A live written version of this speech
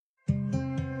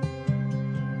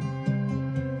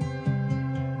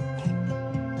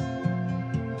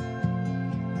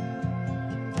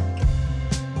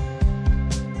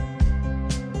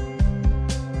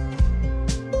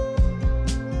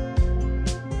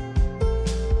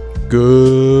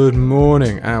Good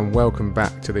morning and welcome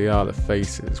back to the Isle of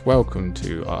Faces. Welcome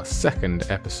to our second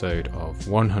episode of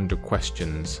 100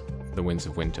 Questions for the Winds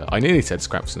of Winter. I nearly said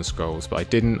Scraps and Scrolls, but I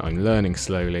didn't. I'm learning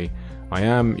slowly. I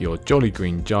am your jolly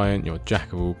green giant, your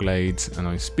jack of all glades, and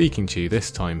I'm speaking to you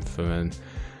this time from an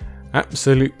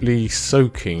absolutely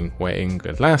soaking wet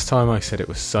England. Last time I said it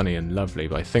was sunny and lovely,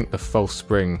 but I think the false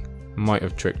spring might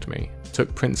have tricked me.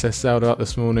 Took Princess Zelda out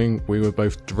this morning. We were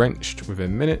both drenched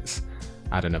within minutes.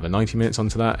 Add another 90 minutes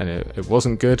onto that and it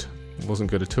wasn't good. It wasn't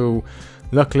good at all.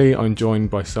 Luckily, I'm joined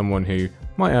by someone who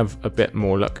might have a bit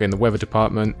more luck in the weather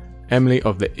department. Emily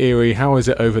of the Erie. How is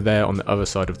it over there on the other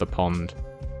side of the pond?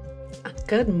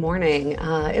 Good morning.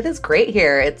 It is great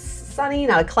here. It's sunny,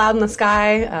 not a cloud in the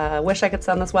sky. Wish I could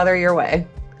send this weather your way.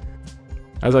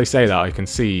 As I say that, I can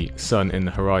see sun in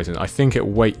the horizon. I think it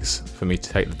waits for me to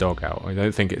take the dog out. I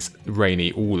don't think it's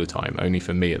rainy all the time, only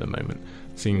for me at the moment.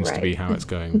 Seems to be how it's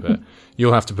going, but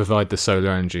you'll have to provide the solar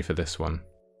energy for this one.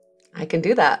 I can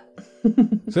do that.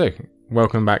 So,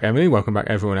 welcome back, Emily. Welcome back,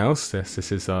 everyone else.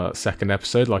 This is our second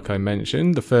episode, like I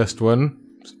mentioned. The first one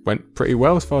went pretty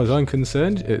well as far as I'm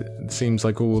concerned. It seems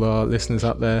like all our listeners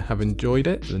out there have enjoyed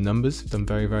it. The numbers have done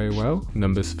very, very well.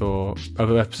 Numbers for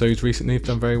other episodes recently have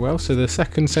done very well. So the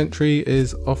second century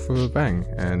is off with a bang.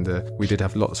 And we did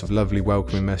have lots of lovely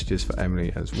welcoming messages for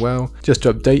Emily as well. Just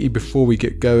to update you before we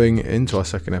get going into our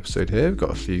second episode here, we've got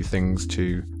a few things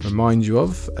to remind you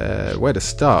of. Where to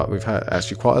start? We've had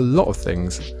actually quite a lot of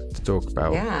things to talk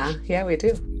about. Yeah, we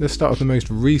do. Let's start with the most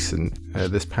recent,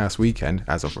 this past weekend,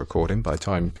 as of recording. By the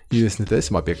time you listen to this,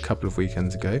 it might be a couple of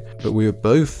weekends ago, but we were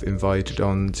both invited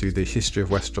on to the History of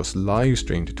Westeros live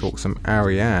stream to talk some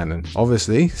Arianne, and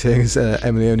obviously, seeing as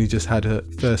Emily only just had her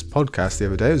first podcast the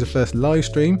other day, it was her first live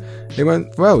stream, it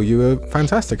went well. You were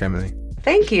fantastic, Emily.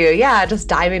 Thank you. Yeah, just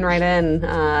diving right in.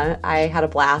 I had a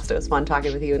blast. It was fun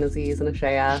talking with you and Aziz and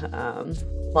Ashaya.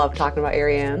 Love talking about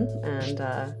Arianne,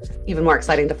 and even more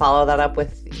exciting to follow that up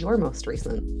with your most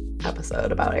recent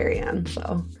episode about Arianne.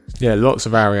 So yeah, lots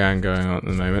of Arianne going on at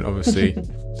the moment. Obviously,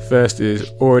 the first is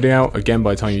already out. Again,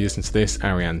 by the time you listen to this,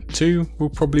 Arianne 2 will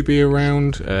probably be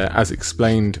around. As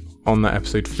explained on that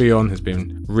episode, Theon has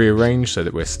been rearranged so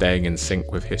that we're staying in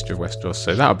sync with History of Westeros.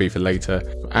 So that'll be for later.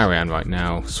 Arianne right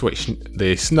now, switch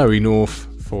the snowy north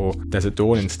for Desert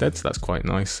Dawn instead, so that's quite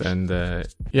nice. And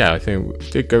yeah, I think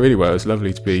it did go really well. It was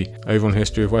lovely to be over on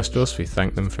History of Westeros. We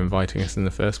thank them for inviting us in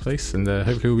the first place, and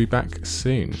hopefully we'll be back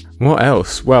soon. What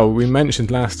else? Well, we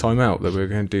mentioned last time out that we were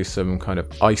going to do some kind of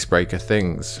icebreaker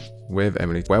things with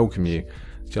Emily to welcome you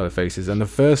to Isle of Faces, and the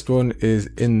first one is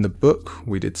in the book.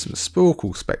 We did some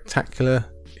Sporcle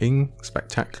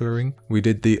spectacularing. We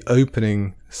did the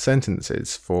opening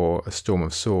sentences for A Storm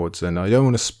of Swords, and I don't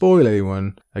want to spoil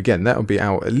anyone. Again, that'll be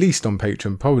out at least on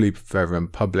Patreon, probably further in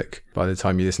public by the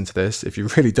time you listen to this. If you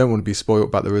really don't want to be spoiled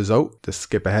about the result, just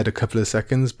skip ahead a couple of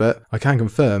seconds, but I can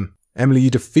confirm, Emily, you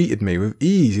defeated me with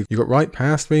ease. You got right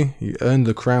past me. You earned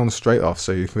the crown straight off,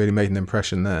 so you've really made an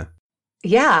impression there.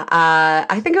 Yeah,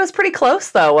 I think it was pretty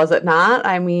close though, was it not?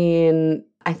 I mean,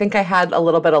 I think I had a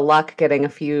little bit of luck getting a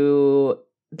few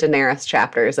Daenerys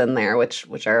chapters in there, which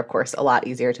are of course a lot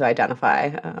easier to identify.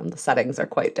 The settings are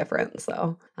quite different,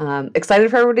 so excited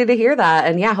for everybody to hear that.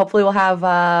 And yeah, hopefully we'll have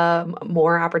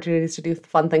more opportunities to do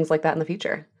fun things like that in the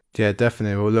future. Yeah,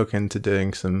 definitely. We'll look into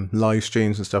doing some live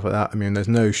streams and stuff like that. I mean, there's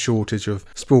no shortage of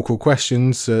Sporcle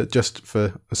questions just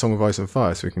for A Song of Ice and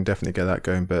Fire, so we can definitely get that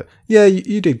going. But yeah,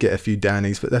 you did get a few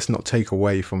Dannies, but let's not take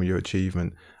away from your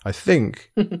achievement. I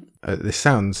think, this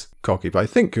sounds cocky, but I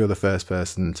think you're the first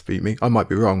person to beat me. I might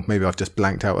be wrong. Maybe I've just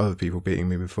blanked out other people beating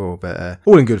me before, but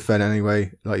all in good fun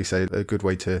anyway. Like you say, a good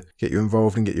way to get you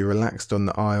involved and get you relaxed on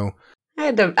the Isle. I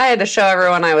had to show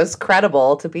everyone I was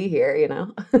credible to be here, you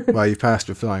know. Well, you passed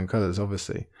with flying colours,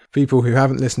 obviously. People who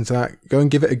haven't listened to that, go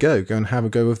and give it a go. Go and have a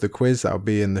go with the quiz. That'll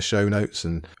be in the show notes,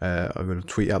 and I'm going to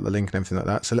tweet out the link and everything like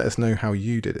that. So let us know how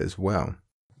you did as well.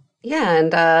 Yeah,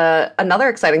 and another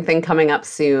exciting thing coming up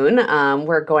soon.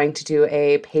 We're going to do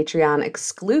a Patreon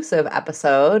exclusive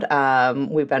episode.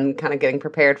 We've been kind of getting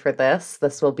prepared for this.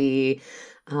 This will be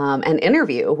an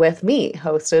interview with me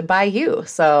hosted by you.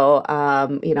 So,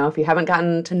 if you haven't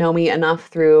gotten to know me enough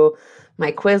through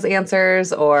my quiz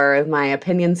answers or my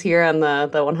opinions here on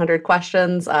the 100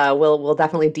 questions, we'll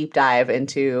definitely deep dive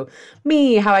into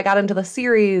me, how I got into the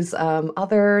series,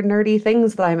 other nerdy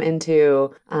things that I'm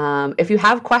into. If you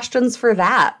have questions for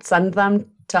that, send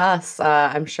them to us.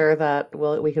 I'm sure that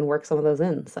we can work some of those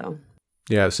in. So.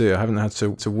 Yeah, absolutely. I haven't had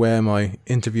to wear my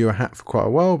interviewer hat for quite a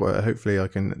while, but hopefully I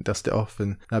can dust it off,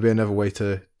 and that'll be another way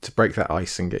to break that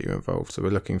ice and get you involved. So we're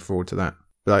looking forward to that.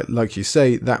 But like you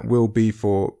say, that will be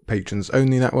for patrons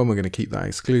only, that one. We're going to keep that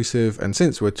exclusive. And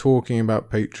since we're talking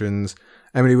about patrons,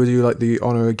 Emily, would you like the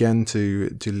honour again to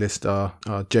list our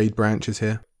Jade branches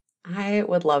here? I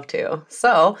would love to.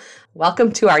 So,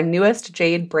 welcome to our newest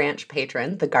Jade Branch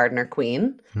patron, the Gardener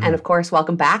Queen. And of course,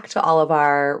 welcome back to all of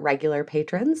our regular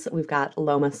patrons. We've got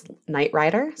Lomas Night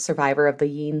Rider, survivor of the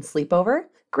Yeen Sleepover,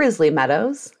 Grizzly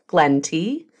Meadows, Glenn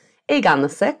T, Aegon the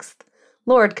Sixth,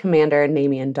 Lord Commander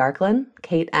Namian Darklin,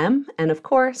 Kate M, and of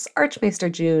course, Archmaester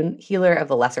June, healer of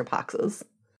the Lesser Poxes.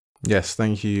 Yes,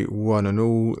 thank you one and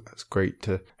all. It's great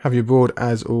to have you aboard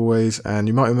as always. And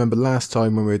you might remember last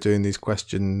time when we were doing these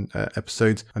question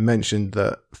episodes, I mentioned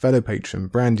that fellow patron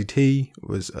Brandy T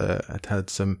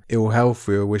had some ill health.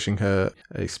 We were wishing her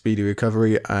a speedy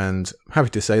recovery, and I'm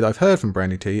happy to say that I've heard from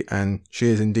Brandy T, and she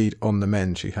is indeed on the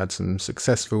mend. She had some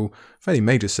successful, fairly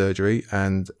major surgery,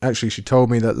 and actually she told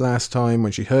me that last time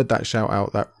when she heard that shout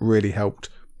out, that really helped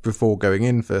before going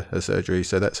in for her surgery.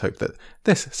 So let's hope that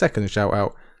this second shout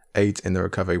out aids in the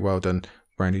recovery. Well done,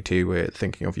 Brandy T. We're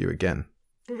thinking of you again.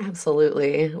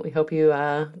 Absolutely. We hope you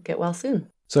get well soon.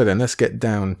 So then let's get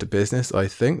down to business, I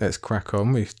think. Let's crack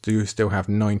on. We do still have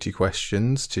 90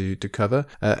 questions to cover.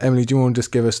 Emily, do you want to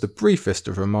just give us the briefest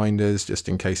of reminders, just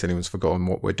in case anyone's forgotten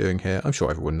what we're doing here? I'm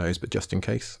sure everyone knows, but just in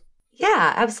case.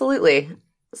 Yeah, absolutely.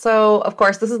 So, of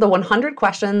course, this is the 100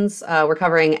 questions. We're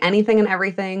covering anything and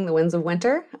everything, the Winds of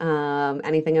Winter,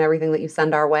 anything and everything that you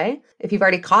send our way. If you've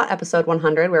already caught episode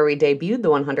 100, where we debuted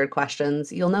the 100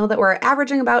 questions, you'll know that we're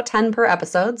averaging about 10 per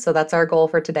episode, so that's our goal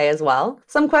for today as well.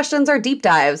 Some questions are deep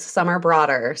dives, some are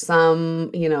broader,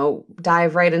 some,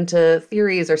 dive right into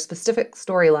theories or specific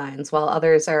storylines, while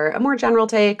others are a more general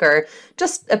take or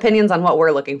just opinions on what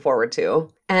we're looking forward to.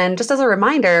 And just as a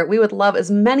reminder, we would love as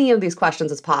many of these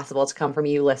questions as possible to come from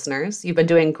you listeners. You've been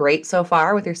doing great so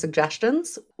far with your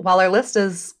suggestions. While our list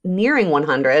is nearing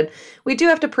 100, we do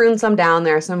have to prune some down.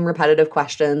 There are some repetitive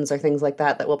questions or things like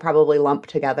that we'll probably lump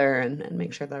together and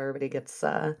make sure that everybody gets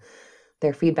their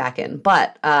feedback in.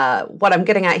 But what I'm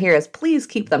getting at here is please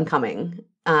keep them coming.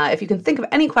 If you can think of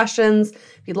any questions,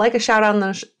 if you'd like a shout out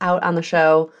on the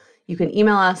show, you can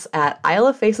email us at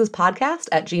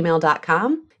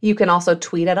isleoffacespodcast@gmail.com. You can also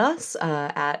tweet at us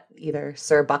at either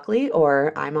Sir Buckley,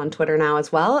 or I'm on Twitter now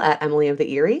as well, at Emily of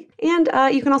the Eyrie. And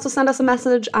you can also send us a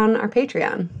message on our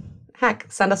Patreon. Heck,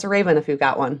 send us a raven if you've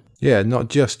got one. Yeah, not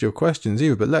just your questions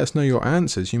either, but let us know your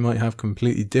answers. You might have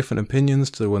completely different opinions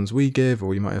to the ones we give,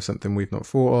 or you might have something we've not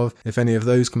thought of. If any of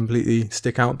those completely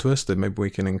stick out to us, then maybe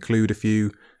we can include a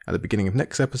few at the beginning of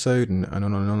next episode and on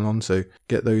and on. So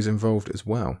get those involved as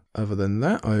well. Other than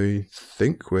that, I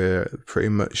think we're pretty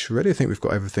much ready. I think we've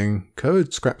got everything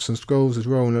covered. Scraps and Scrolls is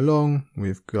rolling along.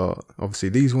 We've got, obviously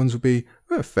these ones will be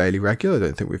fairly regular. I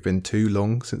don't think we've been too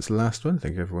long since the last one. I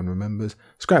think everyone remembers.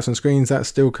 Scraps and Screens, that's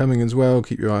still coming as well.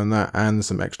 Keep your eye on that, and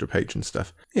some extra patron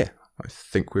stuff. Yeah, I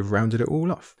think we've rounded it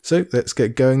all off. So let's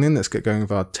get going then. Let's get going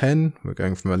with our 10. We're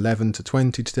going from 11 to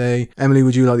 20 today. Emily,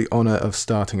 would you like the honour of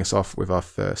starting us off with our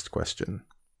first question?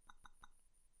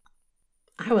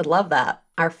 I would love that.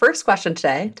 Our first question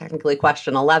today, technically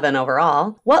question 11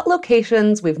 overall. What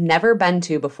locations we've never been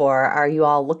to before are you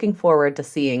all looking forward to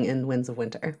seeing in Winds of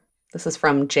Winter? This is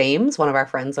from James, one of our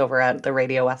friends over at the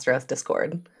Radio Westeros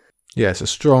Discord. Yes, a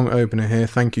strong opener here.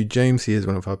 Thank you, James. He is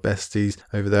one of our besties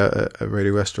over there at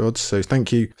Radio Westeros. So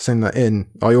thank you for sending that in.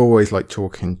 I always like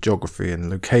talking geography and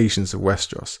locations of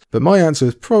Westeros. But my answer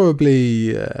is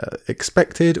probably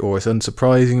expected, or it's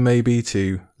unsurprising maybe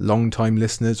to long-time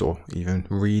listeners or even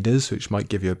readers, which might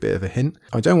give you a bit of a hint.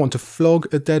 I don't want to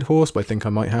flog a dead horse, but I think I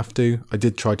might have to. I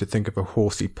did try to think of a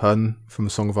horsey pun from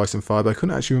A Song of Ice and Fire, but I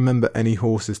couldn't actually remember any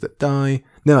horses that die.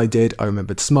 Then I did. I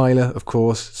remembered Smiler, of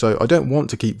course. So I don't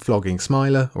want to keep flogging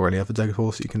Smiler or any other dead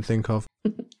horse you can think of.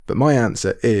 But my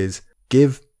answer is,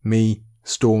 give me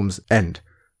Storm's End.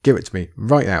 Give it to me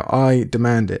right now. I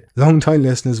demand it. Long-time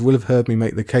listeners will have heard me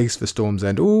make the case for Storm's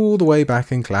End all the way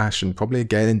back in Clash, and probably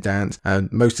again in Dance,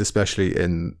 and most especially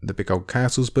in the Big Old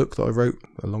Castles book that I wrote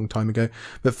a long time ago.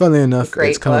 But funnily enough,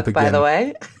 it's come up again. By the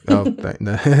way.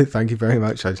 Thank you very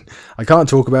much. I can't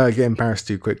talk about it getting Paris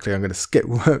too quickly. I'm going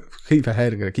to keep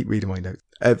ahead. I'm going to keep reading my notes.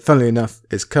 Funnily enough,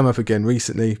 it's come up again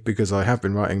recently because I have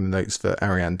been writing the notes for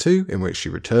Arianne 2, in which she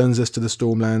returns us to the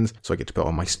Stormlands, so I get to put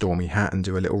on my stormy hat and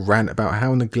do a little rant about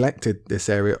how neglected this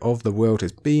area of the world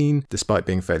has been, despite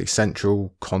being fairly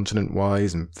central,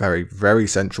 continent-wise, and very, very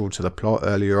central to the plot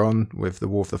earlier on with the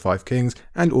War of the Five Kings,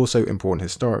 and also important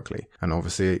historically. And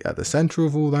obviously, at the centre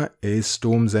of all that is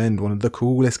Storm's End, one of the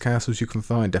coolest castles you can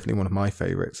find, definitely one of my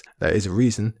favourites. There is a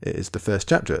reason it is the first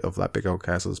chapter of that Big Old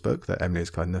Castles book that Emily is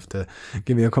kind enough to give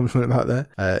give me a compliment about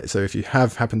there. So if you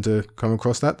have happened to come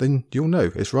across that, then you'll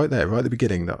know it's right there, right at the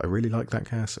beginning, that I really like that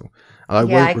castle.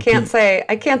 I can't say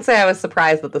I was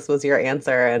surprised that this was your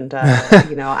answer, and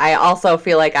I also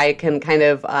feel like I can kind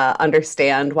of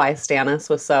understand why Stannis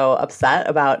was so upset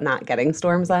about not getting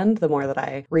Storm's End the more that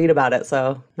I read about it.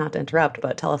 So not to interrupt,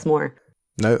 but tell us more.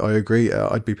 No, I agree.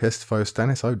 I'd be pissed if I was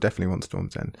Stannis. I would definitely want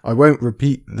Storm's End. I won't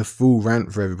repeat the full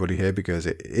rant for everybody here because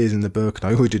it is in the book, and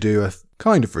I already do a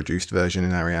kind of reduced version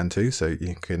in Arianne 2, so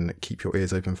you can keep your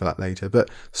ears open for that later. But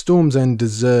Storm's End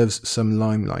deserves some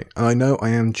limelight. And I know I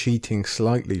am cheating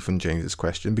slightly from James's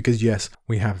question because, yes,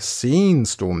 we have seen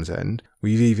Storm's End.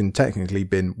 We've even technically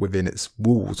been within its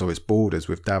walls or its borders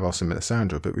with Davos and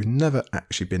Melisandre, but we've never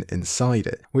actually been inside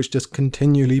it, which just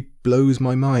continually blows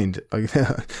my mind.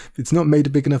 It's not made a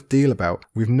big enough deal about.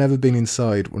 We've never been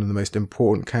inside one of the most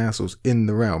important castles in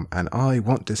the realm, and I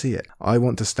want to see it. I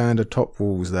want to stand atop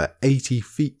walls that are 80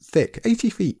 feet thick.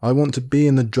 80 feet. I want to be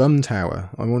in the Drum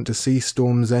Tower. I want to see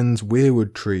Storm's End's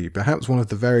weirwood tree, perhaps one of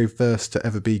the very first to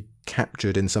ever be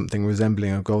captured in something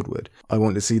resembling a godwood. I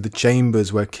want to see the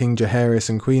chambers where King Jaehaerys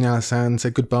and Queen Alysanne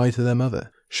said goodbye to their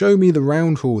mother. Show me the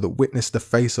round hall that witnessed the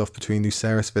face-off between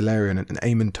Lucerys Velaryon and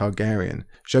Aemon Targaryen.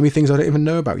 Show me things I don't even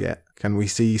know about yet. Can we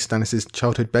see Stannis'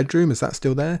 childhood bedroom? Is that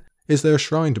still there? Is there a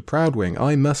shrine to Proudwing?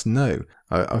 I must know.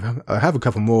 I have a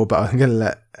couple more, but I'm going to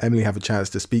let Emily have a chance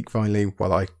to speak finally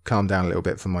while I calm down a little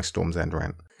bit from my Storm's End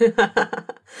rant.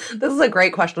 This is a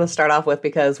great question to start off with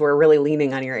because we're really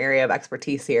leaning on your area of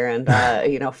expertise here, and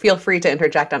feel free to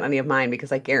interject on any of mine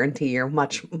because I guarantee you're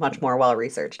much more well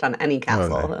researched on any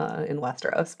castle in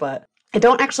Westeros. But I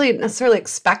don't actually necessarily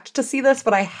expect to see this,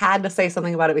 but I had to say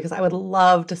something about it because I would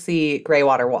love to see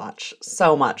Greywater Watch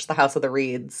so much. The House of the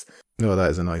Reeds. Oh,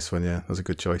 that is a nice one. Yeah, that was a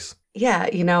good choice. Yeah,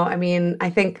 I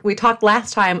think we talked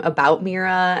last time about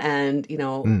Mira and,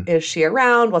 is she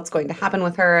around? What's going to happen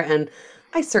with her? And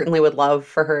I certainly would love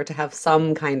for her to have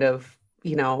some kind of,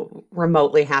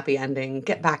 remotely happy ending,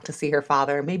 get back to see her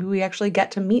father. Maybe we actually get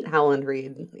to meet Howland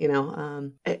Reed,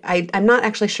 I'm not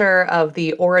actually sure of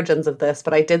the origins of this,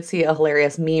 but I did see a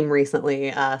hilarious meme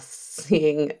recently,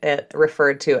 seeing it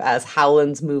referred to as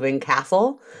Howland's Moving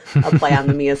Castle, a play on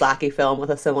the Miyazaki film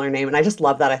with a similar name. And I just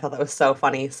love that. I thought that was so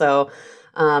funny. So,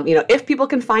 if people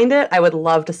can find it, I would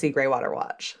love to see Greywater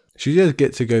Watch. She does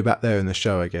get to go back there in the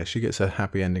show, I guess. She gets a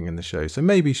happy ending in the show. So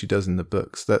maybe she does in the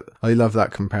books. That I love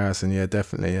that comparison, yeah,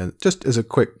 definitely. And just as a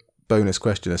quick bonus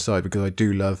question aside, because I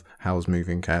do love Howl's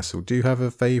Moving Castle, do you have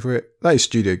a favourite? That is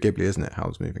Studio Ghibli, isn't it?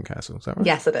 Howl's Moving Castle, is that right?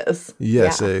 Yes, it is. Yeah.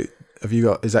 So have you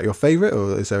got, is that your favourite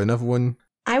or is there another one?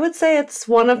 I would say it's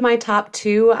one of my top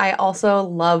two. I also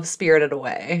love Spirited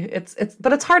Away.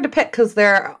 But it's hard to pick because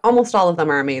almost all of them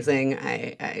are amazing.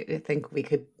 I think we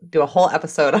could do a whole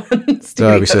episode on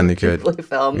Studio we certainly could.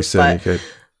 Films. We certainly could.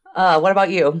 What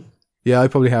about you? Yeah, I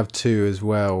probably have two as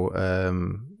well.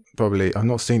 Probably, I've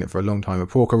not seen it for a long time, but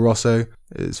Porco Rosso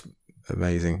is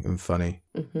amazing and funny.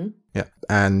 Mm-hmm. Yeah.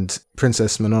 And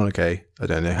Princess Mononoke, I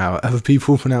don't know how other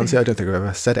people pronounce it. I don't think I've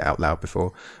ever said it out loud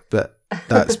before, but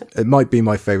it might be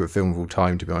my favourite film of all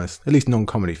time, to be honest. At least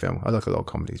non-comedy film. I like a lot of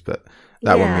comedies, but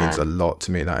that one means a lot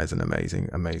to me. That is an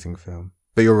amazing film.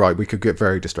 But you're right, we could get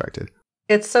very distracted.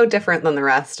 It's so different than the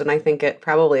rest, and I think it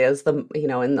probably is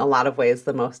in a lot of ways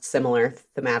the most similar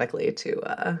thematically to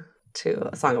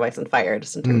A Song of Ice and Fire,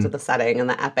 just in terms of the setting and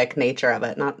the epic nature of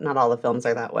it. Not all the films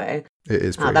are that way. It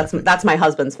is. That's my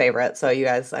husband's favorite, so you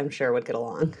guys, I'm sure, would get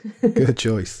along. Good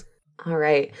choice. All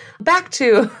right, back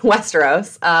to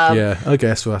Westeros. Yeah, I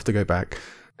guess we'll have to go back.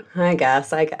 I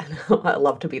guess. I'd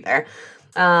love to be there.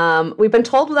 We've been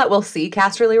told that we'll see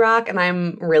Casterly Rock, and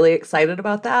I'm really excited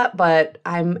about that, but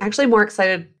I'm actually more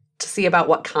excited to see about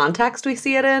what context we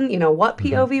see it in, what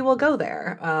POV will go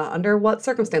there, under what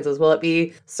circumstances. Will it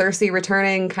be Cersei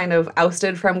returning kind of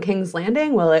ousted from King's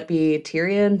Landing? Will it be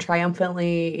Tyrion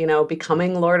triumphantly,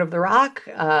 becoming Lord of the Rock?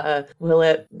 Will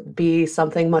it be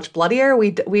something much bloodier?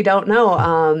 We don't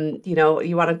know.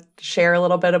 You want to share a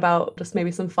little bit about just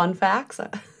maybe some fun facts?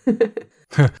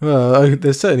 Well,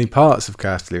 there's certainly parts of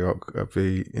Casterly Rock I'd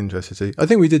be interested to see. I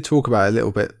think we did talk about it a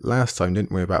little bit last time,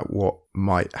 didn't we, about what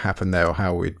might happen there or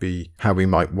how we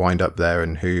might wind up there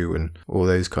and who and all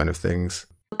those kind of things.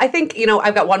 I think,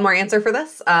 I've got one more answer for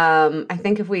this. I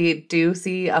think if we do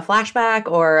see a flashback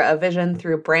or a vision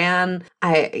through Bran,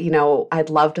 I'd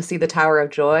love to see the Tower of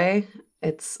Joy.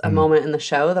 It's a moment in the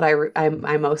show that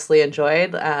I mostly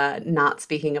enjoyed, not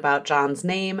speaking about Jon's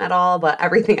name at all, but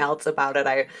everything else about it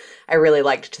I really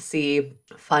liked to see.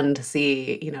 Fun to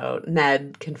see,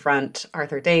 Ned confront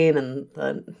Arthur Dayne and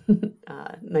the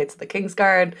Knights of the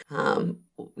Kingsguard.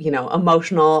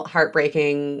 emotional,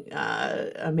 heartbreaking,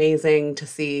 amazing to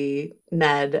see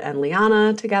Ned and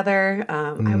Lyanna together.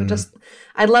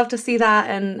 I'd love to see that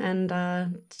and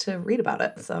to read about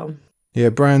it. So. Yeah,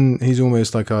 Bran, he's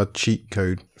almost like our cheat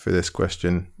code for this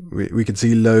question. We could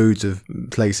see loads of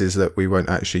places that we won't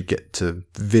actually get to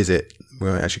visit, we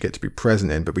won't actually get to be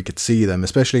present in, but we could see them,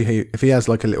 especially if he has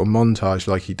like a little montage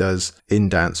like he does in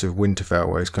Dance of Winterfell,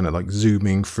 where he's kind of like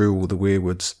zooming through all the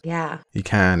weirwoods. Yeah. He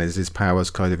can, as his powers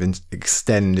kind of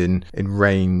extend in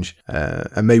range.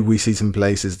 And maybe we see some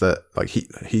places that like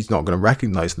he's not going to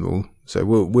recognise them all. So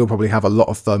we'll probably have a lot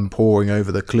of fun poring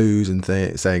over the clues and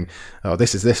saying, oh,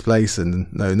 this is this place,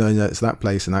 and no, it's that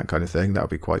place, and that kind of thing. That'll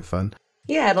be quite fun.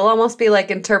 Yeah, it'll almost be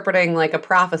like interpreting like a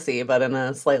prophecy, but in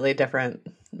a slightly different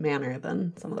manner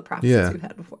than some of the prophecies we've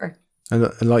had before. And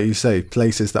like you say,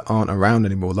 places that aren't around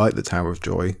anymore, like the Tower of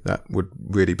Joy, that would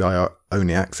really be our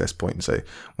only access point. So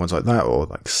ones like that, or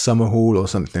like Summerhall or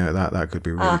something like that, that could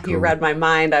be really cool. You read my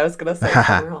mind. I was going to say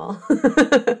Summerhall.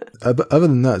 Other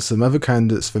than that, some other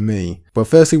candidates for me. Well,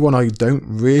 firstly, one I don't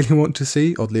really want to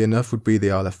see, oddly enough, would be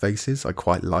the Isle of Faces. I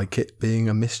quite like it being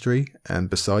a mystery. And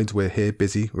besides, we're here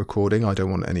busy recording. I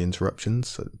don't want any interruptions.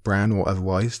 So Bran or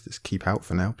otherwise, just keep out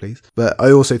for now, please. But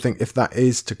I also think if that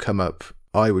is to come up,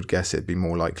 I would guess it'd be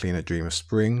more likely in A Dream of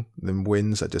Spring than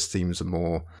Winds. That just seems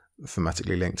more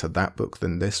thematically linked to that book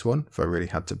than this one, if I really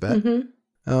had to bet.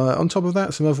 Mm-hmm. On top of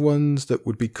that, some other ones that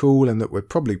would be cool and that we're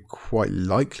probably quite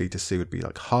likely to see would be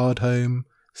like Hardhome,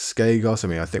 Skagos. I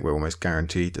mean, I think we're almost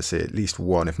guaranteed to see at least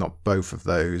one, if not both of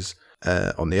those.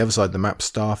 On the other side of the map,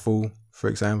 Starfall, for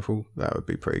example, that would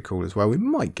be pretty cool as well. We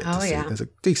might get to see it. There's a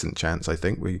decent chance, I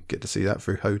think, we get to see that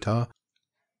through Hotar.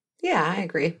 Yeah, I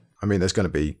agree. I mean, there's going to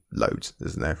be loads,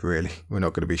 isn't there, really? We're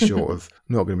not going to be short.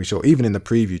 Even in the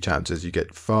preview chapters, you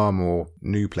get far more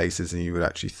new places than you would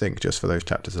actually think just for those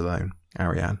chapters alone.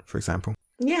 Arianne, for example.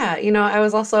 Yeah, I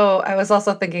was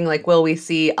also thinking, like, will we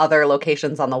see other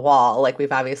locations on the wall? Like,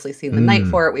 we've obviously seen the Night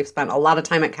Fort. We've spent a lot of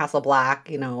time at Castle Black,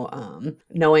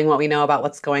 knowing what we know about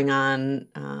what's going on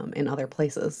in other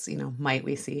places. Might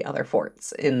we see other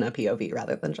forts in a POV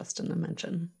rather than just in a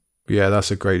mention? Yeah,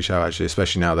 that's a great show, actually,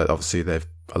 especially now that obviously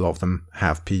a lot of them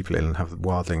have people in and have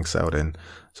wildlings settled in.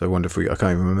 So I wonder if I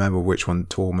can't even remember which one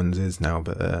Tormund's is now,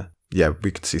 but yeah,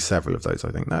 we could see several of those,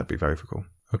 I think. That'd be very cool.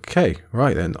 Okay,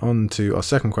 right then, on to our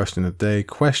second question of the day.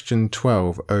 Question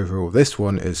 12 overall. This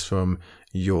one is from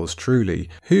yours truly.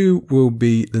 Who will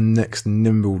be the next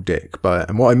Nimble Dick?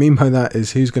 And what I mean by that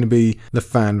is who's going to be the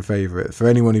fan favourite. For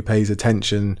anyone who pays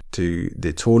attention to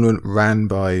the tournament ran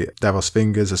by Davos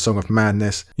Fingers, A Song of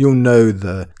Madness, you'll know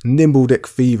the Nimble Dick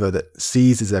fever that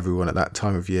seizes everyone at that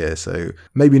time of year. So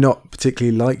maybe not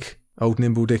particularly like old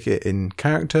Nimble Dick in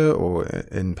character or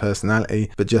in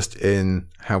personality, but just in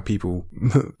how people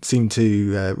seem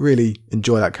to really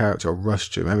enjoy that character or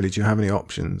rush to him. Emily, do you have any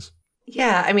options?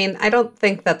 Yeah, I mean, I don't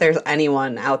think that there's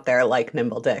anyone out there like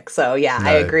Nimble Dick. So yeah, no,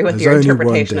 I agree with your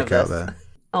interpretation of this.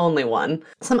 Only one.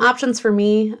 Some options for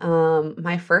me.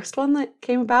 My first one that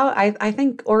came about, I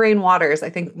think Orain Waters. I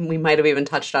think we might have even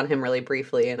touched on him really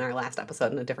briefly in our last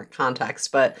episode in a different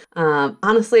context. But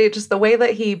honestly, just the way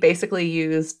that he basically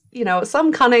used,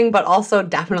 some cunning, but also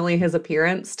definitely his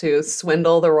appearance to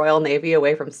swindle the Royal Navy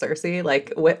away from Cersei,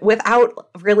 like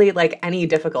without really like any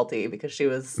difficulty, because she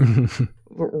was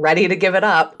ready to give it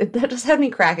up. That just had me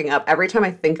cracking up. Every time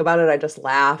I think about it, I just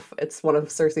laugh. It's one of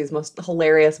Cersei's most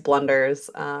hilarious blunders.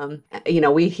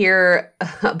 We hear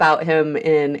about him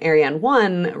in Arianne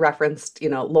 1 referenced,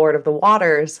 Lord of the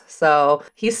Waters. So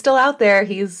he's still out there.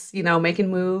 He's,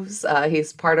 making moves.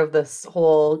 He's part of this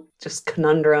whole just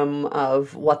conundrum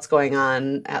of what's going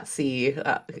on at sea.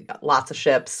 Lots of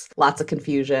ships, lots of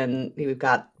confusion. We've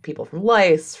got people from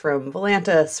Lyce, from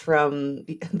Volantis, from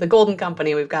the Golden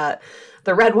Company. We've got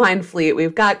the Red Wine Fleet.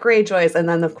 We've got Greyjoys. And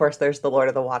then, of course, there's the Lord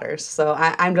of the Waters. So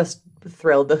I'm just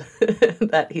thrilled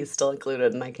that he's still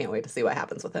included, and I can't wait to see what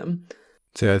happens with him.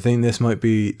 So I think this might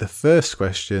be the first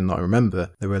question that I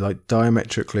remember that we're like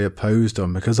diametrically opposed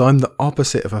on, because I'm the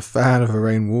opposite of a fan of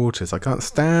Orain Waters. I can't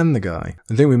stand the guy.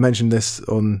 I think we mentioned this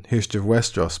on History of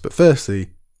Westeros, but firstly,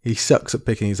 he sucks at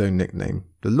picking his own nickname.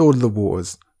 The Lord of the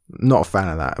Waters. Not a fan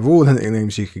of that. Of all the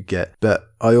nicknames you could get. But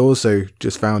I also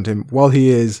just found him, while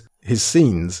his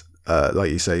scenes,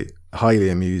 like you say, highly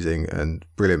amusing and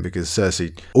brilliant, because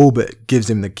Cersei all but gives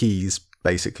him the keys,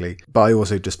 basically. But I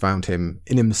also just found him,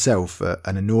 in himself,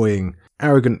 an annoying,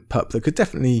 arrogant pup that could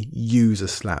definitely use a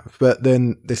slap. But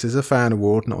then this is a fan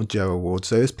award, not a Joe award,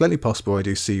 so it's plenty possible I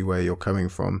do see where you're coming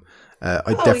from.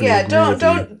 I definitely agree with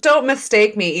you. Don't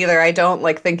mistake me either. I don't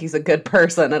think he's a good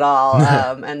person at all.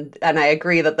 And I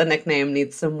agree that the nickname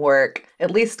needs some work.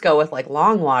 At least go with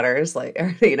Long Waters, or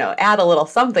add a little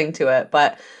something to it.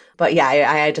 But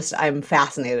yeah, I'm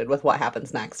fascinated with what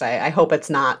happens next. I hope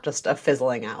it's not just a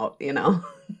fizzling out.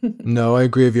 No, I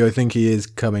agree with you. I think he is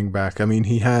coming back. I mean,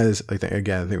 he has. I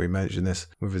think we mentioned this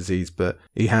with Aziz, but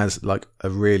he has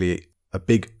a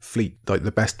big fleet,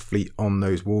 the best fleet on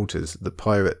those waters.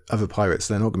 Other pirates,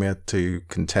 they're not going to be able to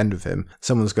contend with him.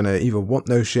 Someone's going to either want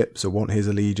those ships or want his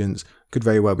allegiance. Could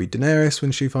very well be Daenerys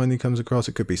when she finally comes across.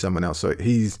 It could be someone else. So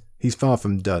he's far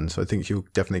from done. So I think you'll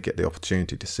definitely get the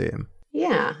opportunity to see him.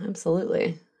 Yeah,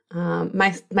 absolutely.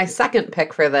 My second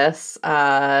pick for this,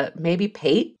 maybe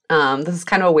Pate. This is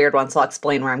kind of a weird one, so I'll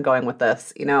explain where I'm going with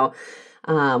this. We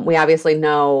obviously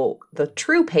know the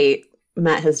true Pate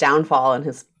met his downfall in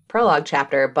his prologue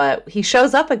chapter, but he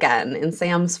shows up again in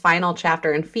Sam's final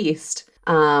chapter in Feast.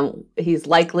 He's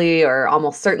likely or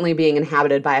almost certainly being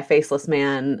inhabited by a faceless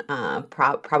man,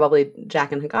 probably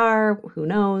Jaqen H'ghar. Who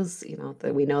knows?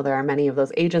 We know there are many of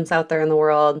those agents out there in the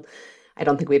world. I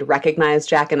don't think we'd recognize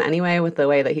Jaqen anyway with the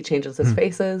way that he changes his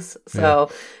faces. So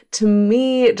to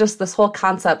me, just this whole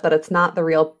concept that it's not the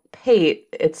real Pate,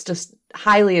 it's just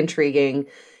highly intriguing.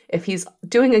 If he's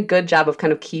doing a good job of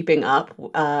kind of keeping up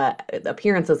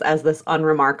appearances as this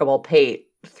unremarkable Pate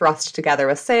thrust together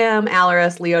with Sam,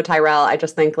 Alleras, Leo Tyrell, I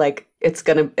just think it's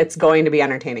going to be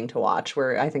entertaining to watch.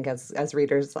 Where I think as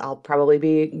readers, I'll probably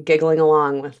be giggling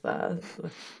along with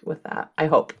that. I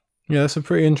hope. Yeah, that's a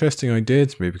pretty interesting idea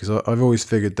to me, because I've always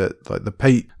figured that the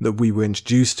Pate that we were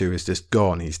introduced to is just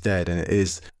gone. He's dead, and it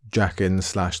is Jaqen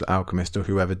 / the alchemist or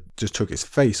whoever just took his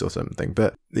face or something.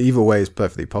 But either way is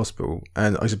perfectly possible.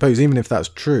 And I suppose even if that's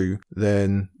true,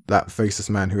 then that faceless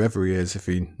man, whoever he is, if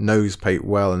he knows Pate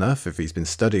well enough, if he's been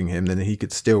studying him, then he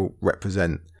could still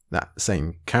represent that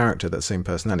same character, that same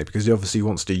personality, because he obviously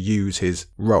wants to use his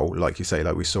role, like you say,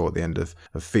 like we saw at the end of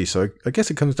Feast. So I guess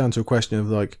it comes down to a question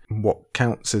of what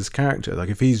counts as character.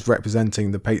 If he's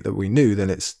representing the Pate that we knew, then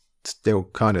it's still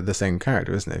kind of the same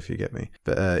character, isn't it, if you get me?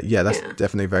 But that's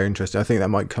definitely very interesting. I think that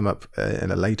might come up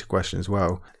in a later question as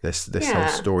well, this whole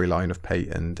storyline of Pate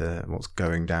and what's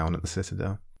going down at the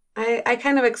Citadel. I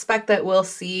kind of expect that we'll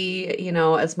see,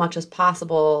 as much as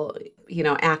possible,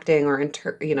 acting or, and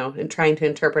trying to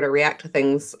interpret or react to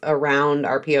things around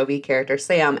our POV character,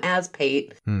 Sam, as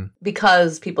Pate,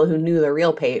 because people who knew the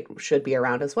real Pate should be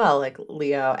around as well, like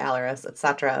Leo, Alleras,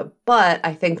 etc. But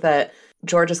I think that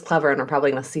George is clever, and we're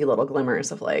probably going to see little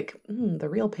glimmers of the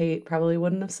real Pate probably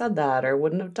wouldn't have said that or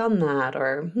wouldn't have done that,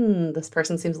 or this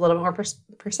person seems a little bit more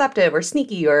perceptive or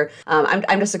sneaky, or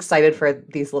I'm just excited for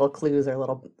these little clues or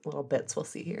little bits we'll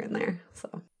see here and there.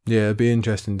 So yeah, it'd be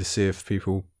interesting to see if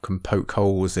people can poke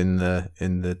holes in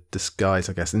the disguise,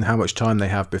 I guess, and how much time they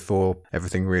have before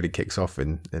everything really kicks off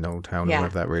in Old Town, and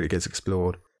whether that really gets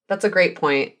explored. That's a great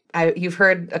point. You've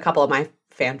heard a couple of my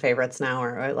fan favorites now,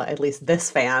 or at least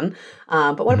this fan.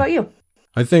 But what about you?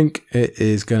 I think it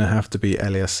is going to have to be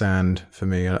Elia Sand for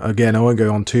me. Again, I won't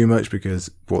go on too much because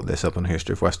I brought this up on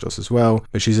History of Westeros as well.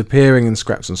 But she's appearing in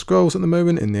Scraps and Scrolls at the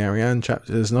moment in the Arianne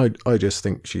chapters, and I just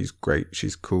think she's great.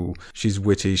 She's cool. She's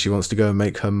witty. She wants to go and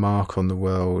make her mark on the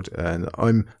world. And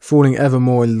I'm falling ever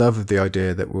more in love with the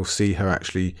idea that we'll see her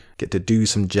actually get to do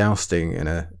some jousting in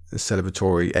a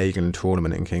celebratory Aegon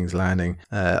tournament in King's Landing.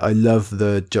 I love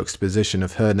the juxtaposition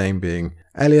of her name being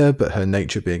Elia, but her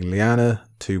nature being Lyanna,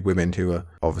 two women who are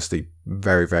obviously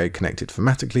very, very connected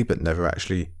thematically, but never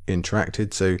actually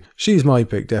interacted. So she's my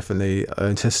pick, definitely.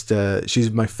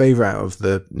 She's my favourite out of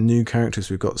the new characters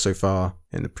we've got so far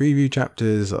in the preview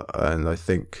chapters, and I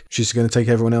think she's going to take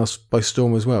everyone else by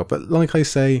storm as well. But like I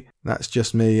say, that's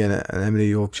just me, and Emily,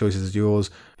 your choices is yours.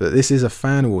 But this is a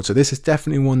fan award, so this is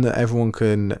definitely one that everyone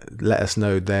can let us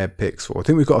know their picks for. I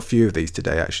think we've got a few of these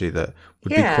today, actually, that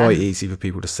would be quite easy for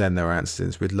people to send their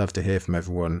answers. We'd love to hear from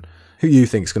everyone who you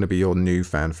think is going to be your new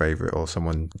fan favourite, or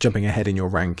someone jumping ahead in your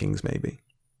rankings, maybe.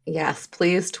 Yes,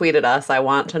 please tweet at us. I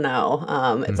want to know.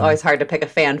 It's always hard to pick a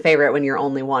fan favorite when you're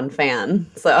only one fan.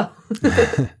 So,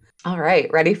 all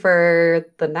right, ready for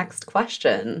the next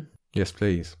question? Yes,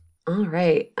 please. All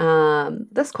right.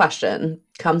 This question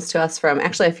comes to us from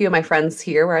actually a few of my friends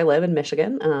here where I live in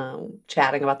Michigan,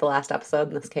 chatting about the last episode,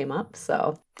 and this came up.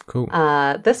 So cool.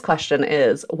 This question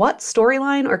is, what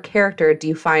storyline or character do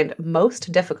you find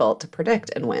most difficult to predict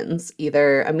and wins,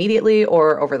 either immediately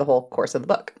or over the whole course of the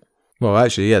book? Well,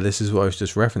 actually, yeah, this is what I was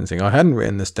just referencing. I hadn't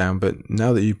written this down, but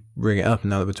now that you bring it up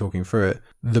and now that we're talking through it,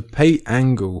 the Pate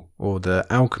angle or the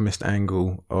alchemist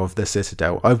angle of the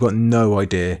Citadel, I've got no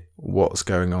idea what's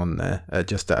going on there.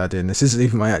 Just to add in, this isn't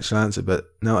even my actual answer, but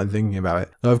now I'm thinking about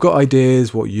it, I've got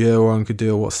ideas what Euron could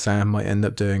do or what Sam might end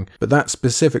up doing, but that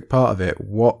specific part of it,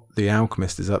 what the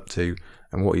alchemist is up to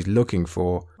and what he's looking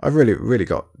for, I've really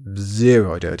got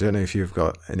zero idea. I don't know if you've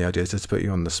got any ideas, just to put you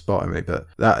on the spot, Emily, but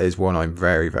that is one I'm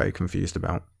very confused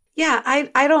about. Yeah,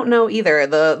 I don't know either.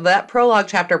 That prologue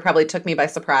chapter probably took me by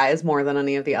surprise more than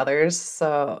any of the others.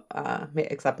 So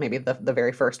except maybe the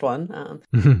very first one.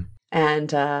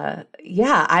 And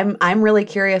yeah, I'm really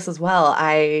curious as well.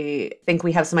 I think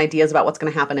we have some ideas about what's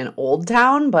going to happen in Old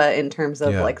Town, but in terms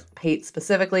of like Pate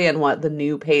specifically and what the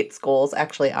new Pate's goals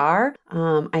actually are,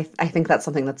 I think that's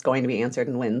something that's going to be answered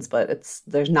in Winds, but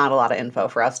there's not a lot of info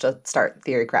for us to start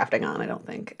theory crafting on, I don't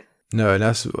think. No,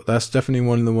 that's definitely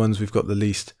one of the ones we've got the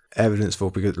least evidence for,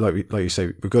 because like you say,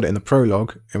 we've got it in the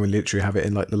prologue and we literally have it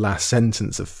in like the last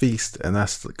sentence of Feast, and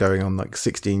that's going on like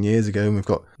 16 years ago, and we've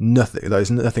got nothing, there's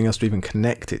nothing else to even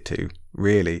connect it to,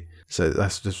 really. So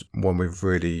that's just one we're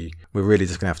really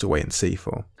just gonna have to wait and see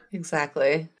for.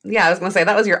 Exactly. Yeah, I was gonna say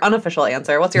that was your unofficial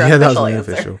answer. What's your unofficial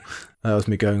answer? Unofficial. That was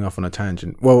me going off on a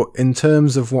tangent. Well, in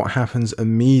terms of what happens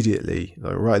immediately,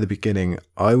 like right at the beginning,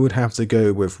 I would have to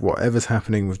go with whatever's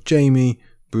happening with Jaime,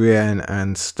 Brienne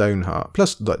and Stoneheart,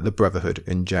 plus like the Brotherhood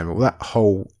in general, that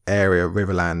whole area,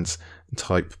 Riverlands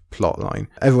type plotline.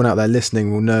 Everyone out there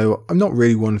listening will know I'm not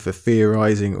really one for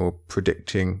theorizing or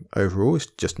predicting overall. It's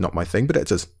just not my thing, but it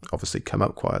does obviously come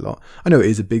up quite a lot. I know it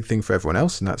is a big thing for everyone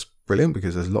else, and that's brilliant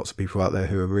because there's lots of people out there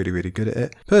who are really good at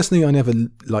it. Personally, I never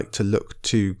like to look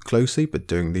too closely, but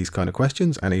doing these kind of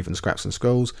questions and even Scraps and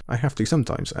Scrolls, I have to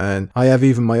sometimes. And I have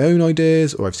even my own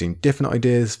ideas, or I've seen different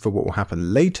ideas for what will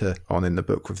happen later on in the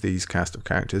book with these cast of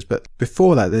characters. But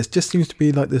before that, there just seems to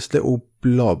be like this little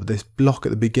blob, this block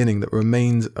at the beginning that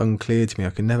remains unclear to me. I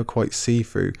can never quite see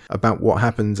through about what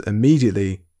happens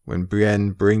immediately when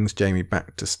Brienne brings Jaime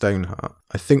back to Stoneheart.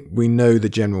 I think we know the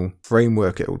general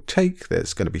framework it will take.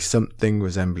 There's going to be something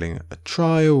resembling a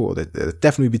trial, or there'll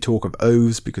definitely be talk of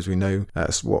oaths, because we know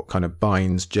that's what kind of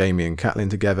binds Jaime and Catelyn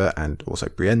together, and also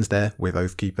Brienne's there with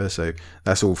Oathkeeper, so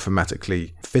that's all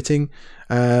thematically fitting.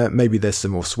 Maybe there's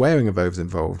some more swearing of oaths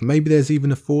involved. Maybe there's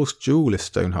even a forced duel if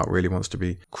Stoneheart really wants to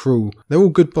be cruel. They're all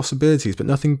good possibilities, but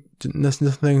there's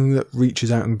nothing that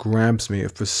reaches out and grabs me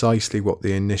of precisely what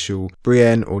the initial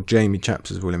Brienne or Jaime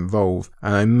chapters will involve.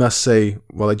 And I must say,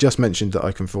 while I just mentioned that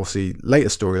I can foresee later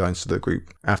storylines for the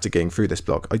group after getting through this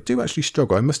block, I do actually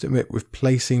struggle, I must admit, with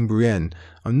placing Brienne.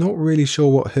 I'm not really sure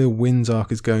what her Winds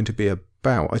arc is going to be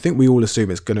about. I think we all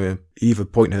assume it's going to either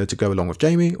point her to go along with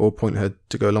Jaime or point her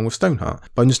to go along with Stoneheart,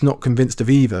 but I'm just not convinced of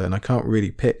either, and I can't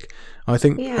really pick. I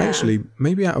think actually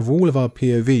maybe out of all of our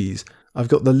POVs, I've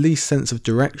got the least sense of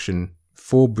direction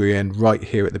for Brienne right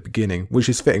here at the beginning, which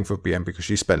is fitting for Brienne because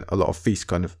she spent a lot of Feast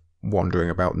kind of wandering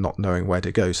about, not knowing where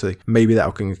to go, so maybe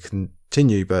that can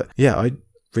continue. But yeah, I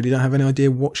really don't have any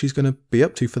idea what she's going to be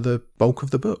up to for the bulk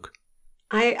of the book.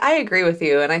 I agree with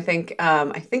you, and I think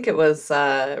it was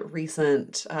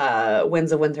recent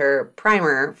Winds of Winter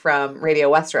primer from Radio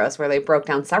Westeros where they broke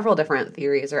down several different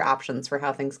theories or options for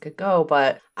how things could go,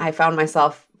 but I found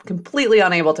myself completely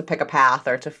unable to pick a path,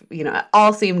 or to, it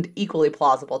all seemed equally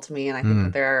plausible to me, and I think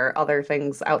that there are other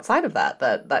things outside of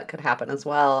that could happen as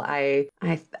well.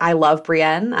 I love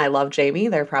Brienne, I love Jaime.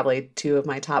 They're probably two of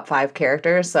my top 5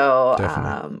 characters, so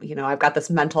I've got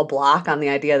this mental block on the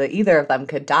idea that either of them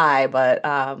could die, but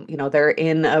they're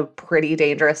in a pretty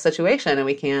dangerous situation, and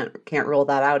we can't rule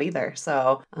that out either.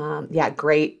 So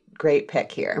great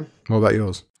pick here. What about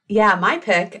yours? Yeah, my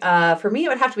pick, for me, it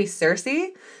would have to be Cersei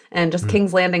and just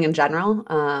King's Landing in general.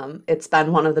 It's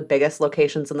been one of the biggest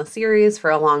locations in the series for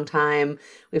a long time.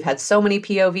 We've had so many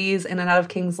POVs in and out of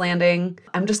King's Landing.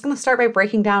 I'm just going to start by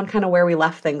breaking down kind of where we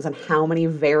left things and how many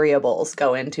variables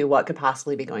go into what could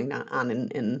possibly be going on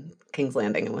in King's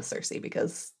Landing and with Cersei,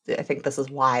 because I think this is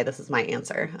why this is my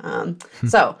answer.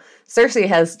 So Cersei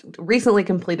has recently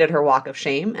completed her Walk of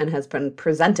Shame and has been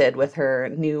presented with her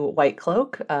new white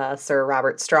cloak, Sir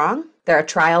Robert Strong. There are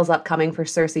trials upcoming for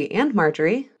Cersei and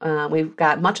Marjorie. We've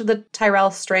got much of the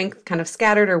Tyrell strength kind of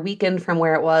scattered or weakened from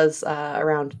where it was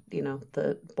around,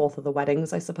 both of the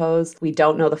weddings, I suppose. We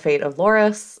don't know the fate of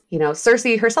Loras.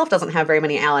 Cersei herself doesn't have very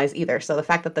many allies either, so the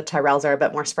fact that the Tyrells are a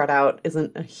bit more spread out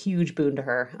isn't a huge boon to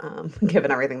her,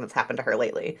 given everything that's happened to her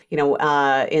lately. In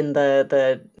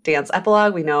the dance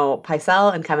epilogue, we know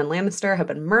Pycelle and Kevin Lannister have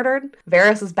been murdered.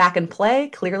 Varys is back in play,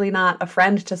 clearly not a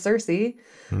friend to Cersei.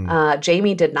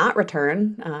 Jaime did not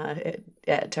return.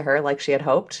 to her like she had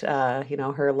hoped.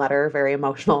 Her letter, very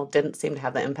emotional, didn't seem to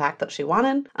have the impact that she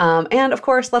wanted. And of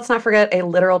course, let's not forget a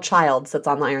literal child sits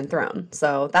on the Iron Throne.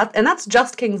 So that's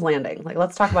just King's Landing. Like,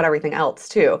 let's talk about everything else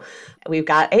too. We've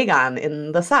got Aegon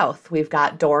in the south. We've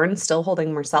got Dorne still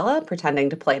holding Myrcella, pretending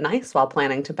to play nice while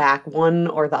planning to back one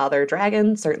or the other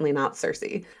dragon, certainly not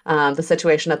Cersei. The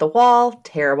situation at the Wall,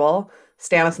 terrible.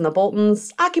 Stannis and the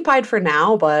Boltons, occupied for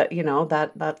now, but,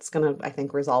 that's going to, I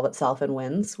think, resolve itself in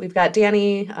wins. We've got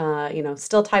Dany,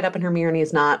 still tied up in her mirror,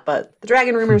 he's not, but the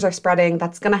dragon rumors are spreading.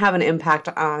 That's going to have an impact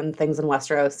on things in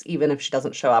Westeros, even if she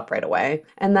doesn't show up right away.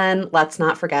 And then let's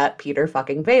not forget Peter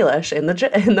fucking Baelish in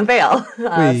the Vale,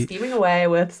 scheming away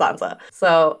with Sansa.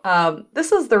 So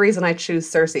this is the reason I choose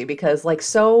Cersei, because like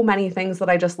so many things that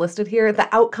I just listed here,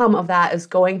 the outcome of that is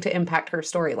going to impact her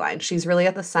storyline. She's really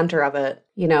at the center of it.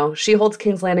 She holds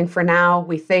King's Landing for now,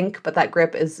 we think, but that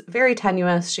grip is very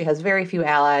tenuous. She has very few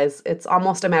allies. It's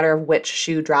almost a matter of which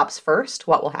shoe drops first,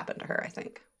 what will happen to her, I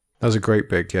think. That was a great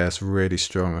pick. Yeah, it's really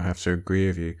strong. I have to agree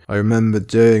with you. I remember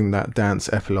doing that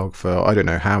dance epilogue for I don't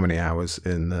know how many hours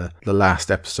in the last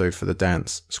episode for the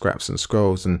dance, Scraps and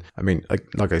Scrolls. And I mean,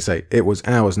 like I say, it was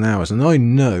hours and hours. And I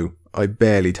know I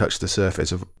barely touched the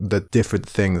surface of the different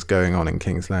things going on in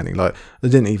King's Landing. Like, I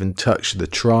didn't even touch the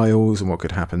trials and what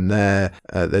could happen there.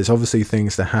 There's obviously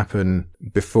things to happen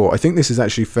before. I think this is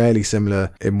actually fairly similar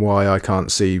in why I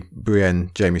can't see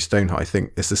Brienne, Jaime Stoneheart. I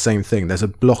think it's the same thing. There's a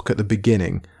block at the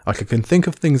beginning. I can think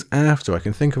of things after. I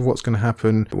can think of what's going to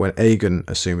happen when Aegon,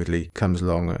 assumedly, comes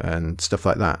along and stuff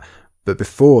like that. But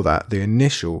before that, the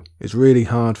initial is really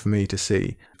hard for me to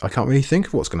see. I can't really think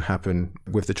of what's going to happen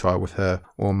with the trial with her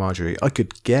or Marjorie. I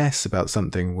could guess about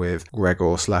something with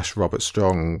Gregor/Robert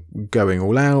Strong going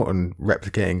all out and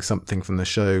replicating something from the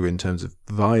show in terms of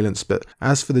violence. But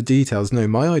as for the details, no,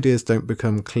 my ideas don't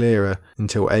become clearer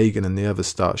until Aegon and the others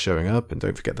start showing up. And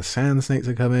don't forget the Sand Snakes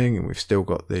are coming, and we've still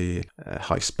got the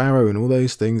High Sparrow and all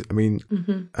those things. I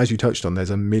mean, as you touched on,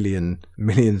 there's a million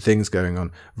things going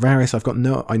on.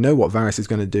 Varys, I know what Varys is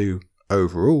going to do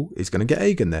overall. He's going to get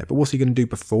Aegon there, but what's he going to do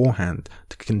beforehand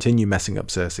to continue messing up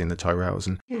Cersei and the Tyrells?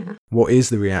 And what is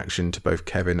the reaction to both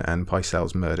Kevin and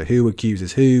Pycelle's murder? Who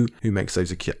accuses who makes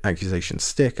those accusations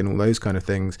stick, and all those kind of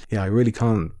things? Yeah, I really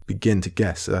can't begin to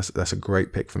guess. So that's a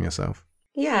great pick from yourself.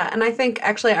 Yeah, and I think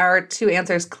actually our two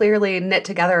answers clearly knit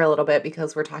together a little bit,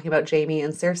 because we're talking about Jaime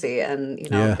and Cersei, and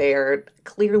they are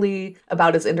clearly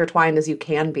about as intertwined as you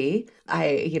can be.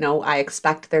 I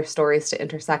expect their stories to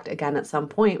intersect again at some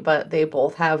point, but they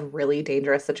both have really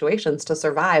dangerous situations to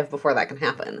survive before that can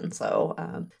happen. And so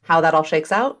how that all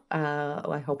shakes out,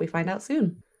 I hope we find out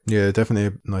soon. Yeah, definitely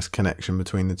a nice connection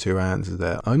between the two answers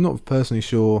there. I'm not personally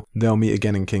sure they'll meet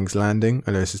again in King's Landing.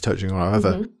 I know this is touching on our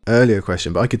other earlier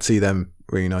question, but I could see them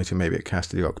reuniting maybe at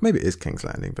Casterly Rock. Maybe it is King's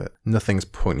Landing, but nothing's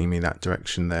pointing me that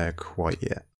direction there quite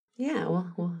yet. Yeah,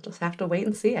 well, we'll just have to wait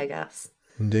and see, I guess.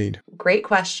 Indeed. Great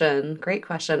question.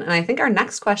 And I think our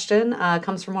next question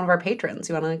comes from one of our patrons.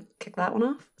 You want to kick that one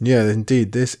off? Yeah,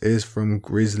 indeed. This is from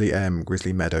Grizzly M,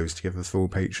 Grizzly Meadows, to give the full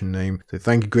patron name. So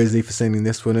thank you, Grizzly, for sending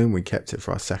this one in. We kept it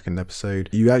for our second episode.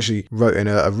 You actually wrote in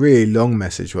a really long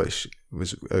message, which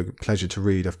was a pleasure to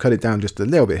read. I've cut it down just a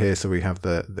little bit here so we have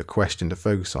the question to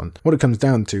focus on. What it comes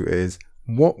down to is,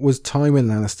 what was Tywin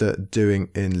Lannister doing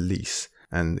in Lys?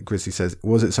 And Grizzly says,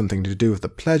 was it something to do with the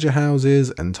pleasure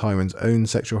houses and Tywin's own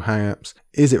sexual hang-ups?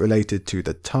 Is it related to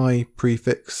the Ty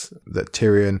prefix that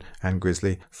Tyrion and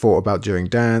Grizzly thought about during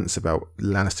dance, about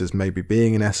Lannisters maybe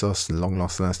being in Essos and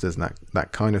long-lost Lannisters and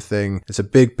that kind of thing? It's a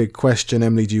big, big question.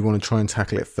 Emily, do you want to try and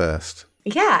tackle it first?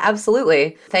 Yeah,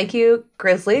 absolutely. Thank you,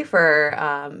 Grizzly,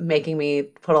 for making me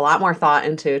put a lot more thought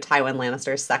into Tywin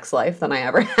Lannister's sex life than I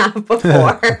ever have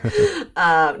before.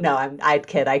 No, I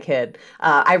kid.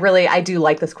 I do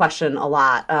like this question a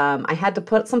lot. I had to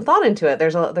put some thought into it.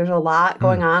 There's a lot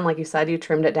going on. Like you said, you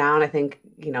trimmed it down. I think,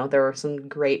 there were some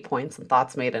great points and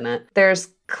thoughts made in it. There's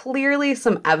clearly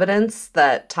some evidence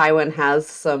that Tywin has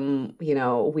some,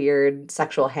 weird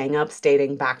sexual hang-ups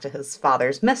dating back to his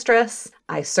father's mistress.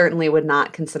 I certainly would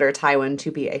not consider Tywin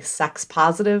to be a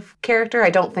sex-positive character. I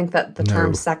don't think that the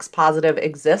term sex-positive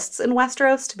exists in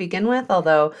Westeros to begin with,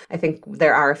 although I think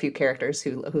there are a few characters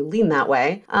who lean that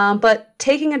way. But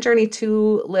taking a journey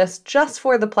to Lys just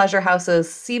for the pleasure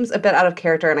houses seems a bit out of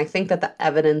character, and I think that the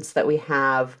evidence that we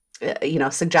have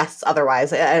suggests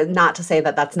otherwise. Not to say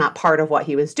that that's not part of what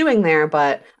he was doing there,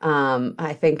 but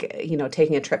I think,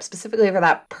 taking a trip specifically for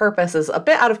that purpose is a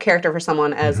bit out of character for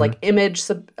someone as like image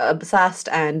obsessed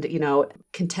and,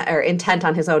 intent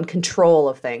on his own control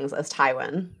of things as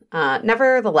Tywin.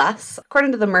 Nevertheless,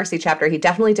 according to the Mercy chapter, he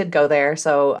definitely did go there.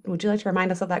 So would you like to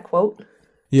remind us of that quote?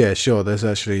 Yeah, sure. There's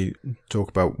actually talk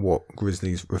about what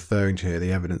Grizzly's referring to here,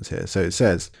 the evidence here. So it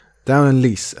says, "Down in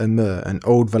Lys and Mer and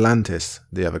old Volantis,"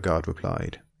 the other guard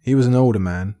replied. "He was an older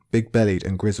man, big-bellied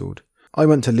and grizzled. I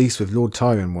went to Lys with Lord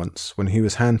Tywin once, when he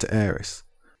was hand to Aerys."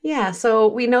 Yeah, so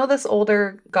we know this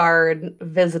older guard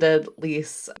visited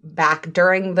Lys back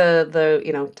during the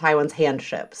Tywin's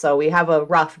handship. So we have a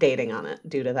rough dating on it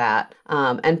due to that.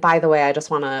 And by the way, I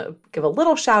just want to give a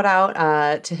little shout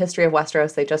out to History of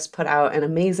Westeros. They just put out an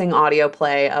amazing audio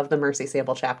play of the Mercy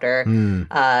Sable chapter.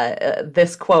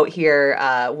 This quote here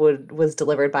was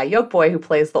delivered by Yolkboy, who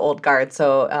plays the old guard.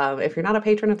 So if you're not a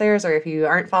patron of theirs or if you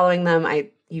aren't following them,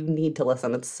 you need to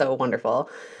listen. It's so wonderful.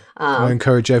 I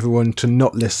encourage everyone to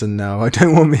not listen now. I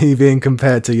don't want me being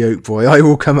compared to Yolkboy. I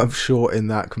will come up short in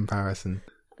that comparison.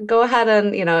 Go ahead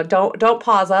and, don't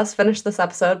pause us, finish this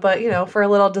episode, but, for a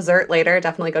little dessert later,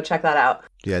 definitely go check that out.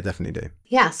 Yeah, definitely do.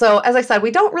 Yeah, so as I said,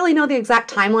 we don't really know the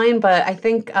exact timeline, but I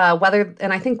think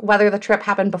whether the trip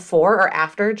happened before or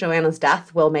after Joanna's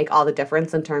death will make all the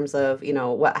difference in terms of,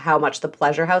 how much the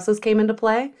pleasure houses came into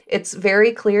play. It's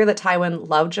very clear that Tywin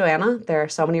loved Joanna. There are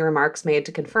so many remarks made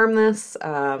to confirm this.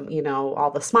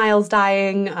 All the smiles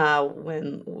dying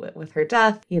with her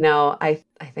death.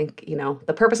 I think,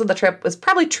 the purpose of the trip was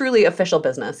probably truly official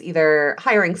business, either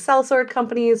hiring sellsword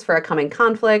companies for a coming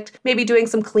conflict, maybe doing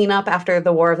some cleanup after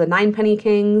the War of the Ninepenny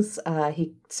Kings.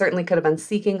 He certainly could have been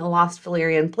seeking a lost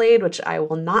Valyrian blade, which I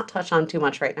will not touch on too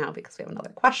much right now because we have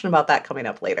another question about that coming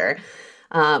up later.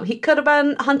 He could have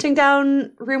been hunting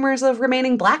down rumors of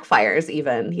remaining Blackfires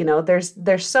even.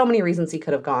 There's so many reasons he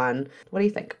could have gone. What do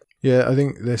you think? Yeah, I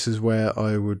think this is where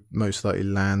I would most likely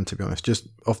land, to be honest. Just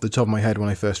off the top of my head, when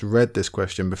I first read this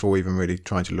question, before even really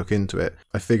trying to look into it,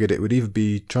 I figured it would either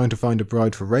be trying to find a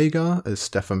bride for Rhaegar, as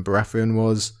Steffon Baratheon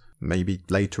was, maybe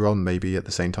later on, maybe at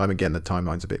the same time. Again, the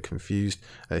timeline's a bit confused.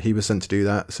 He was sent to do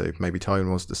that, so maybe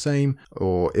Tywin was the same.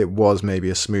 Or it was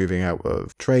maybe a smoothing out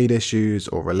of trade issues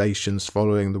or relations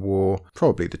following the war.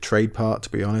 Probably the trade part, to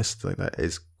be honest. I think that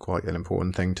is quite an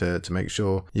important thing to make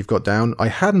sure you've got down. I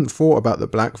hadn't thought about the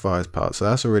Blackfires part, so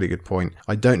that's a really good point.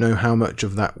 I don't know how much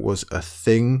of that was a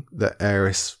thing that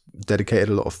Aerys dedicated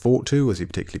a lot of thought to. Was he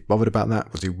particularly bothered about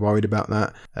that? Was he worried about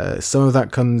that? Some of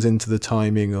that comes into the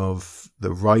timing of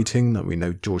the writing, that we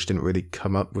know George didn't really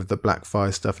come up with the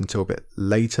Blackfire stuff until a bit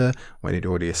later, when he'd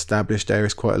already established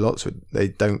Aerys quite a lot, so they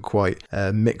don't quite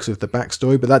mix with the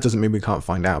backstory, but that doesn't mean we can't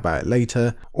find out about it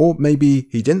later. Or maybe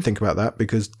he didn't think about that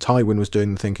because Tywin was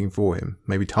doing the thinking for him.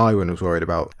 Maybe Tywin was worried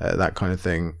about that kind of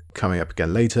thing coming up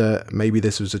again later. Maybe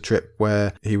this was a trip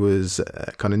where he was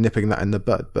kind of nipping that in the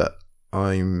bud, but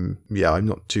I'm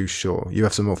not too sure. You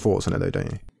have some more thoughts on it though,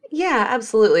 don't you? Yeah,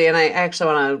 absolutely. And I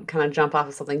actually want to kind of jump off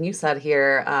of something you said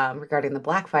here regarding the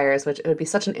Blackfires, which it would be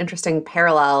such an interesting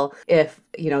parallel if,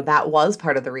 that was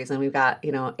part of the reason. We've got,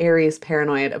 Aerys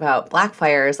paranoid about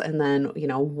Blackfires, and then,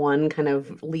 one kind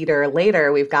of leader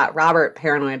later, we've got Robert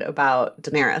paranoid about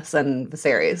Daenerys and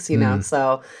Viserys,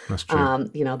 so, that's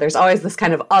true. There's always this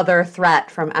kind of other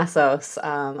threat from Essos.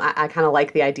 I kind of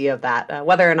like the idea of that.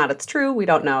 Whether or not it's true, we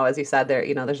don't know. As you said,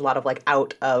 there's a lot of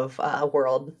out of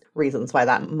world reasons why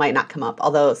that might not come up.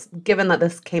 Although, given that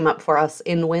this came up for us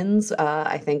in Winds,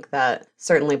 I think that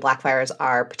certainly Blackfires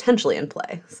are potentially in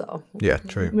play. So yeah,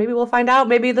 true. Maybe we'll find out.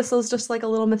 Maybe this is just like a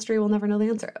little mystery we'll never know the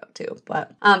answer to.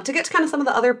 But to get to kind of some of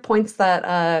the other points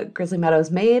that Grizzly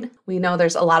Meadows made, we know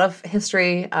there's a lot of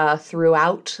history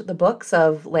throughout the books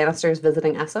of Lannisters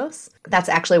visiting Essos. That's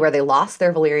actually where they lost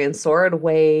their Valyrian sword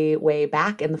way, way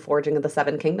back in the Forging of the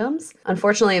Seven Kingdoms.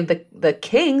 Unfortunately, the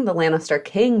king, the Lannister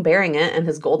king bearing it, and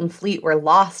his Golden Fleet were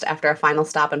lost after a final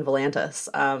stop in Volantis.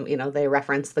 They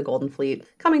reference the Golden Fleet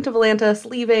coming to Volantis,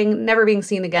 leaving, never being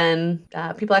seen again.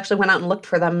 People actually went out and looked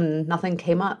for them and nothing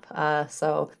came up.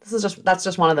 So that's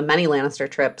just one of the many Lannister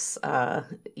trips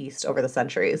east over the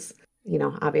centuries.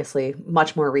 Obviously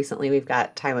much more recently, we've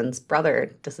got Tywin's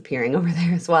brother disappearing over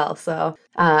there as well. So,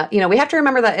 we have to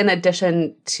remember that in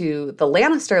addition to the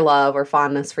Lannister love or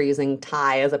fondness for using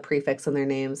Ty as a prefix in their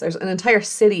names, there's an entire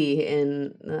city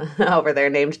over there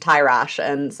named Tyrosh.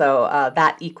 And so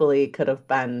that equally could have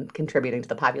been contributing to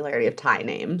the popularity of Ty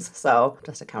names. So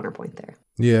just a counterpoint there.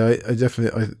 Yeah, I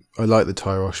definitely like the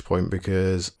Tyrosh point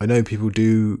because I know people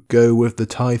do go with the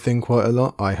Ty thing quite a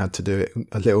lot. I had to do it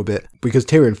a little bit because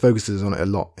Tyrion focuses on it a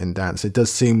lot in Dance. It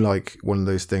does seem like one of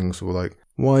those things where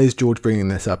why is George bringing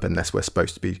this up unless we're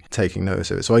supposed to be taking notice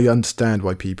of it? So I understand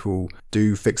why people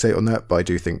do fixate on that, but I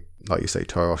do think, like you say,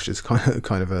 Tyrosh is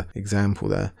kind of an example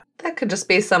there. That could just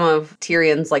be some of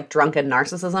Tyrion's drunken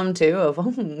narcissism too of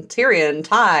Tyrion,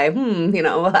 Ty,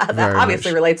 that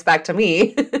obviously relates back to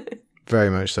me.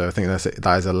 Very much so. I think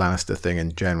that is a Lannister thing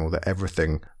in general, that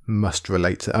everything must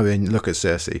relate to. I mean, look at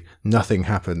Cersei. Nothing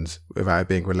happens without it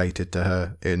being related to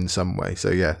her in some way. So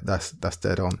yeah, that's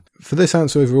dead on. For this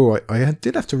answer overall, I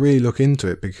did have to really look into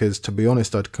it because, to be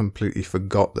honest, I'd completely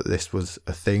forgot that this was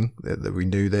a thing, that we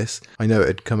knew this. I know it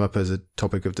had come up as a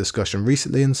topic of discussion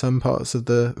recently in some parts of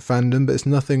the fandom, but it's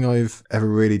nothing I've ever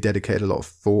really dedicated a lot of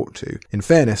thought to. In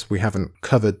fairness, we haven't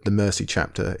covered the Mercy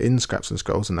chapter in Scraps and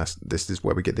Scrolls, and this is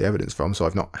where we get the evidence from, so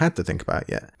I've not had to think about it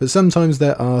yet. But sometimes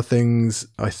there are things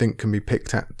I think can be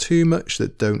picked at too much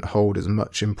that don't hold as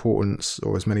much importance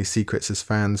or as many secrets as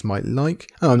fans might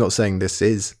like. And I'm not saying this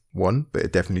is one, but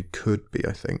it definitely could be,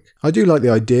 I think. I do like the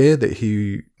idea that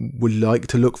he would like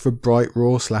to look for Bright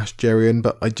Roar / Geryon,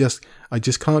 but I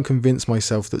just can't convince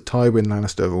myself that Tywin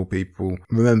Lannister, of all people,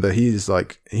 remember,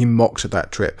 he mocked at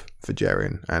that trip for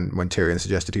Geryon, and when Tyrion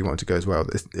suggested he wanted to go as well,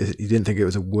 he didn't think it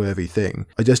was a worthy thing.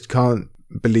 I just can't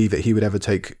believe that he would ever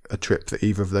take a trip for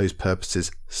either of those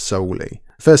purposes solely.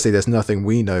 Firstly, there's nothing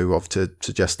we know of to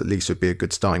suggest that Lys would be a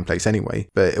good starting place anyway,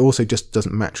 but it also just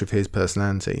doesn't match with his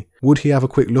personality. Would he have a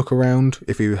quick look around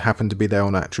if he happened to be there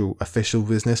on actual official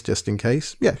business just in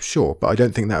case? Yeah, sure, but I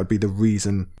don't think that would be the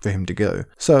reason for him to go.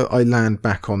 So I land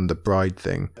back on the bride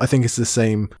thing. I think it's the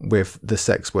same with the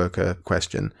sex worker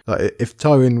question. Like, if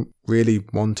Tywin really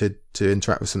wanted to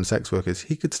interact with some sex workers,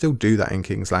 he could still do that in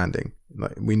King's Landing.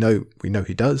 Like, we know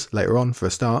he does later on for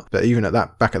a start, but even at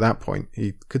that point,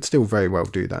 he could still very well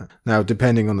do that. Now,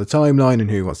 depending on the timeline and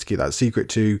who he wants to keep that secret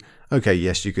to, okay,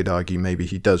 yes, you could argue maybe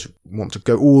he does want to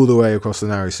go all the way across the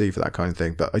Narrow Sea for that kind of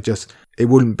thing, but it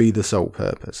wouldn't be the sole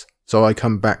purpose. So I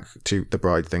come back to the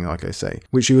bride thing, like I say,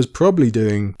 which he was probably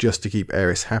doing just to keep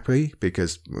Aerys happy,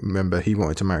 because remember, he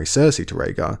wanted to marry Cersei to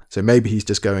Rhaegar. So maybe he's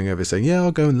just going over saying, yeah,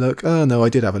 I'll go and look. Oh no, I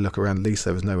did have a look around. At least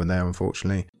there was no one there,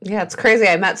 unfortunately. Yeah, it's crazy.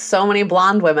 I met so many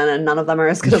blonde women and none of them are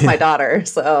as good as my daughter,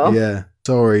 so. Yeah.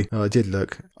 Sorry, I did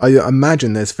look. I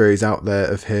imagine there's theories out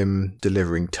there of him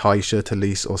delivering Tysha to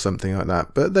Lys or something like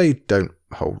that, but they don't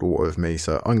hold water with me,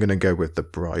 so I'm going to go with the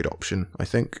bride option, I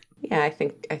think. Yeah, I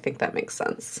think that makes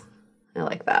sense. I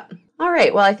like that. All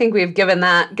right. Well, I think we've given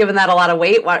that a lot of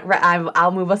weight.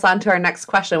 I'll move us on to our next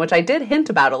question, which I did hint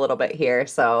about a little bit here.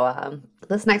 So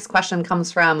this next question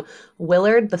comes from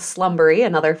Willard the Slumbery,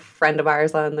 another friend of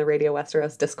ours on the Radio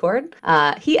Westeros Discord.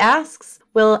 He asks,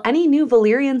 will any new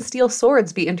Valyrian steel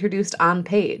swords be introduced on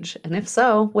page? And if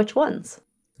so, which ones?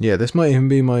 Yeah, this might even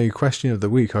be my question of the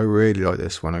week. I really like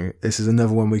this one. This is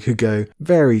another one we could go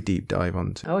very deep dive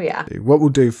onto. Oh, yeah. What we'll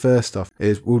do first off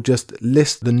is we'll just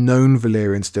list the known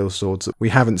Valyrian steel swords that we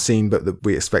haven't seen but that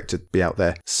we expect to be out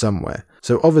there somewhere.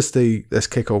 So obviously, let's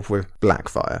kick off with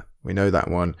Blackfire. We know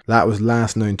that one. That was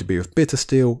last known to be with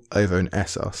Bittersteel over in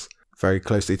Essos. Very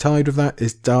closely tied with that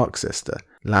is Darksister,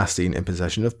 last seen in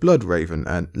possession of Bloodraven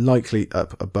and likely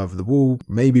up above the wall,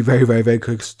 maybe very, very, very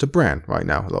close to Bran right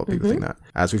now. A lot of people think that.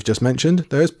 As we've just mentioned,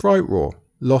 there is Bright Roar,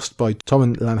 lost by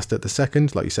Tommen Lannister II,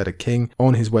 like you said, a king,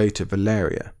 on his way to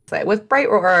Valyria. With Bright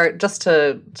Roar, just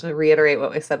to reiterate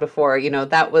what we said before,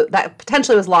 that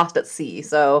potentially was lost at sea.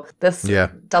 So this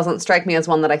doesn't strike me as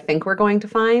one that I think we're going to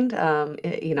find.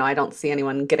 I don't see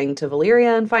anyone getting to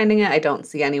Valyria and finding it. I don't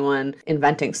see anyone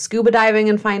inventing scuba diving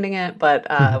and finding it, but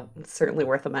it's certainly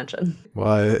worth a mention.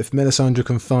 Well, if Melisandre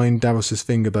can find Davos's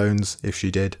finger bones, if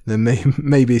she did, then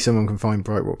maybe someone can find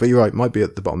Bright Roar. But you're right, might be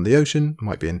at the bottom of the ocean,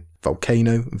 might be in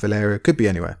Volcano, Valyria, could be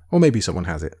anywhere. Or maybe someone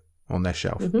has it on their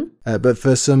shelf. But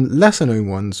for some lesser known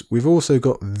ones, we've also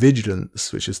got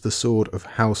Vigilance, which is the sword of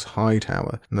House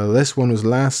Hightower. Now this one was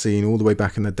last seen all the way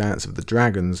back in the Dance of the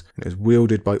Dragons, and it was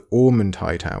wielded by Ormond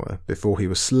Hightower before he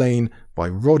was slain by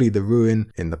Roddy the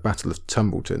Ruin in the Battle of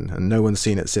Tumbleton, and no one's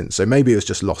seen it since. So maybe it was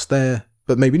just lost there,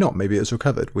 but maybe not, maybe it was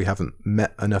recovered. We haven't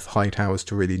met enough Hightowers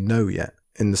to really know yet.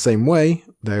 In the same way,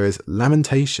 there is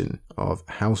Lamentation of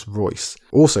House Royce,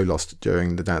 also lost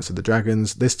during the Dance of the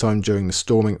Dragons, this time during the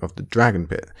storming of the Dragon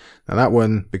Pit. Now that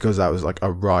one, because that was like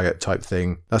a riot type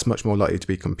thing, that's much more likely to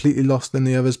be completely lost than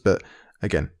the others, but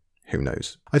again, who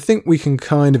knows. I think we can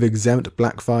kind of exempt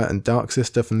Blackfire and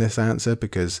Darksister from this answer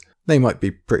because they might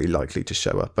be pretty likely to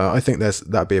show up, but I think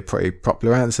that'd be a pretty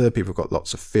popular answer. People have got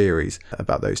lots of theories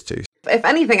about those two. If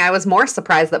anything, I was more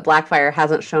surprised that Blackfire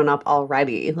hasn't shown up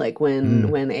already. Like when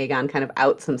Aegon kind of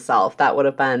outs himself, that would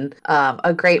have been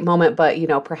a great moment. But,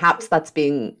 perhaps that's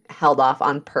being held off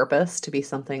on purpose to be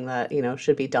something that,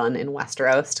 should be done in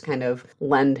Westeros to kind of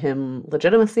lend him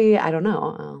legitimacy. I don't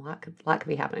know. A lot could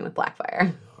be happening with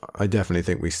Blackfire. I definitely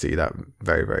think we see that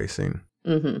very, very soon.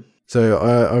 Mm-hmm. So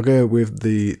I'll go with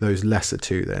those lesser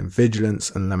two then, Vigilance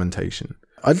and Lamentation.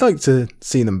 I'd like to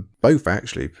see them both,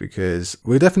 actually, because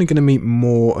we're definitely going to meet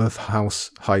more of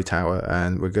House Hightower,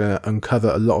 and we're going to uncover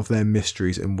a lot of their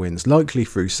mysteries and wins, likely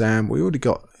through Sam. We already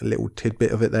got a little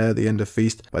tidbit of it there at the end of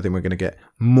Feast, but I think we're going to get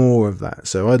more of that.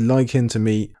 So I'd like him to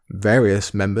meet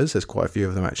various members. There's quite a few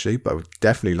of them, actually, but I would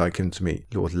definitely like him to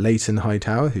meet Lord Leighton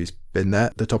Hightower, who's been there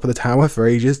at the top of the tower for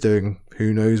ages doing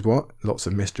who knows what. Lots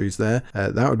of mysteries there.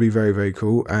 That would be very, very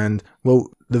cool. And,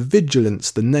 well, the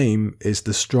Vigilance, the name, is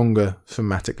the stronger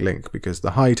thematic link, because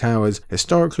the Hightowers,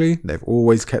 historically, they've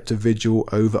always kept a vigil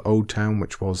over Old Town,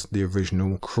 which was the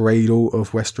original cradle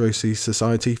of Westerosi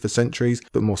society for centuries.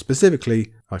 But more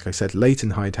specifically, like I said,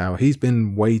 Leighton Hightower, he's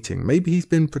been waiting. Maybe he's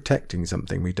been protecting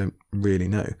something, we don't really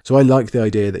know. So I like the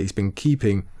idea that he's been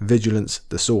keeping Vigilance,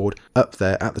 the sword, up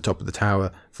there at the top of the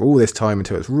tower for all this time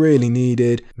until it's really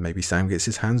needed. Maybe Sam gets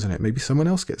his hands on it. Maybe someone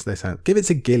else gets their hands. Give it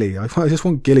to Gilly. I just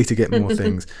want Gilly to get more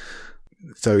things.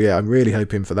 So yeah, I'm really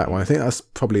hoping for that one. I think that's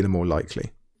probably the more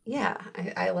likely. Yeah,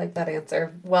 I like that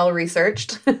answer. Well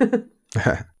researched.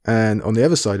 And on the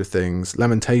other side of things,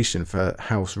 Lamentation for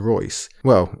House Royce.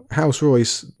 Well, House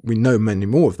Royce, we know many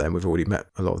more of them. We've already met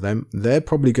a lot of them. They're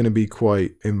probably going to be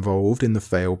quite involved in the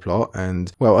Fail plot.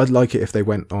 And, well, I'd like it if they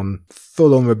went on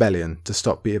full-on rebellion to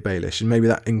stop Peter Baelish. And maybe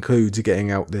that includes getting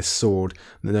out this sword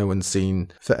that no one's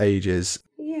seen for ages.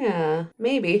 Yeah,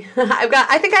 maybe.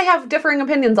 I think I have differing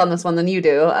opinions on this one than you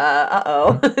do.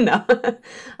 No.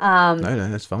 No,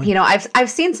 that's fine. You know, I've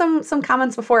seen some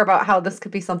comments before about how this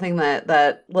could be something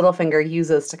that Littlefinger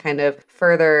uses to kind of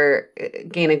further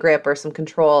gain a grip or some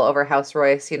control over House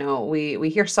Royce. You know, we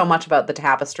hear so much about the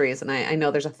tapestries, and I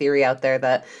know there's a theory out there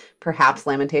that perhaps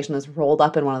Lamentation is rolled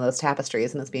up in one of those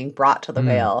tapestries and is being brought to the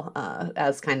Vale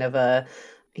as kind of a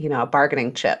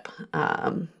bargaining chip.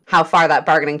 How far that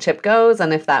bargaining chip goes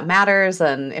and if that matters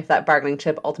and if that bargaining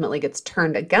chip ultimately gets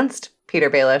turned against Peter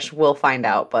Baelish, we'll find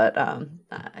out. But,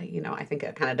 I think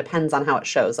it kind of depends on how it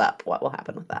shows up, what will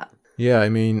happen with that. Yeah, I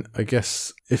mean, I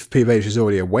guess if Peter Baelish is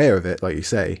already aware of it, like you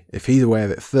say, if he's aware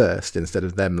of it first instead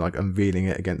of them like unveiling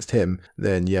it against him,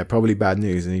 then yeah, probably bad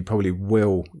news. And he probably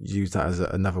will use that as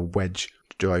another wedge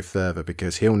drive further,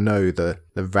 because he'll know the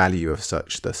value of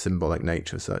such, the symbolic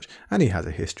nature of such, and he has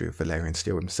a history of Valyrian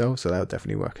steel himself, so that'll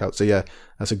definitely work out. So yeah,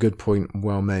 that's a good point,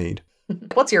 well made.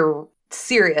 What's your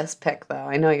serious pick though?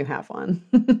 I know you have one.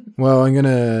 Well, I'm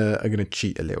gonna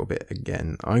cheat a little bit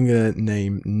again. I'm gonna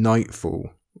name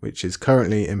Nightfall, which is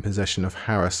currently in possession of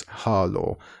Harris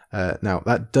Harlaw. Now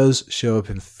that does show up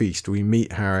in Feast. We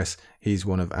meet Harris, he's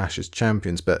one of Asher's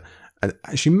champions, but and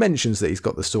she mentions that he's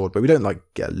got the sword, but we don't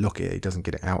get a look at it. He doesn't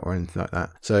get it out or anything like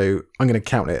that. So I'm going to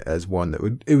count it as one that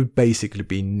would basically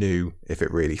be new if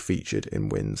it really featured in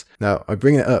Wins. Now I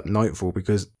bring it up, Nightfall,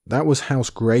 because that was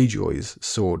House Greyjoy's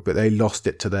sword, but they lost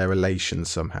it to their relations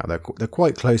somehow. They're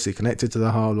quite closely connected to the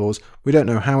Harlaws. We don't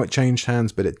know how it changed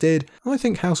hands, but it did. And I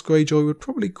think House Greyjoy would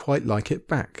probably quite like it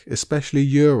back,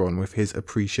 especially Euron with his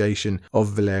appreciation of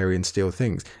Valyrian steel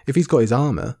things. If he's got his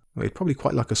armour, well, he'd probably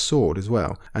quite like a sword as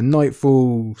well. And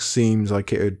Nightfall seems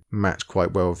like it would match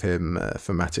quite well with him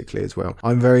thematically as well.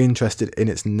 I'm very interested in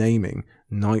its naming,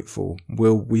 Nightfall.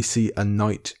 Will we see a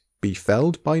night be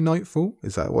felled by Nightfall?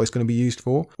 Is that what it's going to be used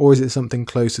for? Or is it something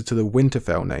closer to the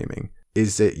Winterfell naming?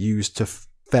 Is it used to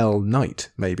fell night,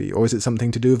 maybe? Or is it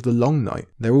something to do with the long night?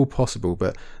 They're all possible,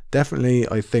 but definitely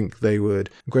I think they would.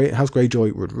 House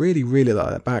Greyjoy would really, really like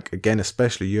that back. Again,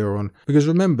 especially Euron. Because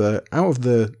remember, out of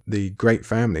the great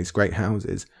families, great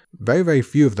houses, very, very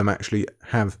few of them actually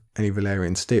have any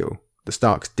Valyrian steel. The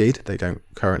Starks did, they don't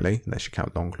currently, unless you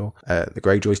count Longclaw. The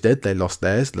Greyjoys did, they lost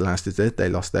theirs. The Lannisters did, they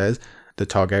lost theirs. The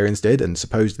Targaryens did, and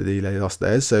supposedly they lost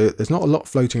theirs. So there's not a lot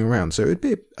floating around. So it'd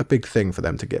be a big thing for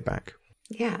them to get back.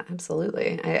 Yeah,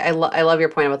 absolutely. I love your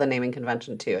point about the naming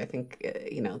convention too. I think,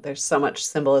 there's so much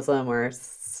symbolism or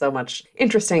so much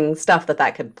interesting stuff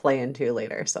that could play into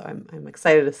later. So I'm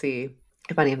excited to see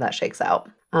if any of that shakes out.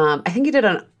 I think you did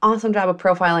an awesome job of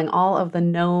profiling all of the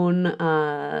known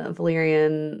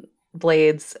Valyrian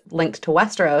blades linked to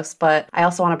Westeros, but I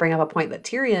also want to bring up a point that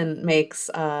Tyrion makes.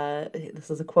 This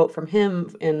is a quote from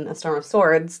him in A Storm of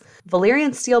Swords.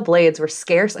 Valyrian steel blades were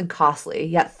scarce and costly,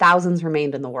 yet thousands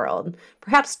remained in the world,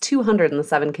 perhaps 200 in the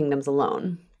Seven Kingdoms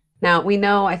alone. Now, we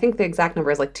know, I think the exact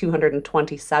number is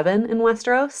 227 in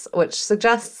Westeros, which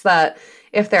suggests that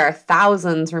if there are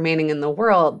thousands remaining in the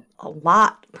world, a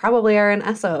lot probably are in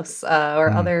Essos or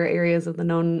other areas of the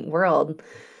known world.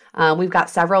 we've got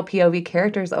several POV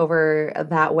characters over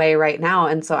that way right now.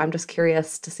 And so I'm just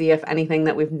curious to see if anything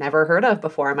that we've never heard of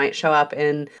before might show up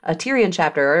in a Tyrion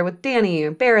chapter, or with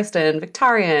Dany, Barristan,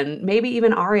 Victarion, maybe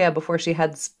even Arya before she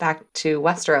heads back to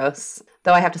Westeros.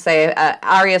 Though I have to say,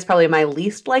 Arya is probably my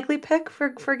least likely pick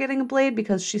for getting a blade,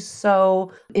 because she's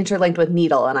so interlinked with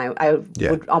Needle, and I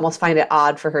would almost find it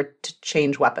odd for her to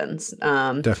change weapons.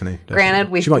 Definitely.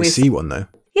 Granted, she might see one though.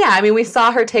 Yeah, I mean, we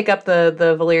saw her take up the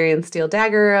Valyrian steel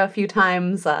dagger a few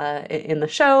times in the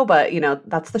show, but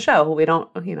that's the show. We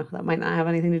don't, that might not have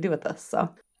anything to do with this.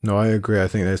 So. No, I agree. I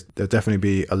think there'll definitely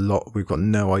be a lot we've got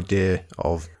no idea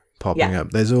of popping up.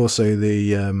 There's also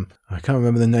the I can't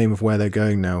remember the name of where they're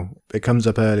going now. It comes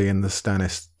up early in the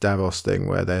Stannis Davos thing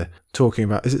where they're talking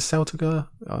about, is it Celtigar?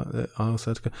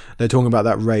 Celtigar? They're talking about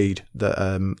that raid that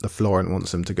the Florent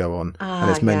wants them to go on,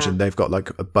 and it's mentioned they've got like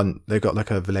they've got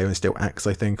like a Valyrian steel axe,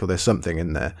 I think, or there's something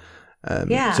in there.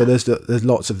 So there's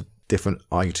lots of different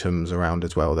items around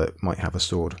as well that might have a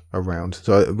sword around.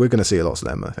 So we're going to see lots of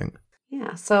them, I think.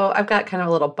 Yeah. So I've got kind of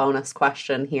a little bonus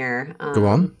question here. Go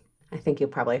on. I think you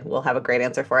probably will have a great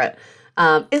answer for it.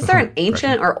 Is there an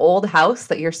ancient or old house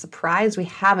that you're surprised we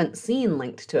haven't seen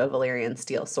linked to a Valyrian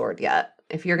steel sword yet?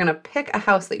 If you're going to pick a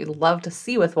house that you'd love to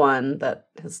see with one that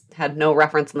has had no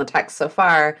reference in the text so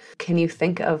far, can you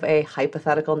think of a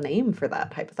hypothetical name for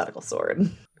that hypothetical sword?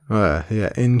 Well,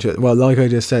 like I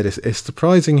just said, it's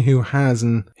surprising who has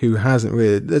and who hasn't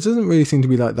really. There doesn't really seem to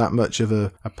be like that much of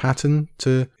a pattern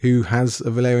to who has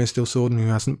a Valyrian steel sword and who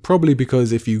hasn't. Probably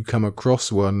because if you come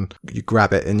across one, you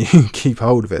grab it and you keep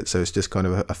hold of it. So it's just kind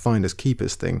of a finders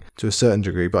keepers thing to a certain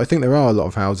degree. But I think there are a lot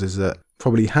of houses that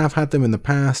probably have had them in the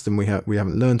past and we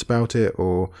haven't learnt about it,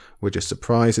 or we're just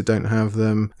surprised they don't have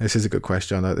them. This is a good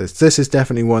question. I like this. This is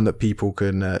definitely one that people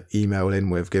can email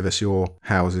in with. Give us your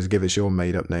houses, give us your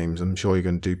made up names. I'm sure you're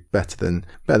going to do better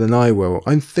than I will.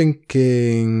 I'm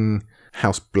thinking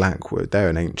House Blackwood. They're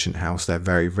an ancient house. They're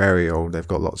very, very old. They've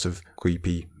got lots of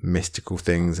creepy, mystical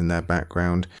things in their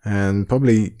background, and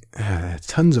probably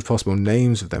tons of possible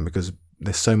names of them because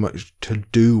there's so much to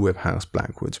do with House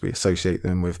Blackwoods. We associate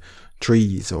them with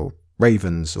trees or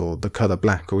ravens or the colour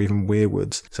black or even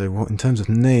weirwoods. So in terms of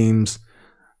names,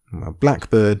 well,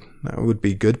 Blackbird, that would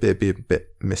be good, but it'd be a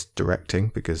bit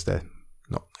misdirecting because they're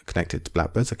not connected to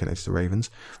blackbirds, they're connected to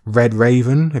ravens. Red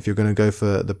Raven, if you're going to go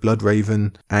for the Blood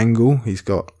Raven angle, he's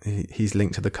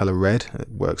linked to the colour red.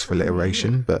 It works for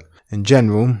alliteration, but in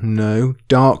general, no.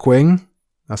 Darkwing,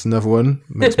 that's another one.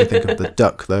 Makes me think of the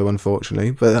duck, though, unfortunately.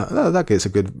 But that gets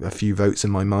a few votes in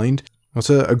my mind.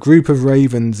 Also, a group of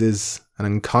ravens is an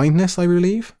unkindness, I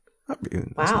believe.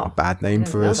 That's not a bad name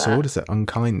for a sword, is it?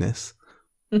 Unkindness.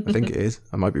 I think it is.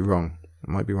 I might be wrong.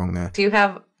 There. Do you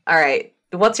have... All right.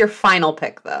 What's your final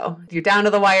pick, though? You're down to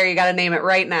the wire. You got to name it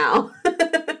right now.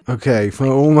 Okay, for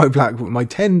all my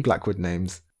 10 Blackwood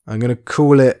names, I'm going to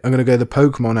go the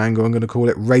Pokemon angle. I'm going to call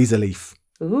it Razorleaf.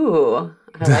 Ooh,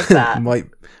 I like that.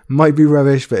 might be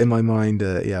rubbish, but in my mind,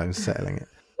 I'm settling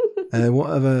it. What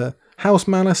other... House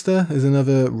Mallister is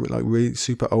another like really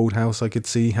super old house I could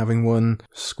see having one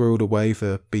squirreled away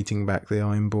for beating back the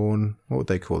Ironborn. What would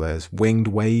they call theirs? Winged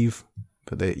Wave?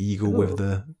 But the eagle with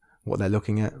what they're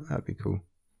looking at. That'd be cool.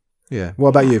 Yeah. What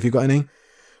about you? Have you got any?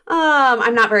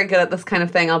 I'm not very good at this kind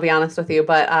of thing, I'll be honest with you,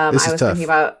 but I was thinking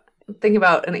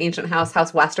about an ancient house,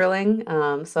 House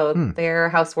Westerling. So their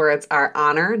house words are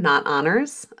honor, not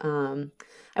honors.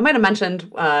 I might have mentioned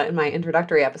in my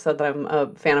introductory episode that I'm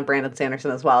a fan of Brandon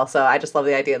Sanderson as well. So I just love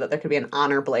the idea that there could be an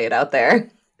honor blade out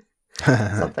there.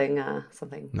 something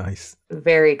nice,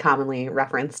 very commonly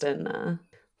referenced in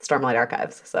Stormlight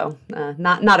Archives. So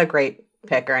not a great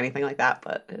pick or anything like that,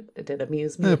 but it did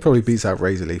amuse me. It probably beats out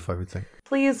Razorleaf, I would think.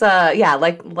 Please,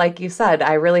 like you said,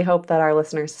 I really hope that our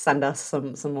listeners send us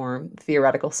some more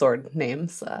theoretical sword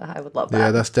names. I would love that.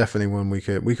 Yeah, that's definitely one we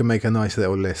could make a nice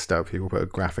little list out. People put a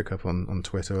graphic up on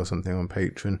Twitter or something on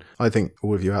Patreon. I think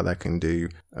all of you out there can do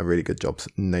a really good job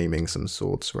naming some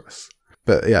swords for us.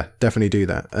 But yeah, definitely do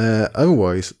that.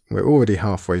 Otherwise, we're already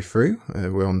halfway through.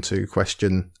 We're on to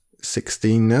question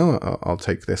 16 now. I'll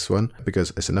take this one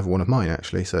because it's another one of mine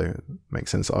actually, so it makes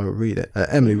sense that I will read it.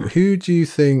 Emily, who do you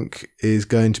think is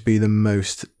going to be the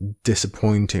most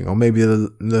disappointing, or maybe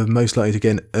the most likely to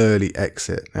get an early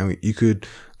exit? Now, you could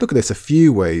look at this a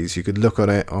few ways. You could look at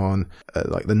it on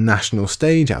like the national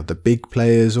stage, out the big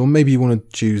players, or maybe you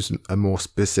want to choose a more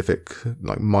specific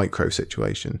like micro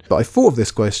situation. But I thought of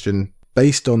this question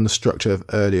based on the structure of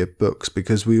earlier books,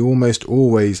 because we almost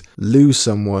always lose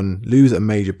a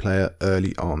major player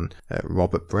early on.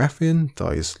 Robert Baratheon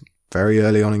dies very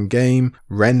early on in game,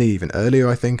 Renly even earlier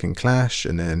I think in Clash,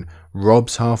 and then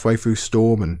Robb's halfway through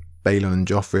Storm and Balon and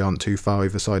Joffrey aren't too far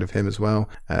either side of him as well.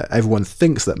 Everyone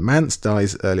thinks that Mance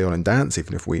dies early on in Dance,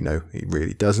 even if we know he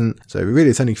really doesn't. So really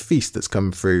it's only Feast that's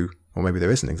come through, or maybe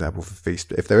there is an example for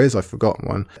Feast. If there is, I've forgotten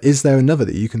one. Is there another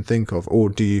that you can think of, or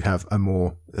do you have a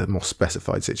more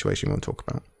specified situation you want to talk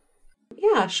about?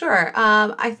 Yeah, sure.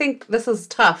 I think this is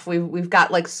tough. We've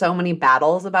got like so many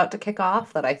battles about to kick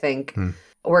off that I think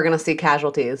we're going to see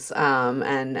casualties,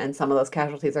 and some of those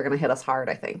casualties are going to hit us hard,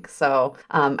 I think. So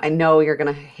I know you're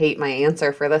going to hate my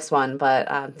answer for this one,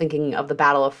 but thinking of the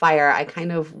Battle of Fire, I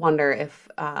kind of wonder if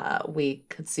we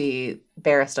could see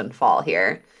Barristan fall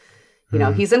here. You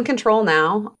know, he's in control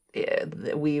now.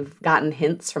 We've gotten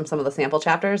hints from some of the sample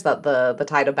chapters that the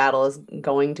tide of battle is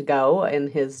going to go in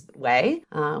his way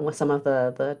with some of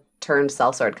the turned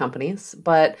sellsword companies.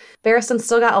 But Barristan's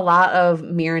still got a lot of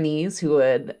Myronese who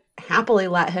would happily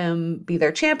let him be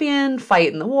their champion,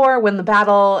 fight in the war, win the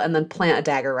battle, and then plant a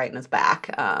dagger right in his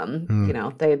back. You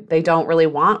know, they don't really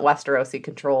want Westerosi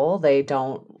control.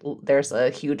 There's a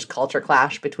huge culture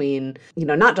clash between, you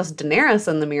know, not just Daenerys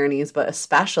and the Myronese, but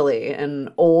especially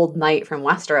an old knight from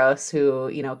Westeros who,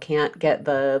 you know, can't get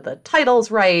the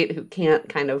titles right, who can't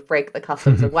kind of break the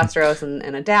customs of Westeros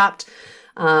and adapt.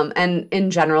 And in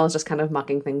general, is just kind of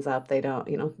mucking things up. They don't,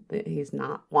 you know, he's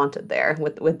not wanted there.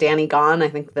 With Dany gone, I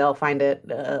think they'll find it,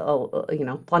 you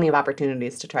know, plenty of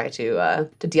opportunities to try to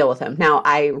deal with him. Now,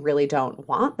 I really don't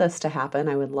want this to happen.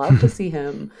 I would love to see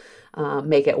him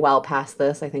make it well past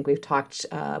this. I think we've talked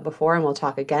before, and we'll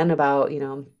talk again about, you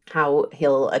know, how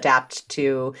he'll adapt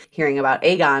to hearing about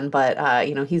Aegon, but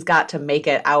you know, he's got to make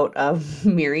it out of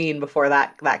Meereen before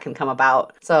that can come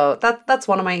about. So that's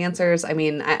one of my answers. I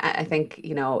mean, I think,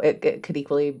 you know, it could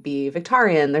equally be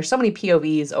Victarion. There's so many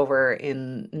POVs over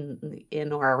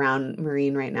in or around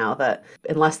Meereen right now that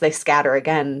unless they scatter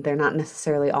again, they're not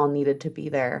necessarily all needed to be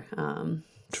there.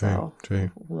 True.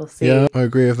 We'll see. Yeah, I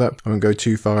agree with that. I won't go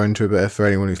too far into it, but for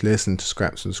anyone who's listened to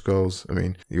Scraps and Scrolls, I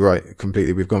mean, you're right,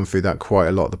 completely. We've gone through that quite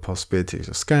a lot, the possibilities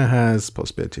of Skahaz,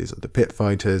 possibilities of the pit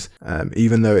fighters.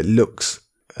 Even though it looks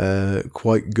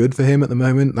quite good for him at the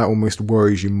moment, that almost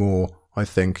worries you more, I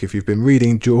think. If you've been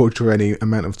reading George for any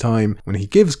amount of time, when he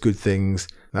gives good things,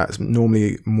 that's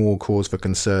normally more cause for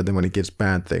concern than when he gives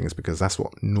bad things, because that's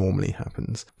what normally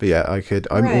happens. But yeah,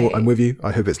 I'm with you.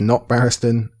 I hope it's not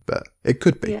Barristan, but it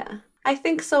could be. Yeah. I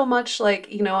think so much,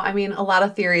 like, you know, I mean, a lot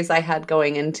of theories I had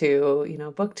going into, you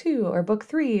know, book 2 or book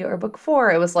 3 or book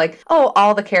 4, it was like, oh,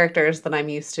 all the characters that I'm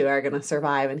used to are going to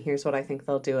survive, and here's what I think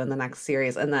they'll do in the next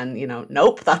series. And then, you know,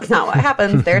 nope, that's not what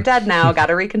happens. They're dead now, got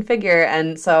to reconfigure.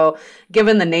 And so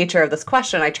given the nature of this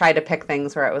question, I tried to pick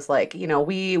things where it was like, you know,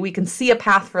 we can see a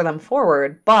path for them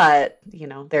forward, but, you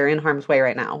know, they're in harm's way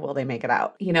right now. Will they make it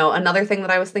out? You know, another thing that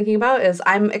I was thinking about is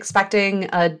I'm expecting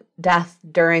a death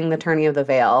during the Turning of the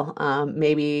Veil.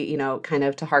 Maybe, you know, kind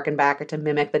of to harken back or to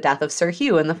mimic the death of Sir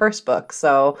Hugh in the first book.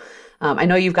 So I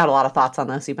know you've got a lot of thoughts on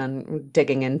this. You've been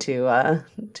digging into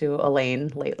to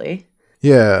Elaine lately.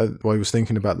 Yeah, well, I was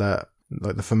thinking about that,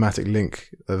 like the thematic link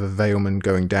of a Veilman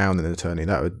going down in an attorney.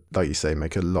 That would, like you say,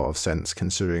 make a lot of sense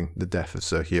considering the death of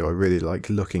Sir Hugh. I really like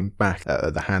looking back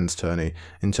at the Hands tourney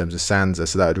in terms of Sansa,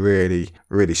 so that would really,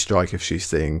 really strike if she's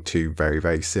seeing two very,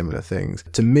 very similar things.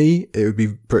 To me, it would be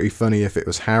pretty funny if it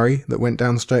was Harry that went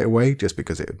down straight away, just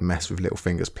because it would mess with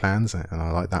Littlefinger's plans, and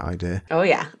I like that idea. Oh,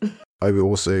 yeah. I would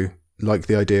also like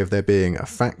the idea of there being a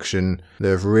faction that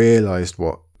have realised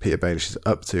what Peter Baelish is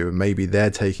up to, and maybe they're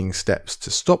taking steps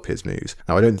to stop his moves.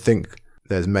 Now, I don't think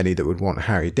there's many that would want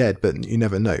Harry dead, but you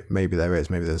never know. Maybe there is.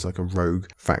 Maybe there's like a rogue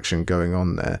faction going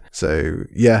on there. So,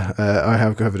 yeah, I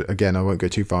have covered, again, I won't go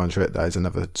too far into it. That is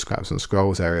another Scraps and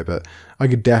Scrolls area, but I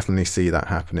could definitely see that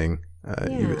happening.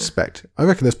 You expect. I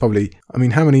reckon there's probably, I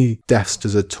mean, how many deaths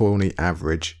does a tourney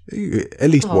average? At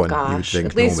least one, you would think.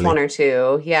 At least normally. 1 or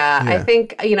 2. Yeah. I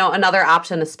think, you know, another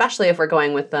option, especially if we're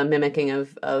going with the mimicking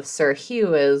of Sir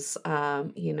Hugh, is,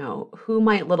 you know, who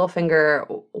might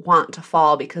Littlefinger want to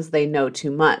fall because they know too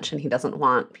much and he doesn't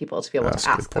want people to be able to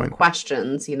ask them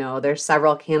questions. You know, there's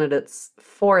several candidates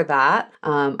for that.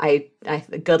 I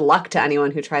good luck to anyone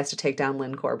who tries to take down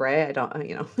Lynn Corbray. I don't,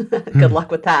 you know, good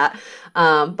luck with that.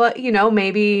 But, you know,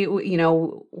 maybe, you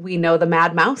know, we know the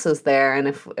Mad Mouse is there. And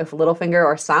if Littlefinger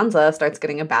or Sansa starts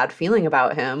getting a bad feeling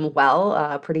about him,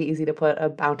 well, pretty easy to put a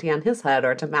bounty on his head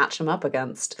or to match him up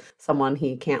against someone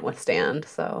he can't withstand.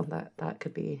 So that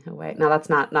could be a way. Now, that's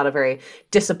not a very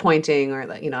disappointing,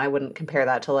 or, you know, I wouldn't compare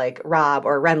that to like Robb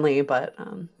or Renly, but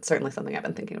certainly something I've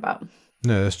been thinking about.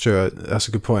 No, that's true. That's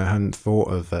a good point. I hadn't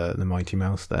thought of the Mighty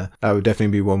Mouse there. That would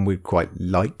definitely be one we'd quite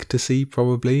like to see,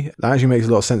 probably. That actually makes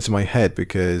a lot of sense in my head,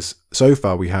 because so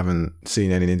far we haven't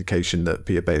seen any indication that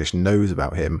Petyr Baelish knows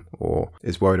about him or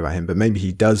is worried about him, but maybe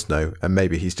he does know, and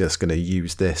maybe he's just going to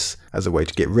use this as a way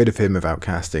to get rid of him without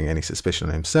casting any suspicion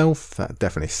on himself. That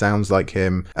definitely sounds like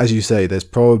him. As you say, there's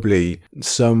probably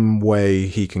some way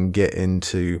he can get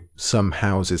into some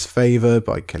house's favour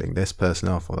by killing this person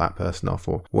off or that person off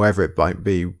or whatever it might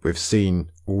be. We've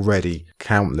seen already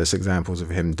countless examples of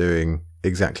him doing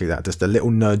exactly that, just a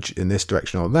little nudge in this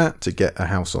direction or that to get a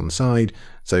house on side.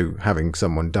 So having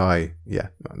someone die, yeah,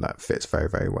 that fits very,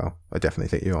 very well. I definitely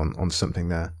think you're on something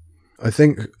there. I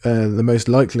think the most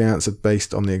likely answer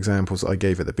based on the examples I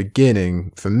gave at the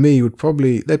beginning for me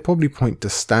they'd probably point to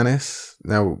Stannis.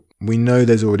 Now, we know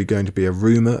there's already going to be a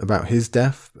rumour about his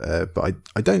death, but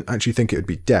I don't actually think it would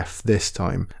be death this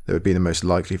time that would be the most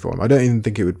likely for him. I don't even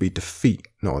think it would be defeat,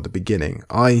 not at the beginning.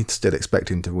 I still expect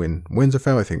him to win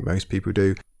Winterfell. I think most people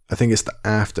do. I think it's the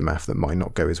aftermath that might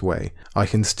not go his way. I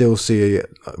can still see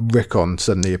Rickon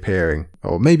suddenly appearing,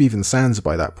 or maybe even Sansa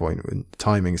by that point.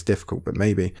 Timing is difficult, but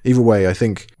maybe. Either way, I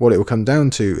think what it will come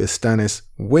down to is Stannis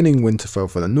winning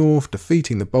Winterfell for the North,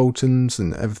 defeating the Boltons,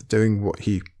 and doing what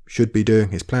he should be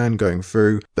doing, his plan going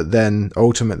through, but then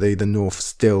ultimately the North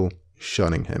still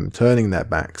shunning him, turning their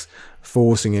backs,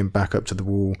 forcing him back up to the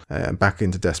wall, back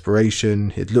into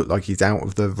desperation. It looked like he's out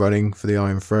of the running for the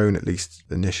Iron Throne, at least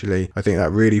initially. I think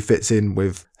that really fits in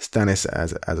with Stannis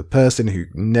as a person who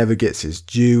never gets his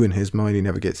due in his mind. He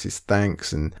never gets his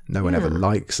thanks, and no one ever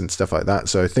likes and stuff like that.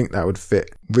 So I think that would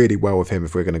fit really well with him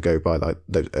if we're going to go by like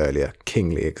those earlier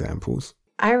kingly examples.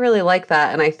 I really like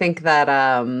that, and I think that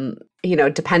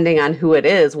depending on who it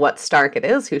is, what Stark it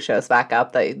is who shows back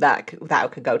up,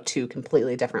 that could go two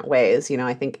completely different ways.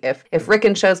 I think if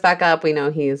Rickon shows back up, we know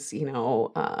he's he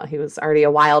was already a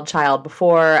wild child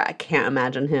before. I can't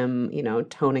imagine him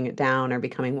toning it down or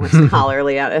becoming more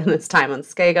scholarly in his time on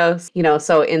Skagos.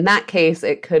 So in that case,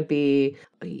 it could be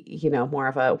more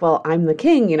of a, well, I'm the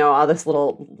king, all this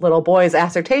little boy's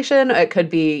assertion. It could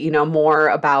be, more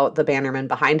about the bannermen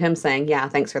behind him saying, yeah,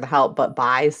 thanks for the help, but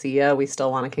bye, see ya. We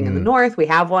still want a king in the North. We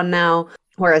have one now.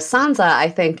 Whereas Sansa, I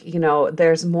think,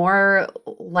 there's more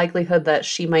likelihood that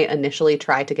she might initially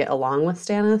try to get along with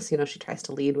Stannis. She tries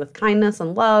to lead with kindness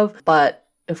and love, but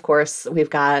of course, we've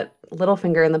got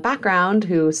Littlefinger in the background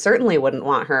who certainly wouldn't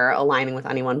want her aligning with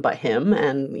anyone but him,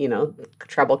 and,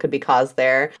 trouble could be caused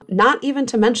there. Not even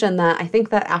to mention that I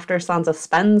think that after Sansa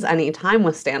spends any time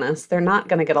with Stannis, they're not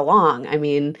going to get along. I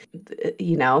mean,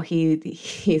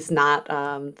 he's not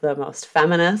the most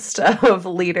feminist of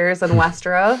leaders in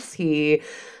Westeros. He,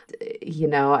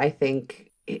 I think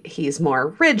he's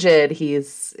more rigid.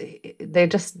 They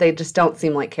just don't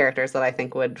seem like characters that I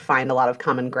think would find a lot of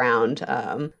common ground.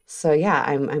 So yeah,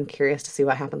 I'm curious to see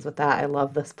what happens with that. I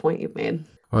love this point you've made.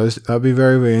 Well, that'd be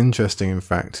very, very interesting, in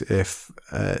fact, if,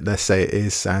 let's say it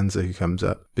is Sansa who comes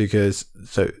up. Because,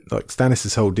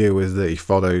 Stannis' whole deal is that he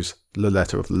follows the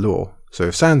letter of the law. So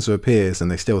if Sansa appears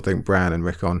and they still think Bran and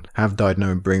Rickon have died, no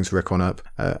one brings Rickon up,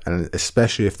 and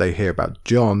especially if they hear about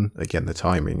Jon, again, the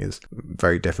timing is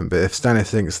very different, but if Stannis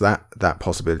thinks that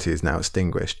possibility is now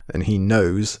extinguished, and he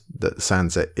knows that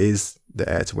Sansa is the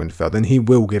heir to Winterfell, then he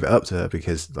will give it up to her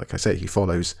because, like I say,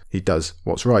 he does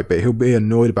what's right, but he'll be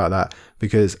annoyed about that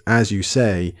because, as you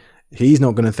say, he's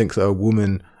not going to think that a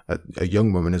woman, a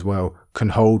young woman as well, can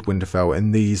hold Winterfell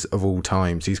in these of all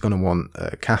times. He's going to want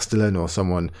a Castellan or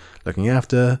someone looking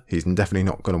after her. He's definitely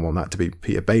not going to want that to be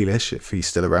Petyr Baelish if he's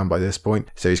still around by this point.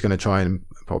 So he's going to try and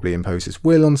probably impose his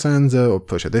will on Sansa or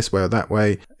push her this way or that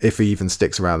way, if he even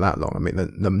sticks around that long. I mean,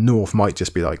 the North might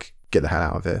just be like, get the hell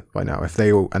out of here by now. If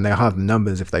they all, and they'll have the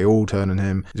numbers, if they all turn on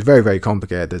him. It's very, very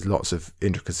complicated. There's lots of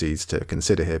intricacies to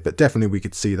consider here, but definitely we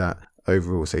could see that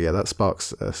overall. So yeah, that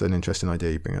sparks an interesting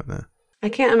idea you bring up there. I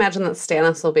can't imagine that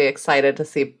Stannis will be excited to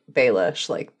see Baelish.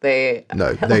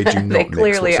 No, they do not. They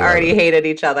clearly already hated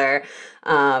each other,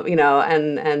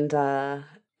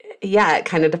 yeah, it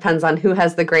kind of depends on who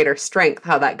has the greater strength,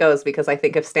 how that goes, because I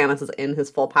think if Stannis is in his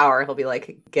full power, he'll be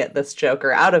like, get this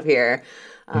Joker out of here.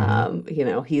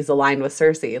 He's aligned with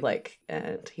Cersei,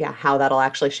 and how that'll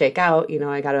actually shake out.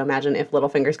 I got to imagine if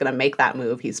Littlefinger's going to make that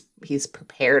move, he's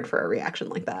prepared for a reaction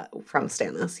like that from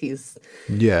Stannis. He's,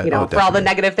 for all the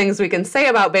negative things we can say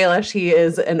about Baelish, he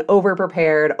is an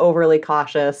over-prepared, overly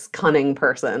cautious, cunning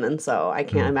person. And so I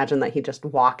can't imagine that he'd just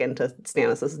walk into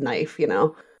Stannis's knife,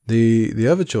 The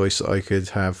other choice I could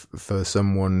have for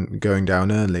someone going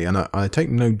down early, and I take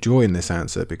no joy in this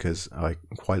answer because I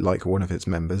quite like one of its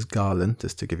members, Garland,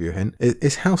 just to give you a hint,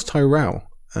 is House Tyrell.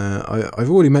 I've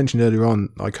already mentioned earlier on,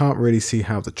 I can't really see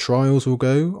how the trials will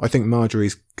go. I think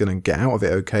Marjorie's going to get out of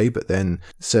it okay, but then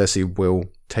Cersei will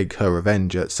take her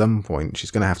revenge at some point.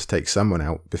 She's going to have to take someone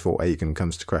out before Aegon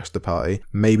comes to crash the party.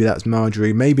 Maybe that's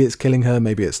Marjorie, maybe it's killing her,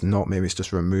 maybe it's not, maybe it's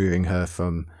just removing her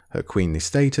from her queenly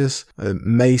status.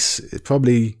 Mace is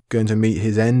probably going to meet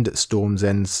his end at Storm's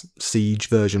End's Siege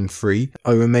version 3.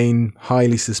 I remain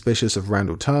highly suspicious of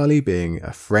Randall Tarley being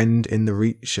a friend in the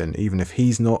Reach, and even if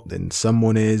he's not, then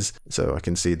someone is. So I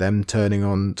can see them turning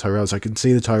on Tyrells. I can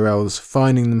see the Tyrells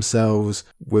finding themselves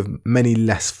with many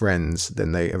less friends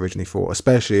than they originally thought,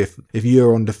 especially if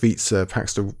Euron defeats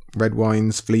Paxter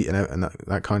Redwine's fleet and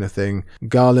that kind of thing.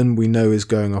 Garland, we know, is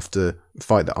going off to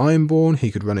fight the Ironborn.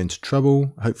 He could run into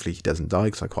trouble. Hopefully he doesn't die,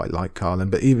 because I quite like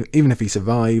Garland. But even if he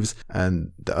survives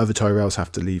and the other Tyrells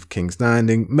have to leave King's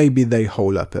Landing, maybe they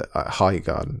hole up at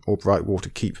Highgarden or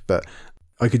Brightwater Keep. But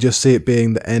I could just see it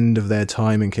being the end of their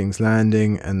time in King's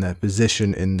Landing and their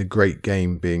position in the Great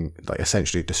Game being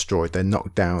essentially destroyed. They're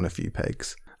knocked down a few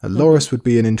pegs. Loras would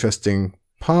be an interesting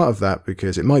part of that,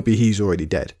 because it might be he's already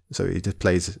dead, so he just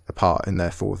plays a part in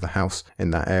therefore the house in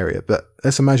that area. But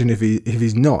let's imagine if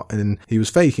he's not, and he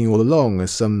was faking all along as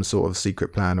some sort of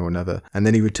secret plan or another, and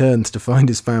then he returns to find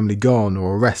his family gone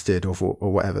or arrested or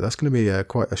whatever. That's going to be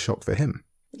quite a shock for him.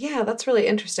 Yeah, that's really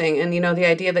interesting. And, the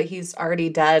idea that he's already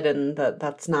dead and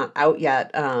that's not out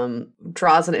yet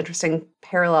draws an interesting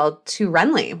parallel to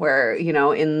Renly, where,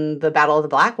 in the Battle of the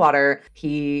Blackwater,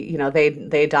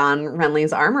 they don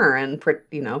Renly's armor and,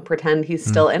 pretend he's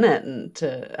still in it. And,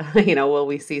 will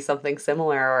we see something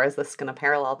similar, or is this going to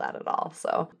parallel that at all?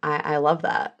 So I love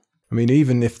that. I mean,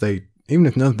 even if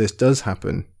none of this does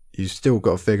happen, you still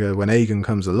got to figure when Aegon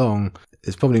comes along,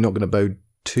 it's probably not going to bode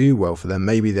too well for them.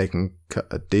 Maybe they can cut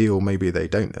a deal, maybe they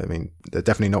don't. I mean, they're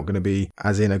definitely not going to be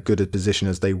as in a good a position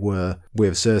as they were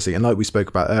with Cersei. And like we spoke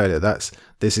about earlier, this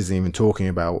isn't even talking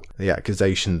about the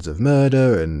accusations of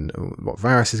murder and what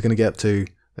Varys is going to get up to.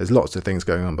 There's lots of things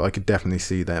going on, but I could definitely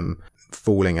see them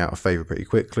falling out of favour pretty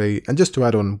quickly. And just to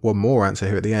add on one more answer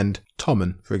here at the end,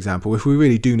 Tommen, for example, if we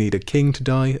really do need a king to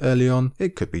die early on,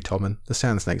 it could be Tommen. The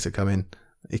Sand Snakes are coming.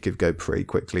 He could go pretty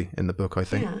quickly in the book, I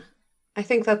think. Yeah. I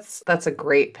think that's a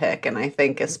great pick. And I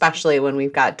think especially when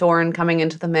we've got Dorne coming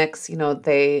into the mix,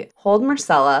 they hold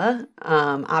Myrcella.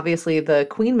 Obviously the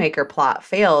Queenmaker plot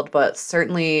failed, but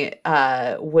certainly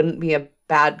wouldn't be a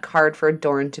bad card for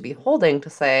Dorne to be holding, to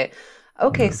say,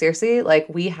 okay, Cersei,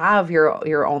 we have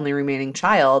your only remaining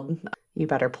child. You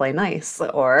better play nice,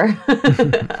 or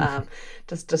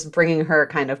just bringing her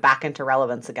kind of back into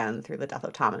relevance again through the death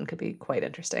of Tommen could be quite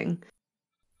interesting.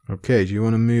 Okay, do you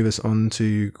want to move us on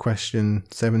to question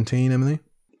 17, Emily?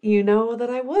 You know that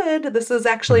I would. This is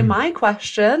actually my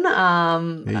question. I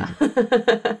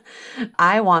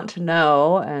want to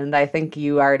know, and I think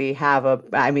you already have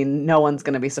no one's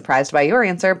going to be surprised by your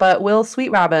answer, but will Sweet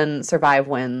Robin survive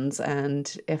Winds?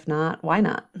 And if not, why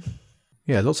not?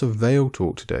 Yeah, lots of Vale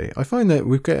talk today. I find that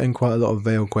we're getting quite a lot of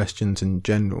Vale questions in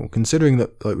general, considering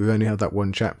that we've only had that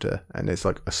one chapter and it's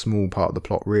a small part of the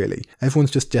plot really.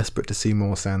 Everyone's just desperate to see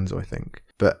more Sansa, I think.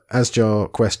 But as to our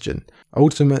question,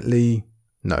 ultimately,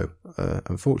 no.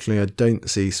 Unfortunately, I don't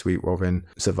see Sweet Robin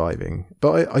surviving.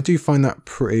 But I do find that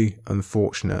pretty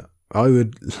unfortunate. I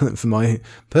would, for my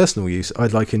personal use,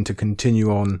 I'd like him to continue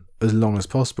on as long as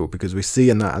possible, because we see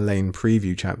in that Elaine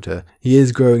preview chapter, he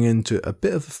is growing into a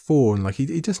bit of a fawn.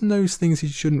 He just knows things he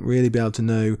shouldn't really be able to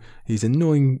know. He's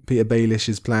annoying Peter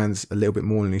Baelish's plans a little bit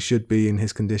more than he should be in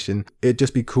his condition. It'd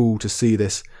just be cool to see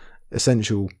this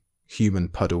essential human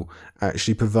puddle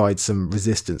actually provide some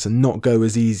resistance and not go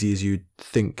as easy as you'd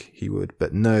think he would.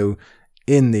 But no,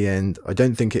 in the end, I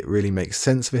don't think it really makes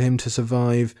sense for him to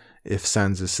survive. If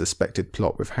Sansa's suspected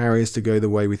plot with Harry is to go the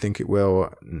way we think it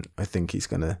will, I think he's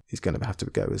gonna have to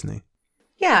go, isn't he?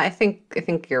 Yeah, I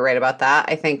think you're right about that.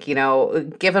 I think,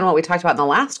 given what we talked about in the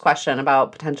last question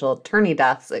about potential tourney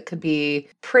deaths, it could be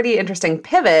pretty interesting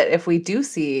pivot if we do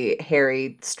see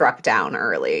Harry struck down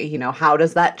early. How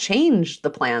does that change the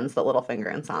plans that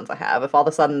Littlefinger and Sansa have? If all of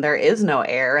a sudden there is no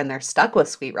heir and they're stuck with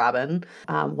Sweet Robin,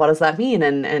 what does that mean?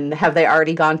 And have they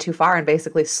already gone too far and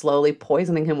basically slowly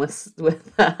poisoning him with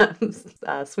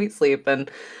Sweet Sleep? And,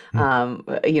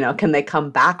 can they come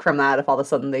back from that if all of a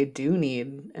sudden they do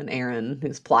need an Aaron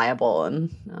who's pliable and,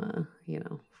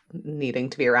 needing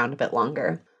to be around a bit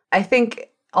longer? I think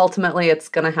ultimately it's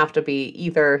going to have to be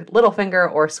either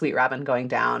Littlefinger or Sweet Robin going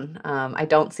down. I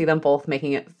don't see them both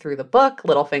making it through the book.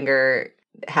 Littlefinger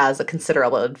has a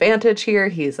considerable advantage here.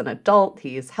 He's an adult,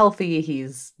 he's healthy,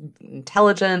 he's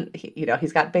intelligent,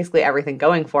 he's got basically everything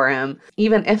going for him.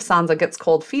 Even if Sansa gets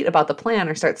cold feet about the plan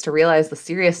or starts to realize the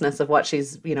seriousness of what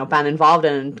she's, been involved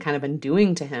in and kind of been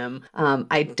doing to him,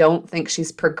 I don't think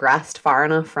she's progressed far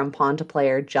enough from pawn to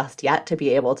player just yet to be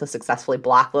able to successfully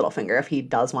block Littlefinger if he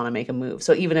does want to make a move.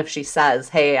 So even if she says,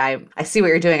 hey, I see what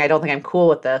you're doing, I don't think I'm cool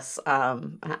with this,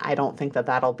 I don't think that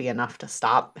that'll be enough to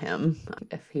stop him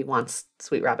if he wants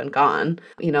Sweet Robin gone.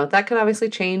 That could obviously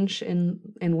change in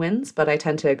wins, but I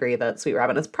tend to agree that Sweet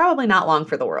Robin is probably not long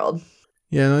for the world.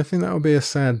 Yeah, and I think that'll be a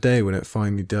sad day when it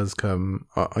finally does come.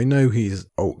 I know he's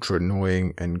ultra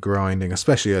annoying and grinding,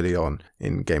 especially early on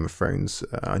in Game of Thrones.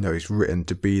 I know he's written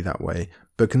to be that way,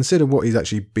 but consider what he's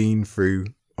actually been through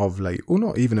of late, or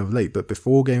not even of late, but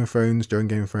before Game of Thrones, during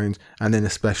Game of Thrones, and then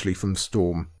especially from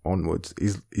Storm onwards.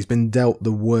 He's been dealt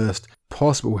the worst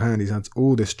possible hand. He's had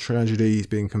all this tragedy. He's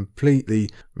being completely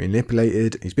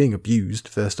manipulated. He's being abused,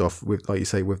 first off, with, like you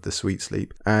say, with the sweet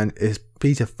sleep. And it's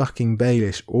Peter fucking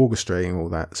Baelish orchestrating all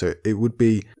that. So it would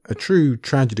be a true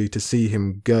tragedy to see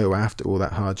him go after all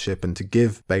that hardship and to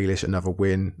give Baelish another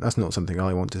win. That's not something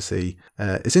I want to see.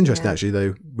 It's interesting, actually,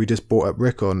 though. We just brought up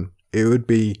Rickon. It'd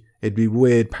be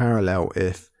weird parallel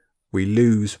if we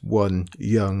lose one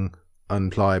young,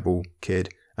 unpliable kid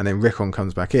and then Rickon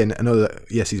comes back in. And although,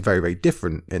 yes, he's very, very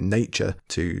different in nature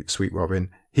to Sweet Robin,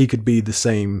 he could be the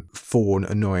same fawn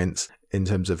annoyance in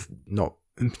terms of not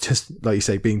just, like you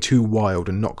say, being too wild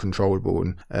and not controllable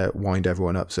and wind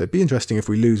everyone up. So it'd be interesting if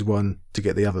we lose one to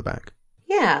get the other back.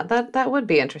 Yeah, that would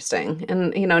be interesting.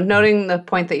 And, noting the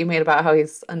point that you made about how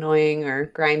he's annoying or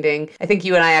grinding, I think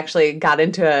you and I actually got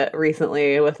into it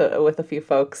recently with a few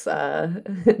folks in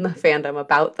the fandom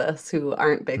about this who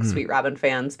aren't big Sweet Robin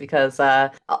fans, because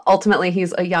ultimately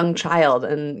he's a young child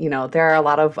and, there are a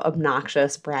lot of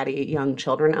obnoxious, bratty young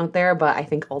children out there. But I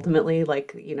think ultimately,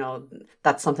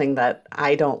 that's something that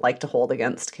I don't like to hold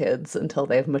against kids until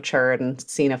they've matured and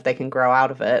seen if they can grow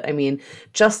out of it. I mean,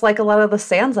 just like a lot of the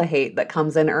Sansa hate that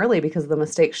comes in early because of the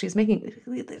mistakes she's making.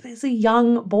 He's a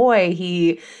young boy.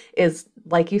 He is,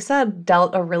 like you said,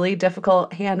 dealt a really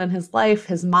difficult hand in his life.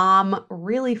 His mom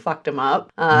really fucked him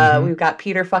up. We've got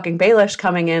Peter fucking Baelish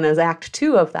coming in as act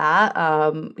 2 of that.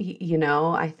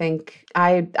 I think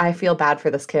I feel bad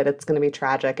for this kid. It's going to be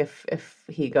tragic if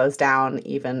he goes down,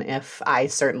 even if I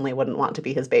certainly wouldn't want to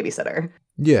be his babysitter.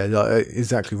 Yeah,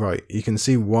 exactly right. You can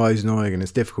see why he's annoying and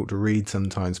it's difficult to read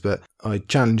sometimes, but I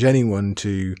challenge anyone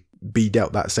to be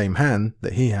dealt that same hand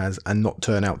that he has and not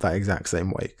turn out that exact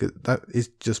same way, because that is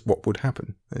just what would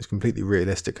happen. It's completely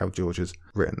realistic how George has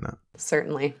written that.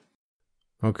 Certainly.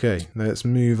 Okay, let's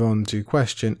move on to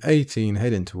question 18,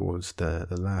 heading towards the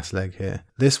last leg here.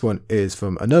 This one is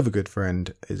from another good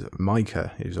friend, is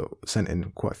Micah, who's sent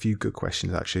in quite a few good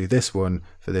questions actually. This one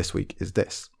for this week is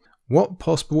this. What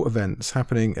possible events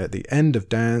happening at the end of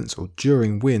Dance or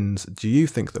during Winds do you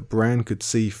think that Bran could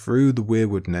see through the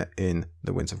Weirwood net in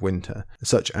The Winds of Winter,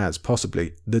 such as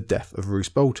possibly the death of Roose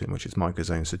Bolton, which is Micah's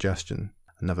own suggestion?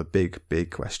 Another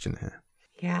big question here.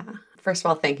 Yeah. First of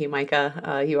all, thank you,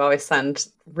 Micah. You always send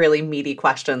really meaty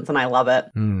questions, and I love it.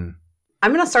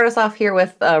 I'm going to start us off here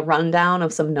with a rundown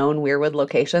of some known Weirwood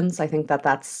locations. I think that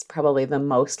that's probably the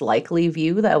most likely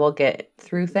view that will get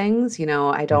through things.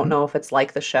 I don't know if it's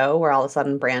like the show where all of a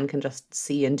sudden Bran can just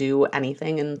see and do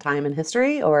anything in time and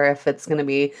history, or if it's going to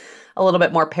be a little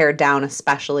bit more pared down,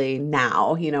 especially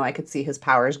now. I could see his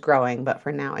powers growing, but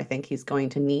for now, I think he's going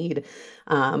to need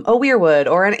a weirwood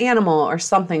or an animal or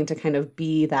something to kind of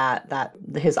be that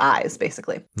his eyes,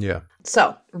 basically. Yeah.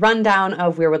 So, rundown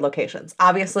of Weirwood locations.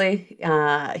 Obviously,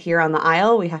 here on the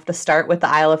Isle, we have to start with the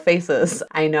Isle of Faces.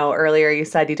 I know earlier you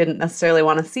said you didn't necessarily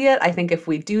want to see it. I think if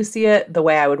we do see it, the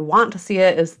way I would want to see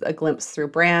it is a glimpse through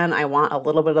Bran. I want a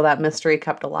little bit of that mystery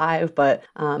kept alive, but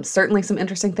certainly some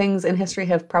interesting things in history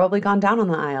have probably gone down on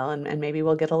the Isle, and maybe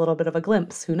we'll get a little bit of a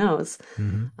glimpse. Who knows?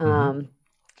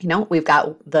 We've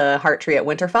got the Heart Tree at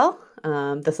Winterfell.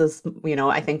 This is,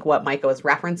 I think what Micah was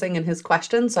referencing in his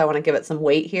question, so I want to give it some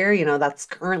weight here. That's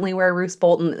currently where Roose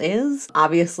Bolton is.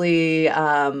 Obviously,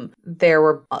 there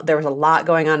was a lot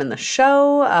going on in the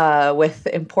show with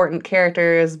important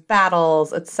characters,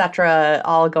 battles, etc.,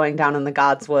 all going down in the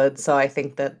Godswood. So I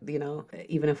think that,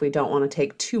 even if we don't want to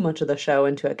take too much of the show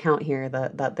into account here,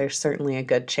 that there's certainly a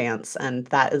good chance, and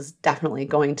that is definitely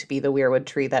going to be the Weirwood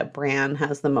tree that Bran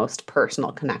has the most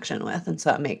personal connection with, and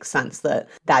so it makes sense that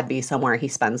that'd be somewhere he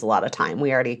spends a lot of time.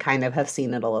 We already kind of have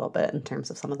seen it a little bit in terms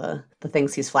of some of the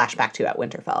things he's flashed back to at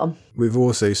Winterfell. We've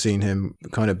also seen him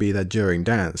kind of be there during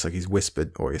dance, like he's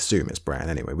whispered, or we assume it's Bran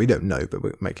anyway. We don't know, but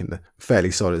we're making the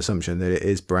fairly solid assumption that it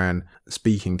is Bran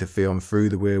speaking to Theon through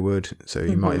the weirwood. So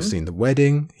he might have seen the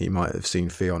wedding, he might have seen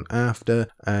Theon after,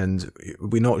 and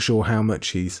we're not sure how much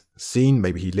he's seen.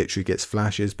 Maybe he literally gets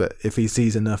flashes, but if he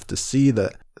sees enough to see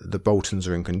that the Boltons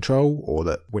are in control or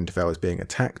that Winterfell is being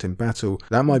attacked in battle,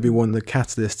 that might be one of the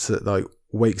catalysts that like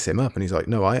wakes him up and he's like,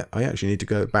 no, I actually need to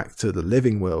go back to the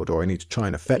living world, or I need to try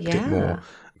and affect it more,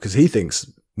 because he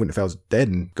thinks Winterfell's dead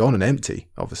and gone and empty,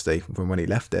 obviously, from when he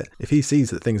left it. If he sees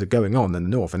that things are going on in the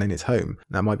north and in his home,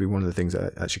 that might be one of the things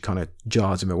that actually kind of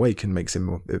jars him awake and makes him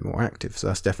a bit more active. So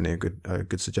that's definitely a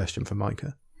good suggestion for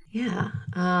Micah. Yeah.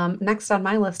 Next on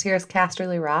my list here is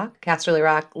Casterly Rock. Casterly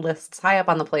Rock lists high up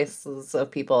on the places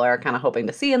of people are kind of hoping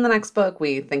to see in the next book.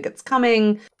 We think it's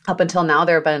coming. Up until now,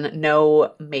 there have been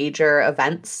no major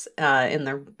events in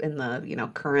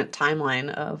the current timeline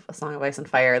of A Song of Ice and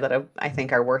Fire that I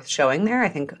think are worth showing there. I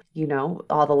think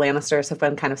all the Lannisters have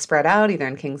been kind of spread out either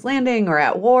in King's Landing or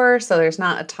at war, so there's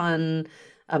not a ton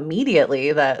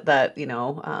immediately that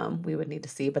we would need to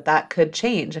see, but that could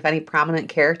change if any prominent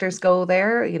characters go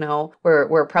there.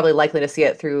 We're probably likely to see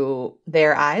it through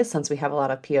their eyes, since we have a lot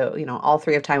of all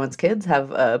three of Tywin's kids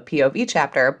have a POV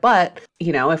chapter. But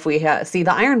if we see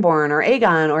the Ironborn or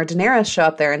Aegon or Daenerys show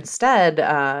up there instead,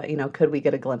 could we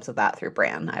get a glimpse of that through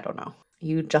Bran? I don't know.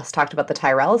 You just talked about the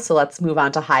Tyrells, so let's move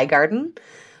on to Highgarden.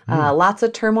 Lots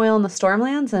of turmoil in the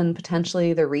Stormlands and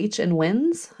potentially the Reach and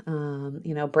Winds.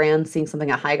 Bran seeing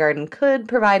something at Highgarden could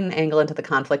provide an angle into the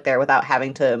conflict there without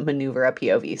having to maneuver a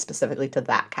POV specifically to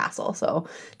that castle. So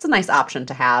it's a nice option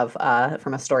to have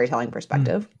from a storytelling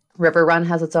perspective. Riverrun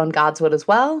has its own Godswood as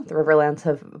well. The Riverlands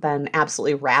have been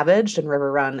absolutely ravaged, and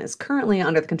Riverrun is currently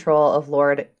under the control of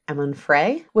Lord Aemon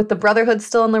Frey. With the Brotherhood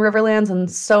still in the Riverlands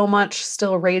and so much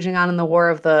still raging on in the War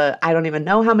of the I don't even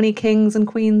know how many kings and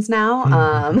queens now,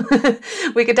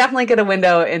 we could definitely get a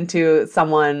window into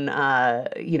someone,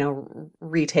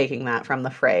 retaking that from the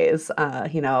Freys.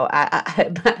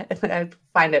 I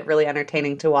find it really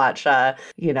entertaining to watch,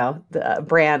 the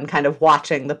Bran kind of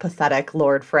watching the pathetic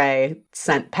Lord Frey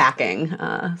sent packing.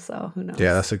 So who knows?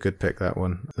 Yeah, that's a good pick, that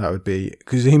one. That would be,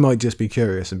 because he might just be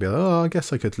curious and be like, oh, I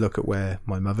guess I could look at where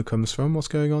my mother comes from, what's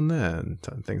going on there, and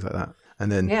things like that.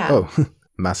 And then,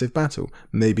 massive battle.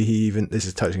 Maybe he even, this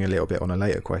is touching a little bit on a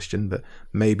later question, but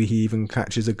maybe he even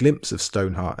catches a glimpse of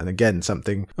Stoneheart, and again,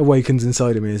 something awakens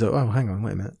inside him and he's like, oh, hang on,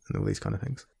 wait a minute, and all these kind of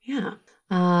things. Yeah.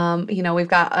 We've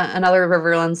got another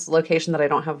Riverlands location that I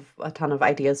don't have a ton of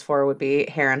ideas for would be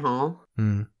Harrenhal.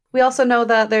 We also know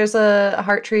that there's a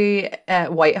heart tree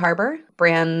at White Harbor.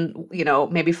 Bran,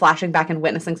 maybe flashing back and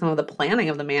witnessing some of the planning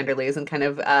of the Manderleys and kind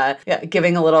of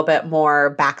giving a little bit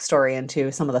more backstory into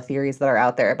some of the theories that are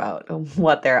out there about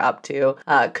what they're up to.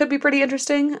 Could be pretty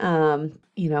interesting.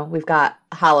 We've got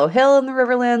Hollow Hill in the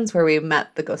Riverlands where we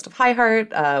met the Ghost of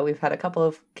Highheart. We've had a couple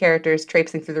of characters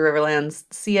traipsing through the Riverlands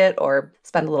see it or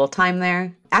spend a little time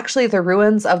there. Actually, the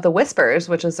ruins of the Whispers,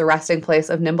 which is the resting place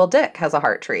of Nimble Dick, has a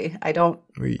heart tree. I don't,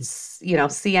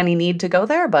 see any need to go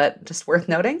there, but just worth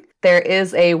noting. There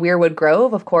is a Weirwood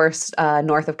Grove, of course,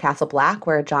 north of Castle Black,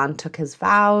 where Jon took his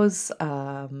vows.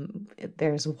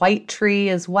 There's White Tree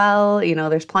as well.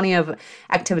 There's plenty of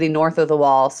activity north of the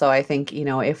Wall. So I think,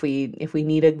 if we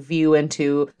need a view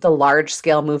into the large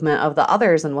scale movement of the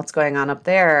others and what's going on up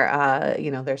there,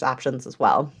 there's options as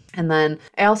well. And then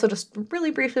I also just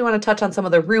really briefly want to touch on some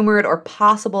of the rumored or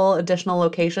possible additional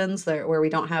locations where we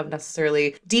don't have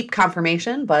necessarily deep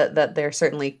confirmation, but that there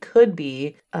certainly could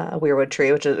be a Weirwood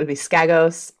Tree, which would be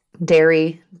Skagos,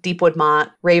 Derry, Deepwood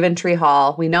Mott, Raventree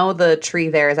Hall. We know the tree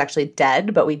there is actually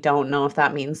dead, but we don't know if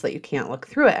that means that you can't look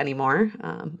through it anymore.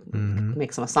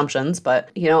 Make some assumptions, but,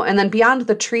 and then beyond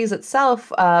the trees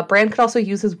itself, Bran could also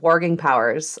use his warging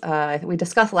powers. We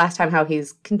discussed last time how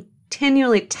he's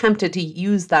continually tempted to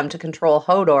use them to control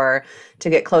Hodor to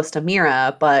get close to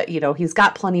Mira, but he's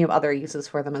got plenty of other uses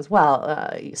for them as well.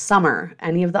 Summer,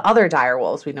 any of the other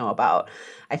direwolves we know about.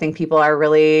 I think people are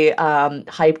really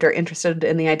hyped or interested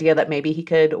in the idea that maybe he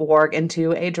could warg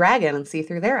into a dragon and see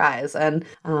through their eyes. And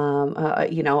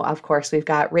of course we've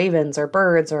got ravens or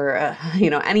birds or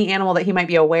any animal that he might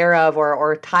be aware of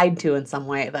or tied to in some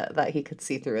way that he could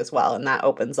see through as well. And that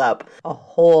opens up a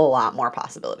whole lot more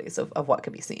possibilities of what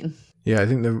could be seen. Yeah, I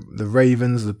think the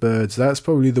ravens, the birds, that's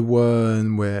probably the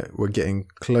one where we're getting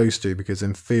close to, because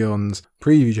in Theon's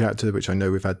preview chapter, which I know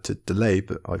we've had to delay,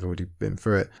 but I've already been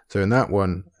through it. So in that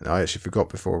one, I actually forgot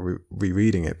before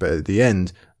rereading it, but at the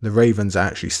end, the ravens are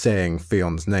actually saying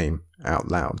Theon's name out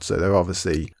loud. So they're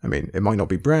obviously, I mean, it might not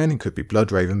be Bran, it could be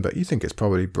Bloodraven, but you think it's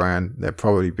probably Bran. They're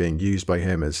probably being used by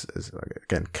him as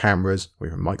again, cameras, or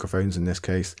even microphones in this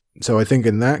case. So I think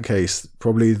in that case,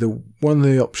 probably one of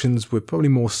the options we're probably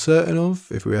more certain of,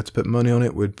 if we had to put money on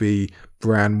it, would be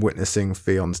Bran witnessing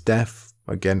Theon's death.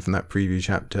 Again, from that preview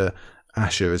chapter,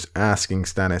 Asher is asking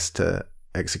Stannis to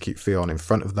execute Theon in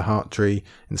front of the Heart Tree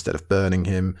instead of burning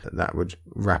him. That would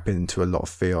wrap into a lot of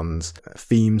Theon's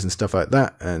themes and stuff like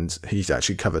that, and he's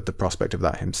actually covered the prospect of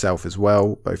that himself as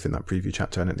well, both in that preview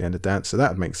chapter and at the end of Dance, so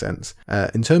that would make sense.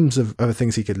 In terms of other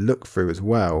things he could look through as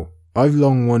well, I've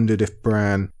long wondered if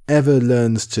Bran ever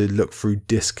learns to look through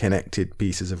disconnected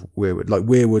pieces of weirwood, like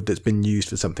weirwood that's been used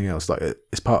for something else, like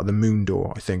it's part of the moon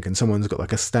door, I think, and someone's got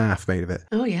like a staff made of it.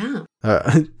 Oh, yeah.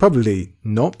 Probably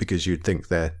not, because you'd think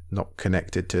they're not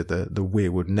connected to the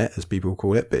weirwood net, as people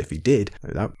call it, but if he did,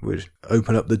 that would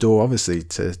open up the door, obviously,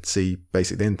 to see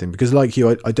basically anything. Because like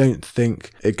you, I don't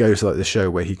think it goes like the show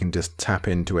where he can just tap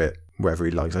into it wherever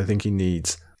he likes. I think he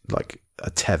needs like a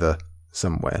tether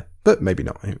somewhere, but maybe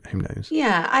not. Who knows?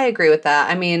 Yeah, I agree with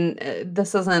that. I mean,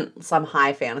 this isn't some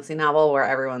high fantasy novel where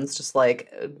everyone's just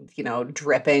like,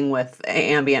 dripping with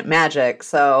ambient magic.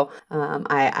 So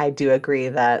I do agree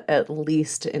that at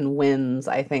least in Winds,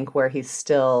 I think where he's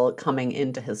still coming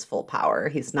into his full power,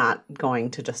 he's not going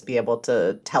to just be able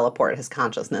to teleport his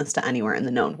consciousness to anywhere in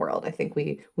the known world. I think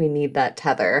we need that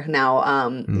tether. Now,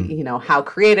 how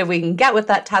creative we can get with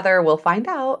that tether, we'll find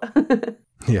out.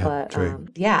 Yeah, but, true.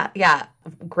 Yeah.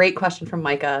 Great question from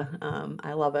Micah.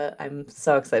 I love it. I'm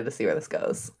so excited to see where this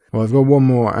goes. Well, I've got one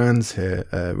more ans here,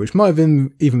 which might have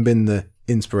even been the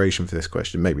inspiration for this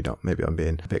question. Maybe not. Maybe I'm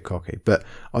being a bit cocky. But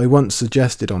I once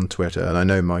suggested on Twitter, and I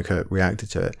know Micah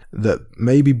reacted to it, that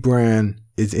maybe Bran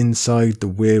is inside the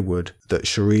weirwood that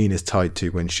Shireen is tied to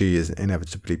when she is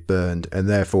inevitably burned, and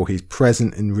therefore he's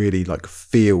present and really like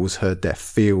feels her death,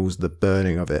 feels the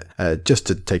burning of it. Just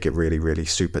to take it really, really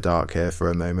super dark here for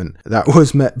a moment. That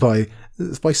was met by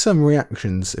some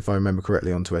reactions, if I remember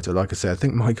correctly, on Twitter. Like I said, I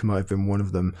think Micah might have been one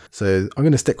of them. So I'm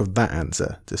going to stick with that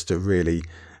answer, just to really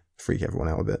freak everyone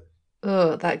out a bit.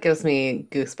 Oh, that gives me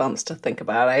goosebumps to think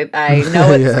about. I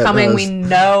know it's coming. We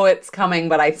know it's coming,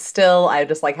 but I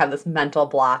just like have this mental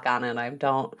block on it.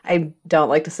 I don't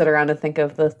like to sit around and think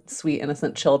of the sweet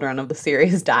innocent children of the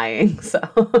series dying. So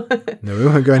no, we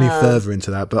won't go any further into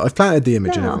that. But I've planted the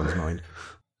image in everyone's mind.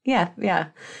 Yeah.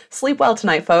 Sleep well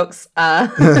tonight, folks.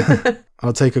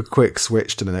 I'll take a quick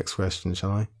switch to the next question,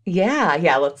 shall I?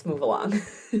 Yeah. Let's move along.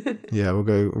 Yeah, we'll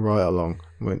go right along.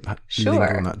 Won't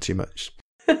linger on that too much.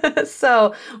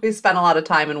 So we spent a lot of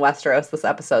time in Westeros this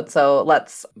episode, so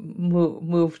let's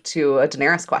move to a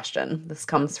Daenerys question. This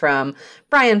comes from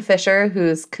Brian Fisher,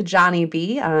 who's Kajani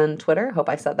B on Twitter. Hope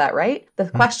I said that right. The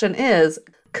question is,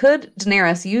 could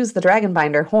Daenerys use the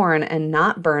Dragonbinder horn and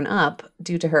not burn up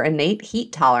due to her innate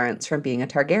heat tolerance from being a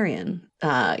Targaryen?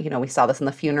 We saw this in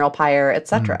the funeral pyre,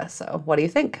 etc. So what do you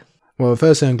think? Well,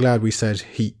 firstly, I'm glad we said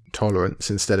heat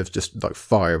tolerance instead of just like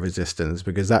fire resistance,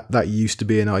 because that used to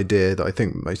be an idea that I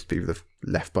think most people have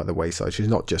left by the wayside. She's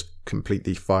not just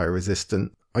completely fire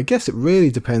resistant. I guess it really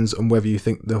depends on whether you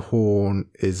think the horn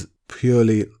is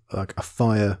purely like a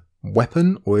fire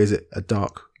weapon or is it a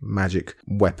dark magic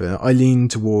weapon. I lean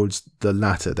towards the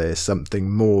latter. There's something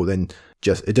more than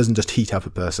just, it doesn't just heat up a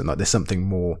person, like there's something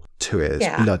more to it.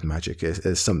 It's blood magic.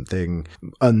 It's something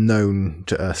unknown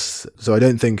to us. So I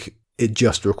don't think it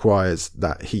just requires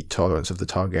that heat tolerance of the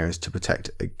Targaryens to protect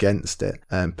against it.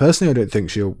 Personally, I don't think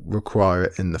she'll require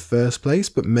it in the first place,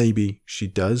 but maybe she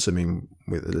does. I mean,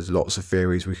 there's lots of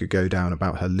theories we could go down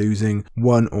about her losing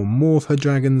one or more of her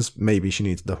dragons. Maybe she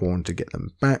needs the horn to get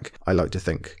them back. I like to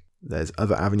think there's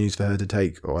other avenues for her to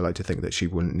take, or I like to think that she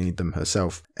wouldn't need them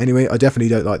herself. Anyway, I definitely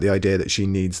don't like the idea that she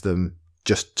needs them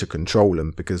just to control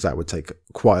them, because that would take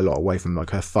quite a lot away from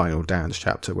like her final Dance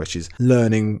chapter where she's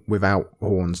learning without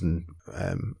horns and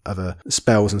other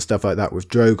spells and stuff like that with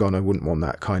Drogon. I wouldn't want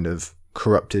that kind of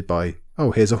corrupted by, oh,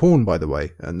 here's a horn, by the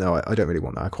way. And no, I don't really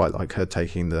want that. I quite like her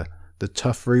taking the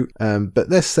tough route. But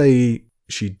let's say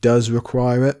she does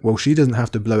require it. Well, she doesn't have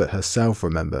to blow it herself,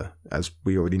 remember, as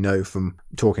we already know from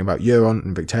talking about Euron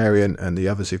and Victarion and the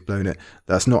others who've blown it.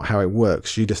 That's not how it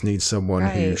works. She just needs someone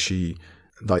who she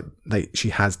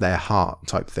has their heart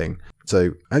type thing.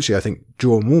 So actually, I think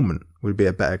Jorah Mormont would be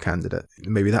a better candidate.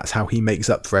 Maybe that's how he makes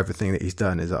up for everything that he's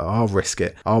done, is I'll risk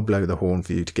it. I'll blow the horn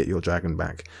for you to get your dragon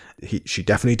back. She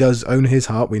definitely does own his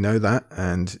heart. We know that.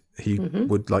 And he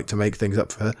would like to make things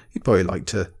up for her. He'd probably like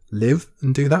to live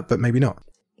and do that, but maybe not.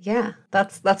 Yeah,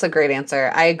 that's a great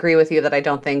answer. I agree with you that I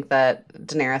don't think that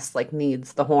Daenerys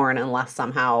needs the horn unless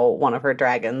somehow one of her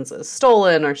dragons is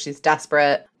stolen or she's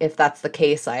desperate. If that's the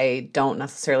case, I don't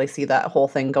necessarily see that whole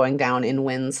thing going down in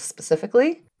Winds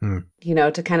specifically.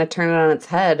 To kind of turn it on its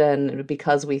head, and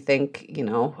because we think,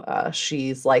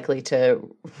 she's likely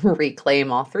to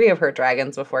reclaim all three of her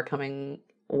dragons before coming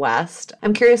west.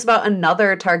 I'm curious about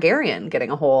another Targaryen getting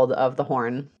a hold of the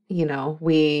horn.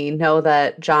 We know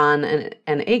that Jon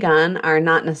and Aegon are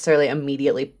not necessarily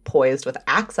immediately poised with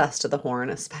access to the horn,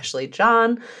 especially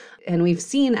Jon. And we've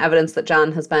seen evidence that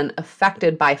Jon has been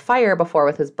affected by fire before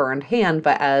with his burned hand.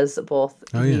 But as both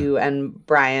you and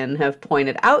Brian have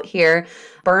pointed out here,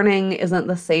 burning isn't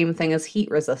the same thing as heat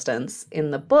resistance.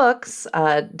 In the books,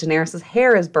 Daenerys'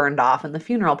 hair is burned off in the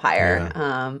funeral pyre.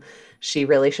 Yeah. She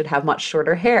really should have much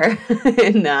shorter hair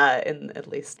in at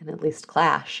least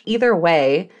Clash. Either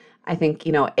way, I think,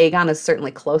 Aegon is certainly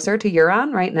closer to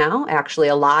Euron right now, actually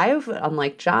alive,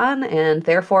 unlike Jon, and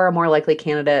therefore a more likely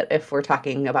candidate if we're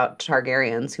talking about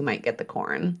Targaryens who might get the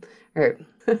corn, or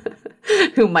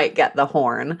who might get the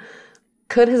horn.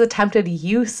 Could his attempted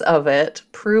use of it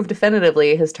prove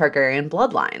definitively his Targaryen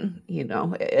bloodline?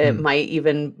 It might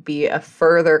even be a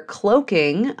further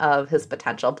cloaking of his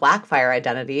potential Blackfyre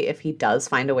identity if he does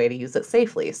find a way to use it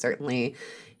safely. Certainly,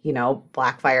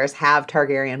 Blackfyres have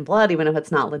Targaryen blood, even if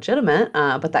it's not legitimate,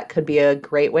 but that could be a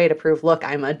great way to prove, look,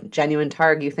 I'm a genuine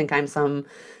Targ. You think I'm some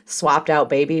swapped out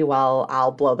baby? Well,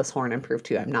 I'll blow this horn and prove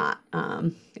to you I'm not.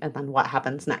 And then what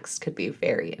happens next could be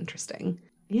very interesting.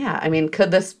 Yeah, I mean,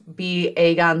 could this be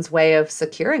Aegon's way of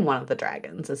securing one of the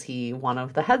dragons? Is he one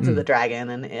of the heads of the dragon?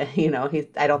 And,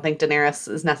 I don't think Daenerys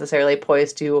is necessarily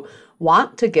poised to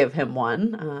want to give him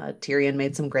one. Tyrion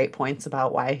made some great points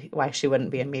about why she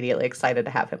wouldn't be immediately excited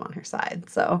to have him on her side.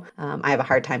 So I have a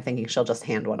hard time thinking she'll just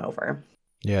hand one over.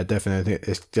 Yeah, definitely.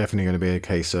 It's definitely going to be a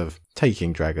case of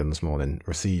taking dragons more than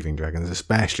receiving dragons,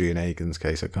 especially in Aegon's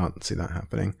case. I can't see that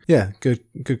happening. Yeah, good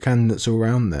candidates all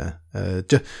around there.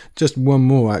 Just one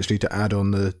more actually to add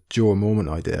on the Jorah Mormont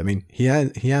idea. I mean, he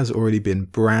has already been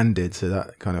branded, so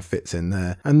that kind of fits in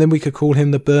there. And then we could call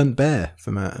him the Burnt Bear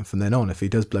from then on. If he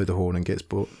does blow the horn and gets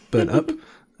burnt up,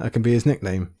 that can be his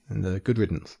nickname. And good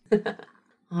riddance.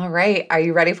 All right, are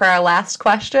you ready for our last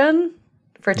question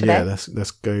for today? Yeah,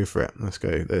 let's go for it. Let's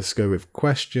go with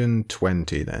question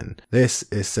 20 then. This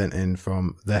is sent in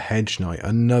from the Hedge Knight,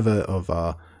 another of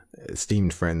our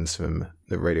esteemed friends from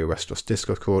the Radio Westeros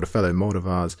Discord called, a fellow mod of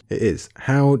ours. It is,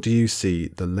 how do you see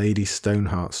the Lady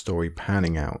Stoneheart story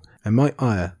panning out? And might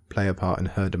Arya play a part in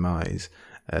her demise?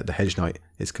 The Hedge Knight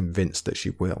is convinced that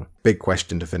she will. Big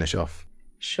question to finish off.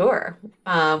 Sure.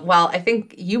 Well, I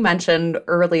think you mentioned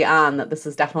early on that this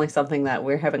is definitely something that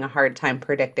we're having a hard time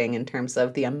predicting in terms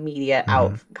of the immediate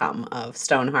outcome of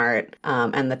Stoneheart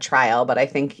and the trial. But I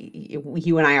think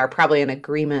you and I are probably in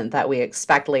agreement that we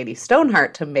expect Lady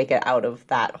Stoneheart to make it out of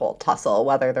that whole tussle.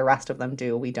 Whether the rest of them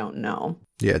do, we don't know.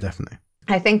 Yeah, definitely.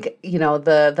 I think,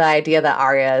 the idea that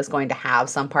Arya is going to have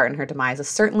some part in her demise is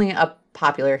certainly a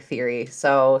popular theory.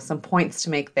 So some points to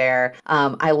make there.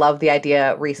 I love the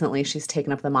idea recently she's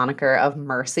taken up the moniker of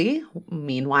Mercy.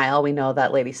 Meanwhile, we know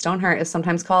that Lady Stoneheart is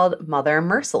sometimes called Mother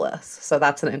Merciless. So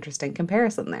that's an interesting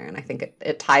comparison there. And I think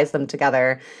it ties them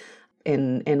together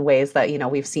in ways that,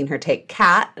 we've seen her take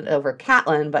Cat over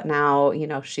Catelyn, but now,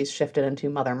 she's shifted into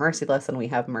Mother Merciless and we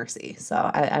have Mercy. So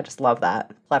I just love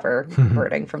that clever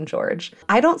wording from George.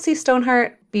 I don't see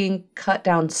Stoneheart being cut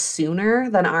down sooner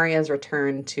than Arya's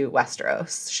return to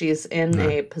Westeros. She's in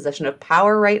a position of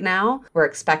power right now. We're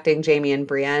expecting Jaime and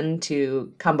Brienne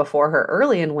to come before her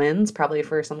early in Winds, probably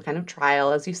for some kind of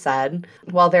trial, as you said.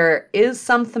 While there is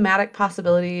some thematic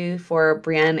possibility for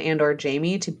Brienne and or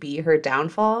Jaime to be her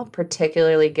downfall,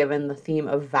 particularly given the theme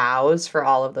of vows for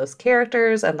all of those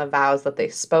characters and the vows that they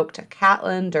spoke to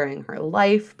Catelyn during her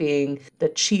life being the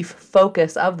chief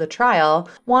focus of the trial,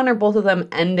 one or both of them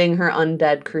ending her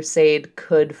undead crusade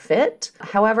could fit.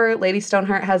 However, Lady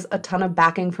Stoneheart has a ton of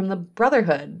backing from the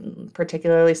Brotherhood,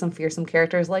 particularly some fearsome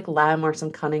characters like Lem or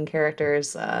some cunning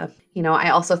characters. I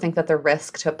also think that the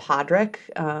risk to Podrick,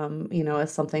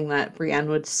 is something that Brienne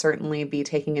would certainly be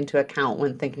taking into account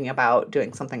when thinking about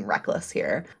doing something reckless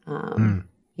here.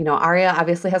 Arya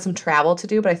obviously has some travel to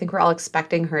do, but I think we're all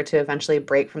expecting her to eventually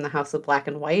break from the House of Black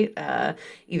and White,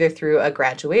 either through a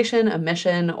graduation, a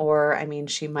mission, or,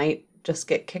 she might just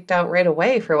get kicked out right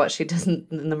away for what she did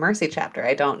in the Mercy chapter.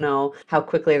 I don't know how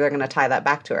quickly they're going to tie that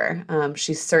back to her.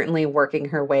 She's certainly working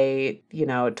her way,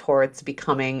 towards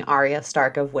becoming Arya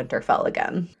Stark of Winterfell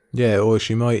again. Yeah, or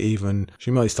she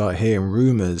might start hearing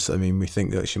rumours. I mean, we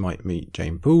think that she might meet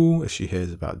Jane Poole. If she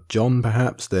hears about John,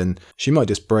 perhaps, then she might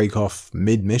just break off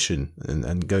mid-mission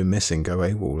and go missing, go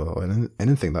AWOL, or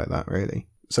anything like that, really.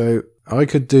 So I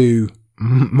could do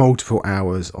multiple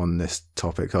hours on this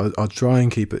topic. I'll try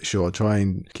and keep it short. I'll try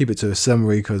and keep it to a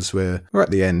summary because we're at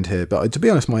the end here. But to be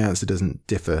honest, my answer doesn't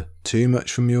differ too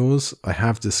much from yours. I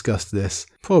have discussed this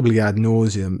probably ad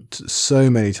nauseum so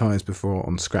many times before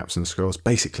on Scraps and Scrolls,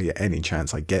 basically at any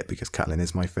chance I get, because Catelyn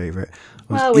is my favourite.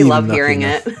 Well, we love hearing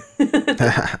it.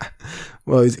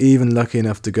 Well, I was even lucky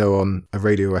enough to go on a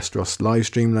Radio Westeros live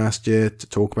stream last year to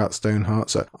talk about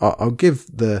Stoneheart. So I'll give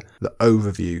the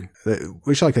overview,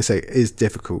 which, like I say, is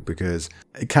difficult because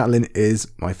Catelyn is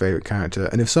my favourite character.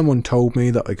 And if someone told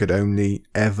me that I could only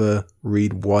ever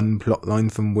read one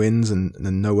plotline from Winds and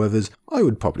no others, I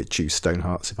would probably choose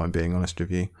Stonehearts, if I'm being honest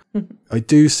with you. I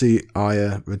do see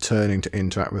Arya returning to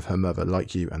interact with her mother,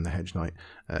 like you and the Hedge Knight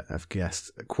have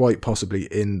guessed, quite possibly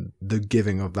in the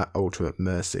giving of that ultimate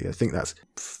mercy. I think that's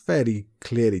fairly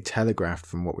clearly telegraphed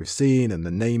from what we've seen and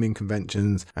the naming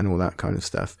conventions and all that kind of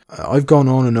stuff. I've gone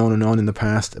on and on and on in the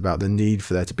past about the need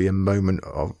for there to be a moment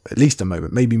of, at least a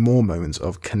moment, maybe more moments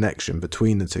of connection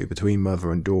between the two, between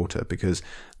mother and daughter, because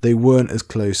they weren't as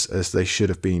close as they should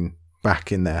have been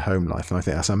back in their home life. And I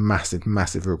think that's a massive,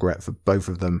 massive regret for both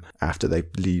of them after they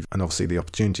leave, and obviously the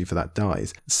opportunity for that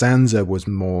dies. Sansa was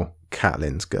more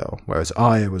Catelyn's girl, whereas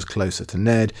Arya was closer to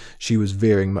Ned. She was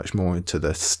veering much more into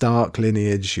the Stark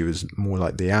lineage. She was more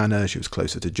like Lyanna. She was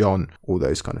closer to Jon, all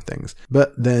those kind of things.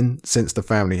 But then, since the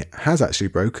family has actually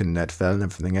broken, Ned fell and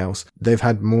everything else, they've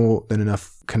had more than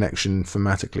enough connection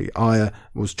thematically. Arya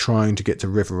was trying to get to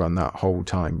Riverrun that whole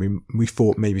time. We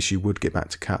thought maybe she would get back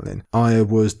to Catelyn. Arya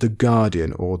was the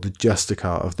guardian or the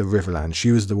Justicar of the Riverland.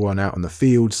 She was the one out on the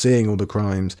field seeing all the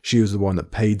crimes. She was the one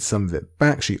that paid some of it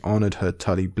back. She honoured her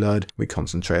Tully blood. We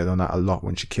concentrated on that a lot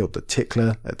when she killed the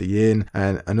Tickler at the inn,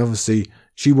 and obviously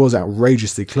she was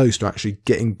outrageously close to actually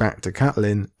getting back to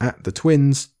Catelyn at the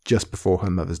Twins just before her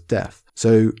mother's death.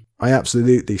 So I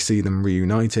absolutely see them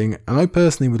reuniting, and I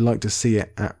personally would like to see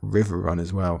it at Riverrun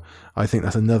as well. I think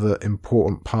that's another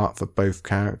important part for both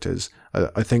characters.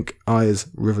 I think Arya's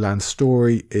Riverland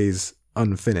story is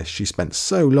unfinished. She spent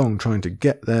so long trying to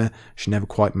get there, she never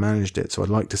quite managed it, so I'd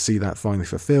like to see that finally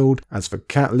fulfilled. As for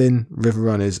Catelyn,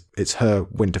 Riverrun it's her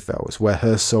Winterfell. It's where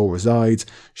her soul resides.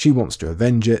 She wants to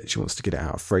avenge it. She wants to get it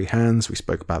out of Frey hands. We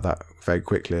spoke about that very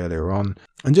quickly earlier on.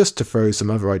 And just to throw some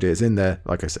other ideas in there,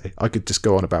 like I say, I could just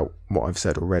go on about what I've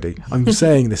said already. I'm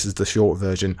saying this is the short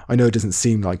version. I know it doesn't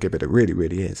seem like it, but it really,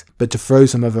 really is. But to throw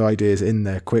some other ideas in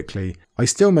there quickly, I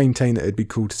still maintain that it'd be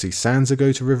cool to see Sansa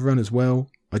go to Riverrun as well.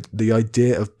 The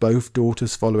idea of both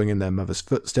daughters following in their mother's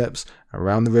footsteps,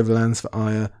 around the Riverlands for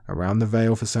Arya, around the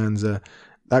Vale for Sansa,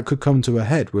 that could come to a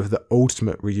head with the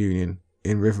ultimate reunion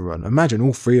in Riverrun. Imagine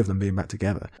all three of them being back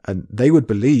together, and they would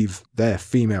believe their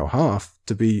female half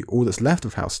to be all that's left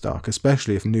of House Stark,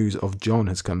 especially if news of Jon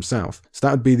has come south. So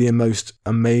that would be the most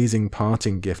amazing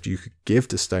parting gift you could give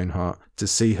to Stoneheart, to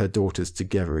see her daughters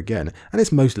together again. And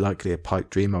it's most likely a pipe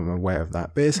dream, I'm aware of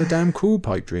that, but it's a damn cool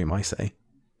pipe dream, I say.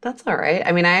 That's all right.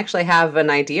 I mean, I actually have an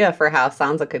idea for how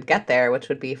Sansa could get there, which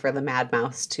would be for the Mad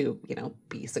Mouse to,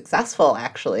 be successful,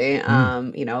 actually.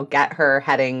 Get her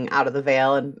heading out of the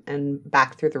Vale and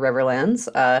back through the Riverlands.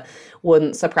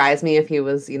 Wouldn't surprise me if he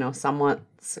was, somewhat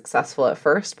successful at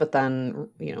first, but then,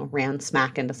 ran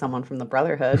smack into someone from the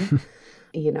Brotherhood.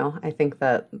 I think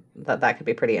that could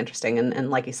be pretty interesting. And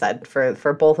like you said,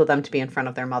 for both of them to be in front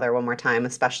of their mother one more time,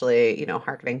 especially,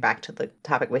 harkening back to the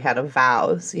topic we had of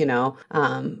vows,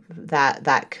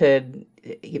 that could,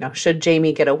 should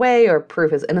Jaime get away or prove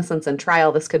his innocence in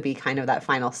trial, this could be kind of that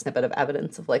final snippet of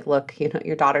evidence of like, look,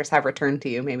 your daughters have returned to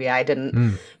you. Maybe I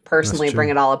didn't personally bring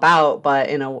it all about, but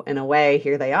in a way,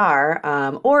 here they are.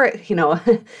 Or,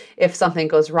 if something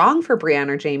goes wrong for Brienne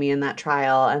or Jaime in that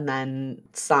trial, and then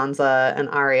Sansa and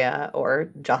Arya,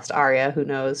 or just Arya, who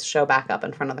knows, show back up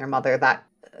in front of their mother,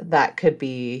 that could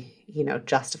be,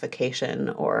 justification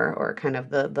or kind of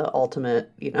the ultimate,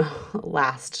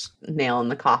 last nail in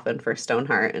the coffin for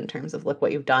Stoneheart in terms of, look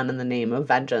what you've done in the name of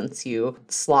vengeance. You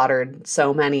slaughtered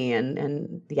so many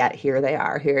and yet here they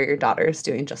are. Here are your daughters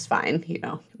doing just fine.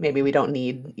 Maybe we don't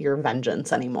need your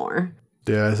vengeance anymore.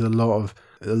 Yeah, there's a lot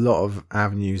of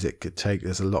avenues it could take.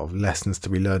 There's a lot of lessons to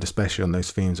be learned, especially on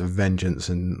those themes of vengeance,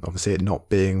 and obviously it not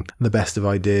being the best of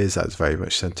ideas. That's very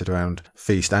much centered around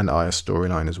Feast and Arya's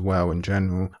storyline as well in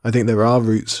general. I think there are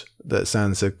routes that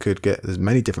Sansa could get. There's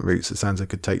many different routes that Sansa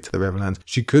could take to the Riverlands.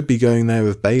 She could be going there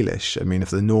with Baelish. I mean,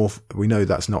 if the North, we know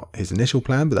that's not his initial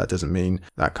plan, but that doesn't mean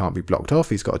that can't be blocked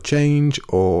off. He's got to change,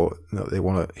 or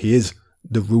he is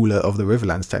the ruler of the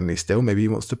Riverlands technically still. Maybe he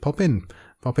wants to pop in,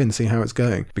 see how it's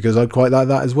going. Because I'd quite like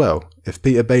that as well. If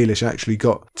Peter Baelish actually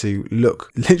got to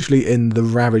look literally in the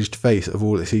ravaged face of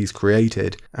all that he's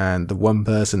created, and the one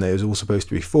person that it was all supposed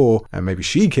to be for, and maybe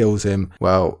she kills him,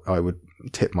 well, I would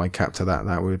tip my cap to that.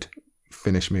 That would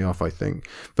finish me off, I think.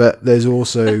 But there's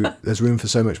room for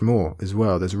so much more as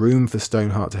well. There's room for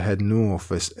Stoneheart to head north,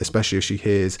 especially if she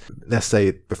hears, let's say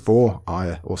before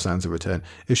Arya or Sansa return,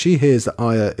 if she hears that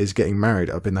Arya is getting married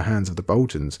up in the hands of the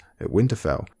Boltons at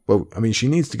Winterfell, well, I mean, she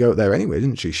needs to go up there anyway,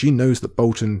 doesn't she? She knows that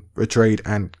Bolton betrayed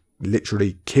and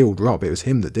literally killed Robb. It was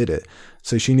him that did it.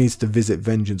 So she needs to visit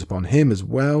vengeance upon him as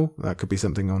well. That could be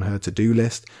something on her to-do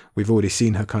list. We've already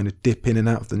seen her kind of dip in and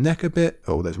out of the neck a bit.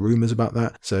 Oh, there's rumours about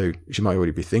that. So she might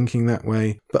already be thinking that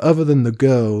way. But other than the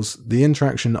girls, the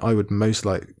interaction I would most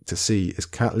like to see is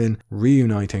Catelyn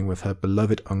reuniting with her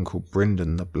beloved uncle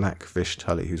Brynden, the Blackfish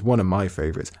Tully, who's one of my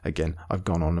favourites. Again, I've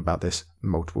gone on about this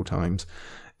multiple times.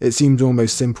 It seems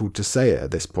almost simple to say it at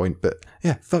this point, but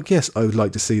yeah, fuck yes, I would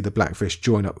like to see the Blackfish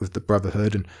join up with the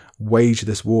Brotherhood and wage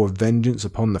this war of vengeance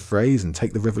upon the Freys and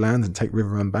take the Riverlands and take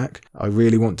Riverrun back. I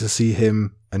really want to see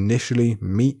him initially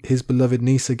meet his beloved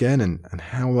niece again, and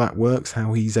how that works,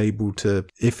 how he's able to,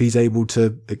 if he's able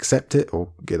to accept it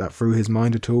or get that through his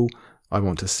mind at all. I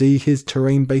want to see his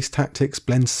terrain-based tactics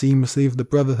blend seamlessly with the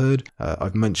Brotherhood.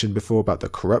 I've mentioned before about the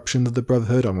corruption of the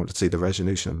Brotherhood. I want to see the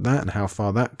resolution of that and how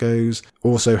far that goes.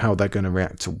 Also, how they're going to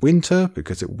react to winter,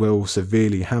 because it will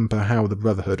severely hamper how the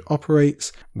Brotherhood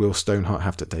operates. Will Stoneheart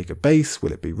have to take a base?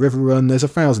 Will it be Riverrun? There's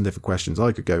 1,000 different questions.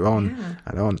 I could go on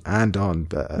and on and on,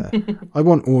 but I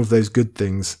want all of those good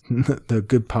things. The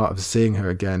good part of seeing her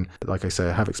again, like I say,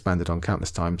 I have expanded on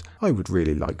countless times. I would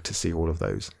really like to see all of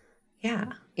those.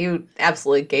 Yeah, you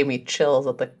absolutely gave me chills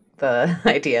at the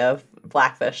idea of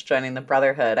Blackfish joining the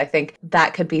Brotherhood. I think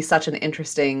that could be such an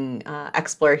interesting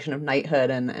exploration of knighthood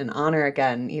and honor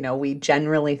again. You know, we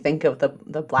generally think of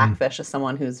the Blackfish as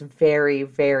someone who's very,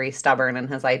 very stubborn in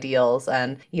his ideals.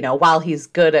 And, you know, while he's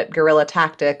good at guerrilla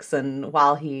tactics and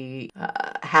while he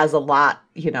has a lot,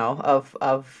 you know,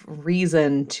 of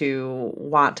reason to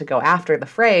want to go after the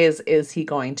Freys, is he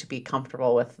going to be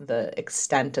comfortable with the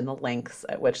extent and the lengths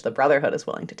at which the Brotherhood is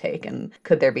willing to take? And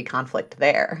could there be conflict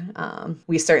there?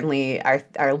 We certainly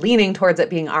are leaning towards it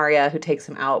being Arya who takes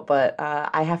him out, but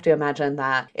I have to imagine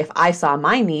that if I saw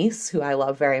my niece, who I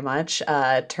love very much,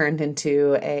 turned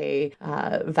into a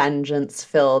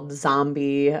vengeance-filled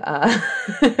zombie,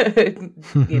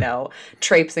 you know,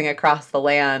 traipsing across the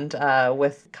land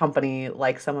with company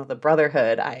like some of the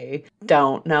Brotherhood, I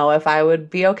don't know if I would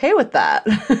be okay with that.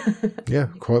 Yeah,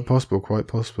 quite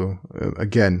possible.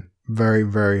 Again, very,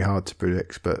 very hard to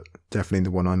predict, but definitely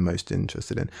the one I'm most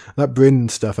interested in. That Bryn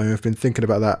stuff, I mean, I've been thinking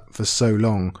about that for so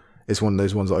long. It's one of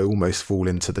those ones that I almost fall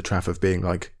into the trap of being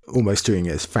like, almost doing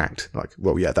it as fact. Like,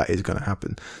 well, yeah, that is going to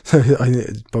happen. So I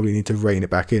probably need to rein it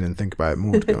back in and think about it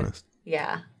more, to be honest.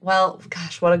 Yeah. Well,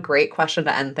 gosh, what a great question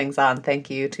to end things on. Thank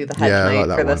you to the Hedge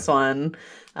Knight for this one.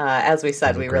 As we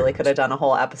said, we really could have done a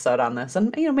whole episode on this.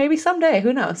 And, you know, maybe someday,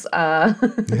 who knows?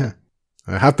 Yeah.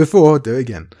 I have before, do it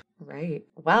again. Right.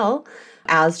 Well,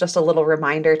 as just a little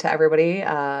reminder to everybody,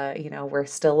 you know, we're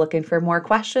still looking for more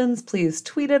questions. Please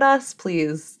tweet at us.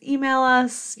 Please email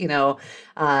us. You know,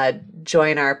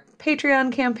 join our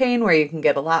Patreon campaign where you can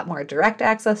get a lot more direct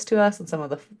access to us and some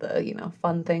of the you know,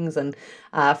 fun things. And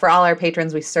for all our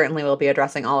patrons, we certainly will be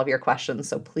addressing all of your questions.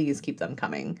 So please keep them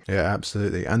coming. Yeah,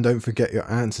 absolutely. And don't forget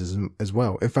your answers as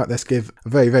well. In fact, let's give a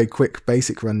very, very quick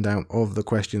basic rundown of the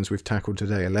questions we've tackled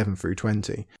today, 11 through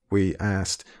 20. We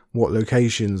asked, what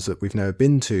locations that we've never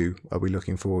been to are we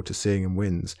looking forward to seeing in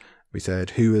Winds? We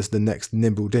said, who is the next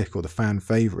Nimble Dick or the fan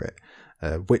favourite?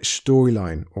 Which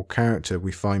storyline or character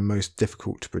we find most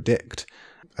difficult to predict?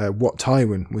 What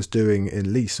Tywin was doing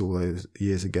in Lys all those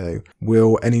years ago?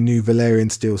 Will any new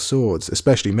Valyrian steel swords,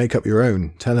 especially make up your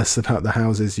own? Tell us about the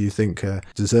houses you think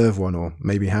deserve one or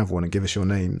maybe have one and give us your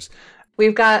names.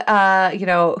 We've got, you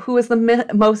know, who is the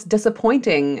most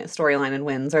disappointing storyline in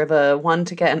Winds or the one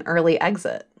to get an early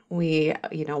exit? We,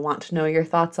 you know, want to know your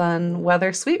thoughts on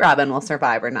whether Sweet Robin will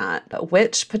survive or not.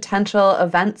 Which potential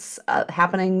events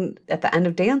happening at the end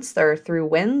of Dance or through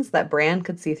Winds that Bran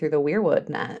could see through the Weirwood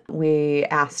net. We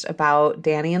asked about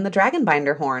Dany and the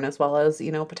Dragonbinder horn, as well as,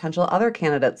 you know, potential other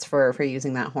candidates for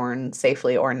using that horn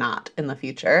safely or not in the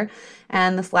future.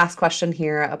 And this last question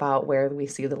here about where we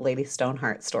see the Lady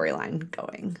Stoneheart storyline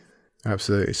going.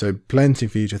 Absolutely. So plenty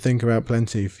for you to think about,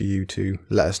 plenty for you to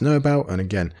let us know about. And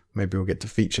again, maybe we'll get to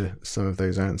feature some of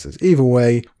those answers. Either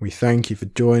way, we thank you for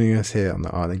joining us here on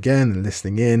the Isle Again and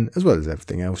listening in, as well as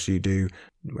everything else you do,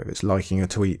 whether it's liking a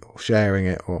tweet or sharing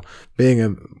it or being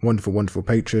a wonderful, wonderful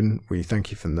patron. We thank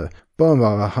you from the bottom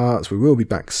of our hearts. We will be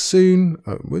back soon.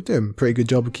 We're doing a pretty good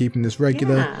job of keeping this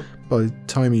regular. Yeah. By the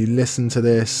time you listen to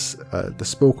this, the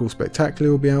Sporkle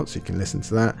Spectacular will be out, so you can listen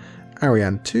to that.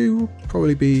 Ariane 2 will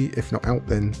probably be, if not out,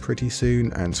 then pretty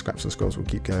soon, and Scraps and Scrolls will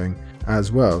keep going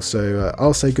as well. So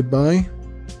I'll say goodbye.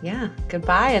 Yeah,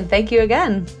 goodbye, and thank you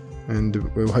again. And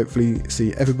we'll hopefully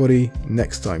see everybody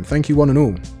next time. Thank you, one and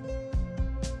all.